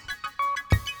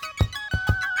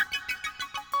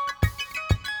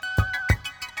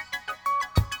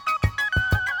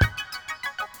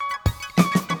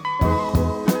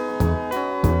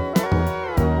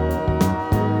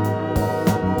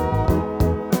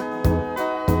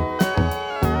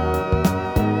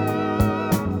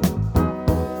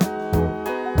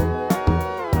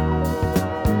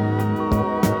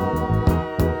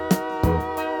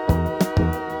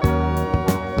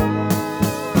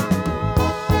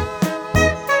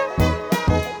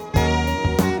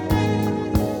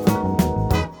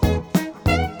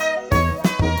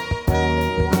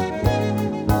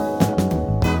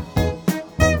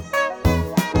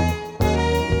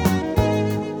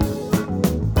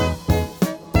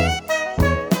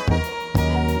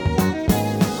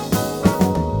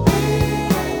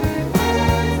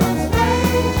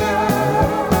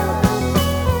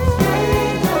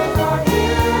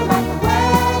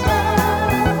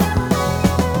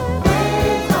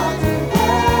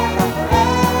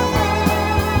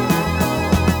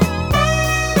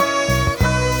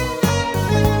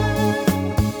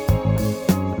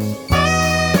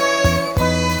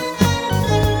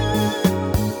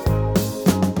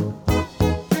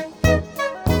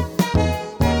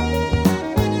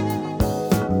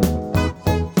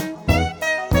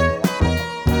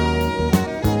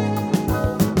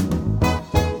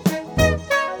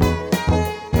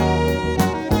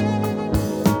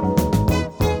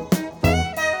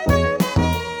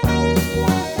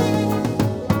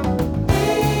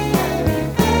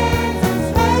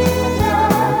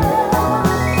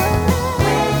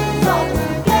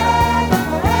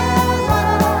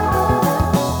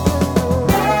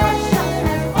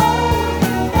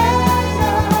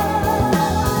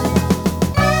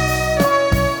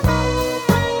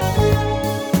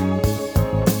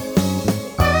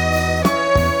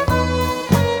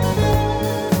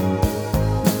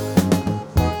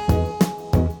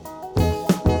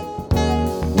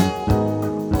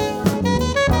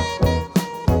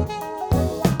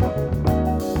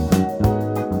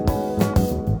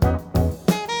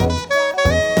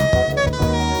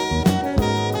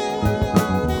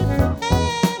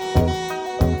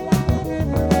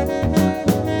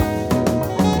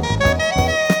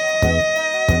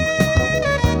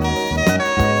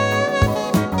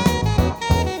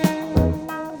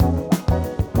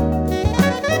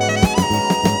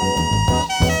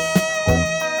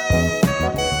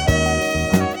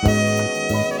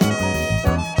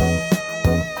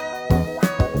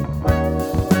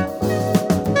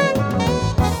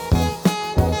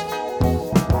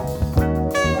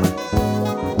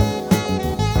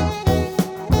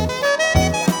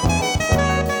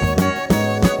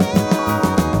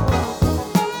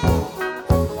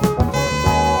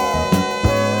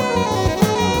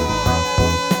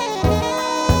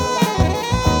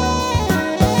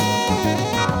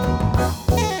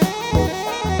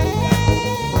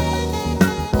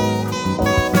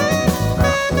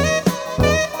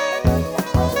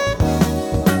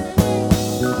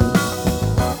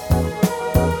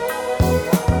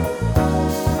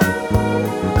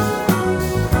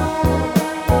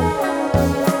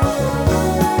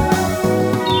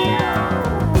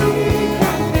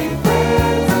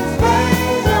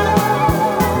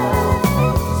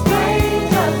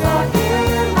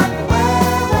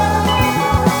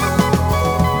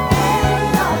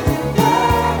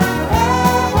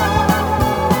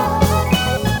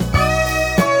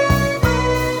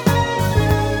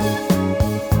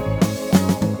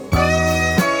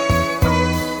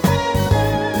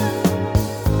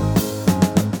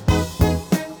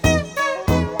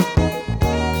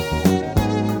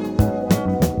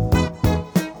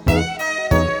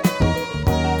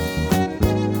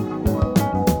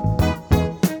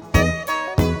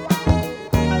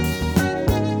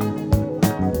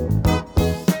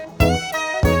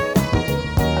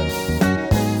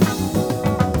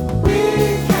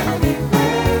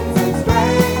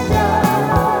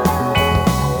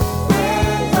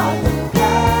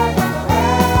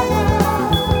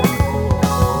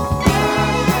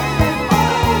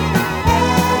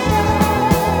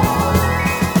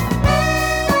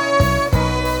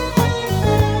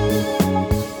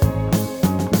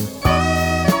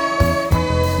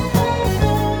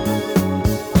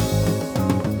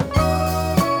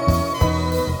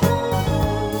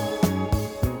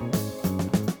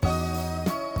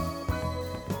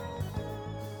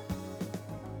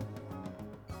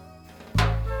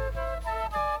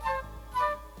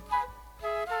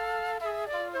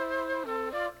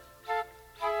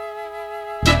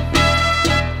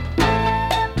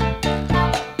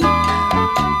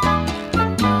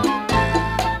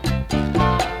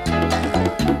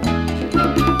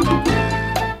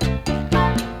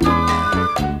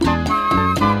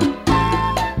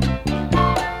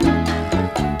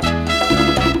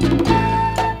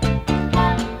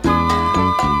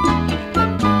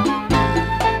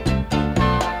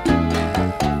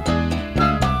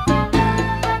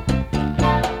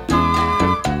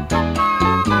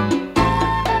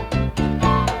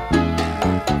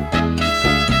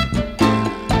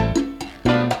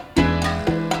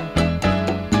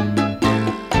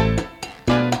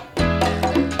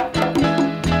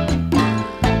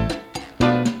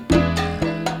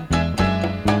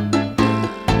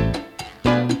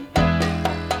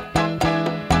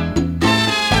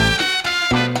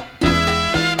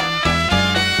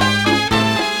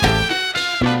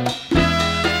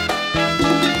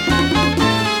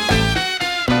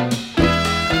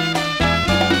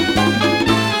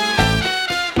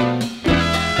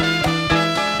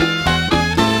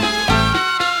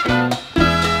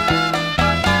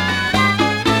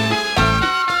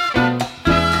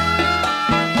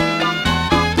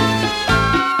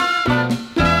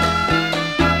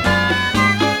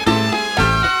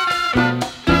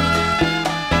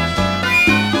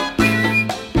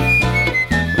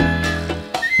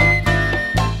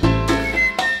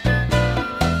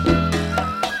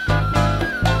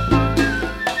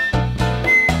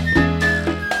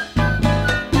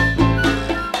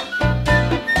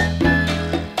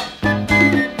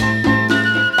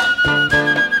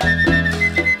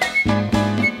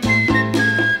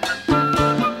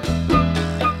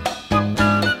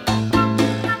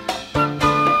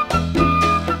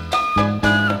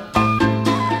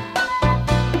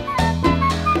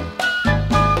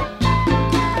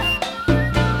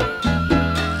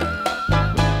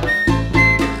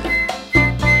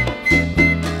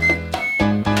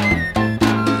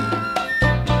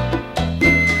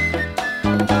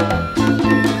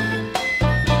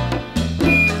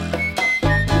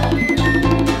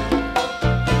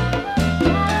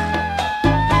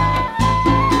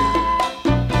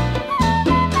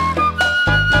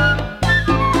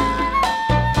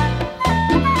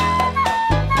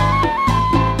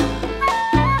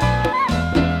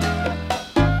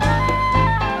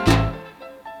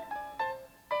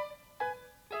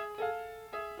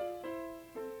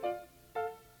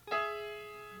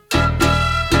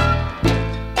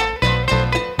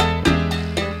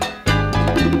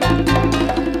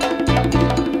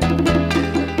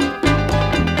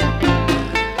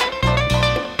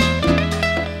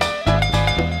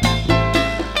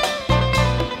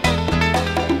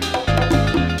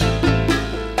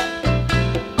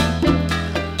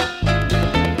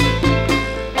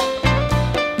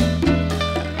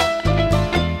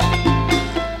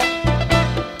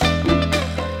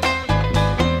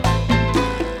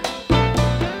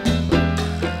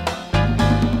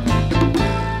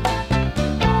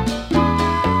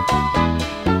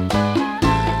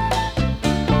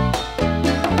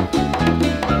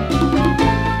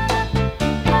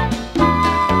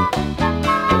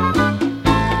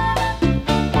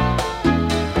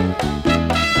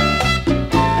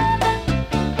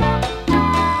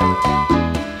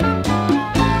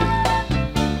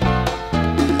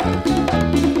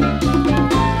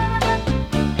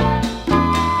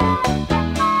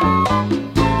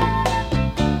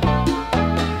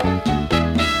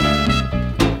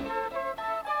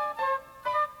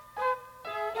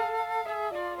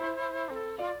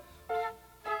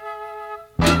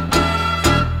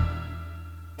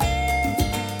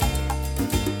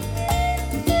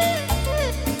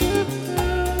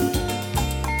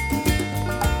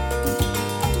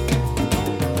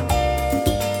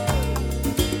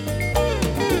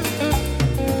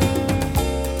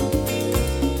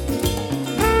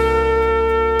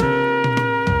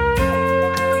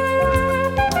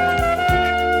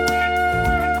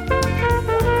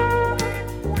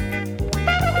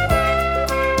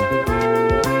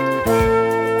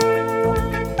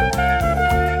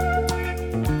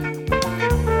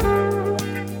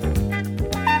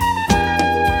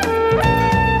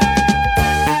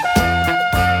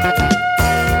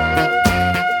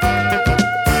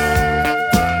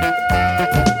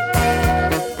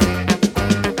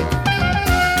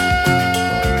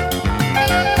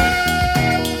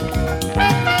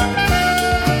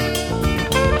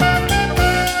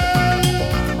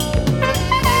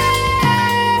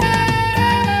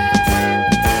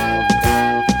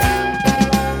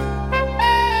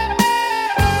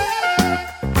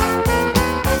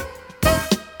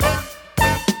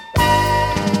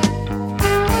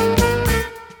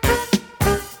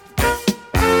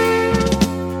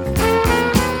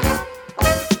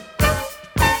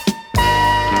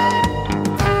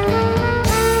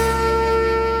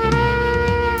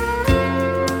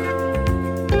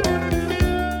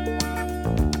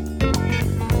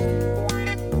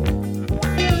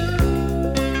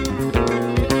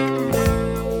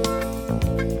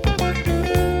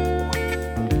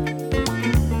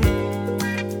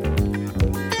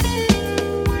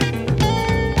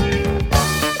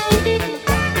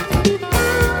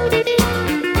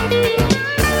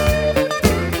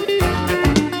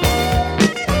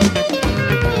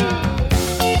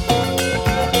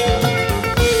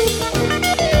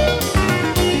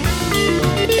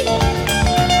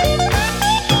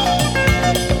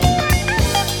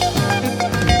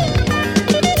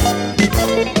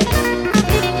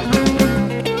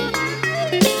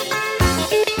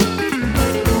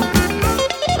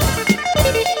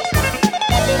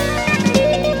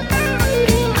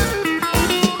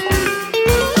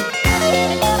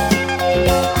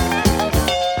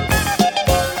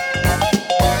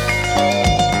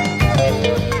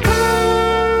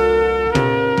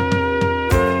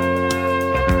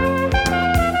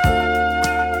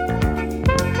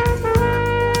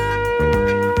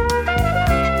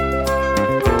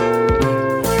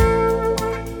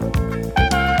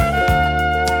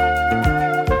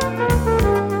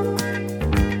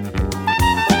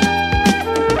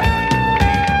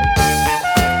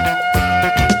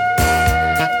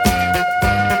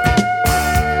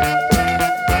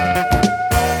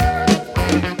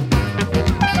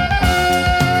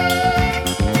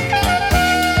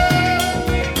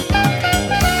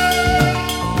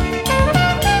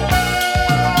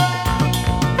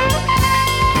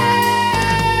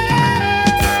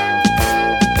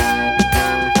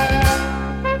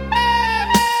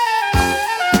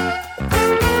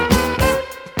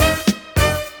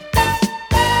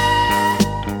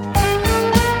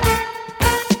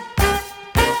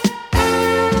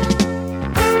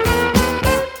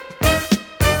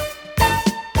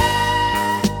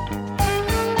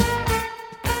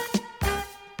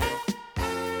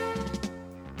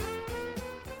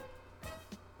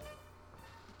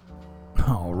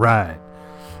 right.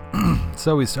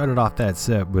 So we started off that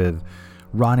set with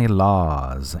Ronnie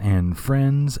Laws and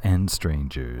Friends and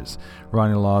Strangers.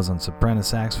 Ronnie Laws on soprano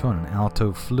saxophone and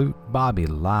alto flute, Bobby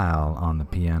Lyle on the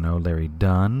piano, Larry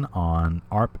Dunn on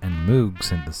ARP and Moog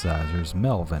synthesizers,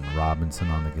 Melvin Robinson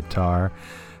on the guitar,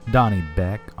 Donnie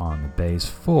Beck on the bass,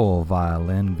 full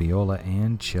violin, viola,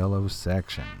 and cello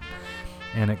section.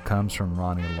 And it comes from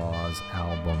Ronnie Law's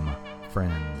album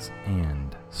Friends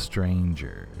and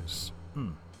Strangers.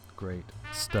 Great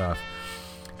stuff.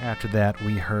 After that,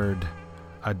 we heard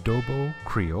Adobo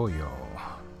Criollo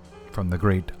from the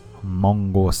great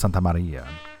Mongo Santa Maria.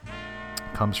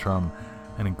 Comes from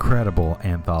an incredible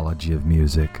anthology of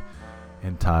music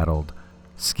entitled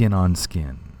Skin on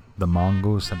Skin, the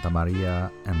Mongo Santa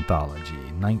Maria Anthology,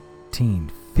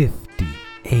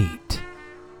 1958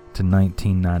 to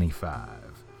 1995.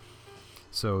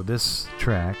 So this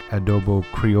track, Adobo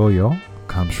Criollo,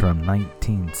 comes from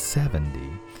 1970,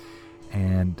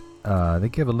 and they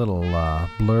give a little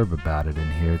blurb about it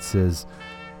in here. It says,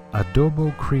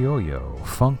 Adobo Criollo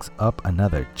funks up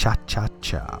another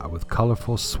cha-cha-cha with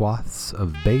colorful swaths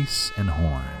of bass and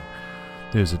horn.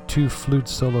 There's a 2-flute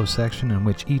solo section in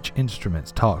which each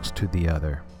instrument talks to the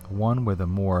other, one with a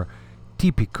more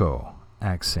típico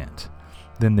accent.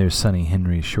 Then there's Sonny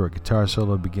Henry's short guitar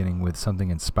solo beginning with something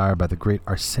inspired by the great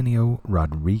Arsenio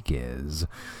Rodriguez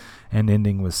and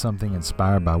ending with something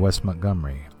inspired by Wes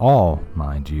Montgomery. All,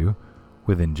 mind you,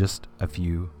 within just a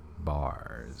few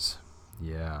bars.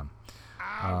 Yeah.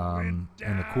 And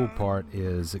the cool part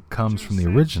is it comes from the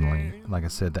originally, like I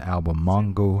said, the album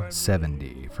Mongo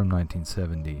 70 from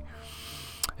 1970.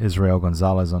 Israel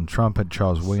Gonzalez on trumpet,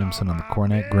 Charles Williamson on the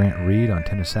cornet, Grant Reed on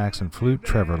tenor sax and flute,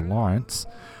 Trevor Lawrence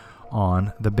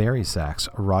on the Barry sax.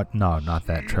 No, not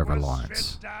that Trevor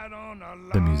Lawrence.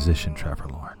 The musician Trevor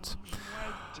Lawrence.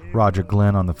 Roger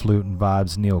Glenn on the flute and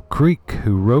vibes, Neil Creek,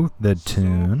 who wrote the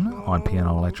tune, on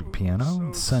piano and electric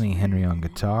piano, Sonny Henry on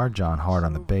guitar, John Hart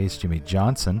on the bass, Jimmy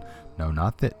Johnson, no,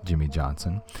 not that Jimmy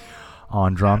Johnson,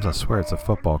 on drums. I swear it's a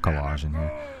football collage in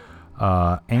here.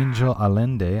 Angel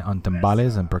Allende on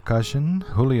timbales and percussion,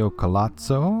 Julio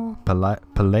Colazzo,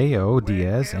 Peleo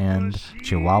Diaz, and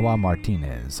Chihuahua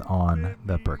Martinez on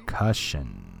the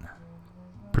percussion.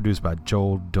 Produced by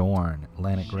Joel Dorn,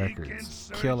 Atlantic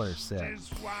Records. Killer set.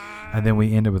 And then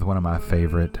we ended with one of my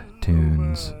favorite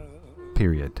tunes,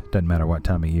 period. Doesn't matter what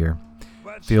time of year.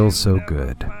 Feels So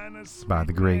Good by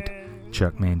the great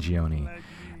Chuck Mangione.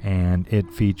 And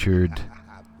it featured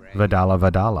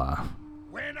Vidala,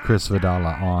 Chris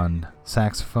Vidala on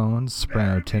saxophones,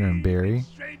 soprano, tenor, and Barry,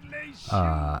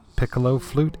 piccolo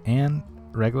flute, and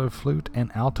regular flute, and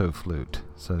alto flute.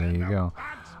 So there you go.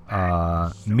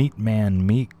 Meat Man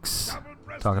Meeks,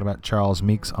 talking about Charles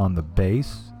Meeks on the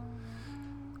bass.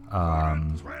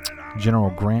 General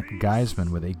Grant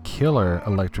Geisman with a killer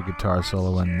electric guitar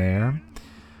solo in there.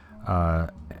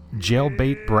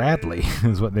 Jailbait Bradley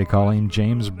is what they call him.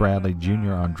 James Bradley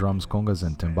Jr. on drums, congas,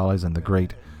 and timbales, and the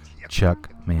great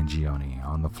Chuck Mangione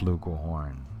on the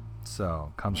flugelhorn.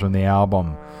 So, comes from the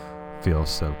album Feels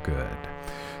So Good.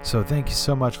 So thank you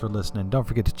so much for listening. Don't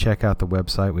forget to check out the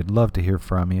website. We'd love to hear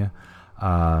from you.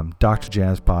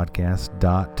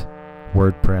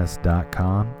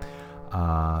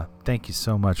 drjazzpodcast.wordpress.com. Thank you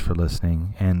so much for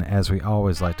listening. And as we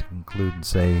always like to conclude and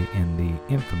say in the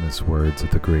infamous words of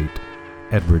the great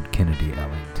Edward Kennedy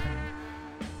Ellington,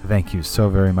 thank you so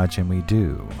very much, and we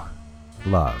do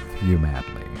love you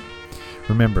madly.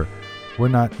 Remember, we're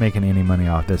not making any money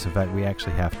off this. In fact, we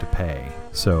actually have to pay.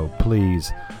 So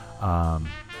please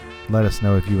let us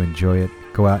know if you enjoy it.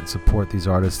 Go out and support these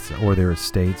artists or their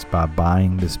estates by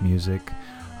buying this music.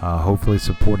 Hopefully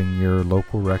supporting your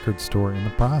local record store in the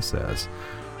process.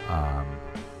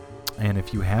 And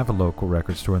if you have a local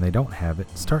record store and they don't have it,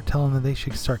 start telling them they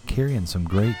should start carrying some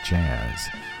great jazz.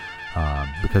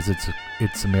 Because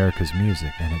it's America's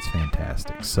music and it's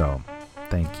fantastic. So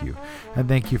thank you. And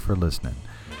thank you for listening.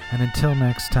 And until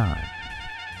next time,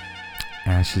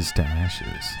 ashes to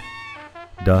ashes,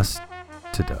 dust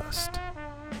to dust.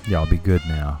 Y'all be good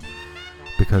now,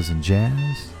 because in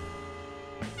jazz,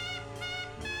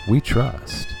 we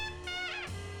trust.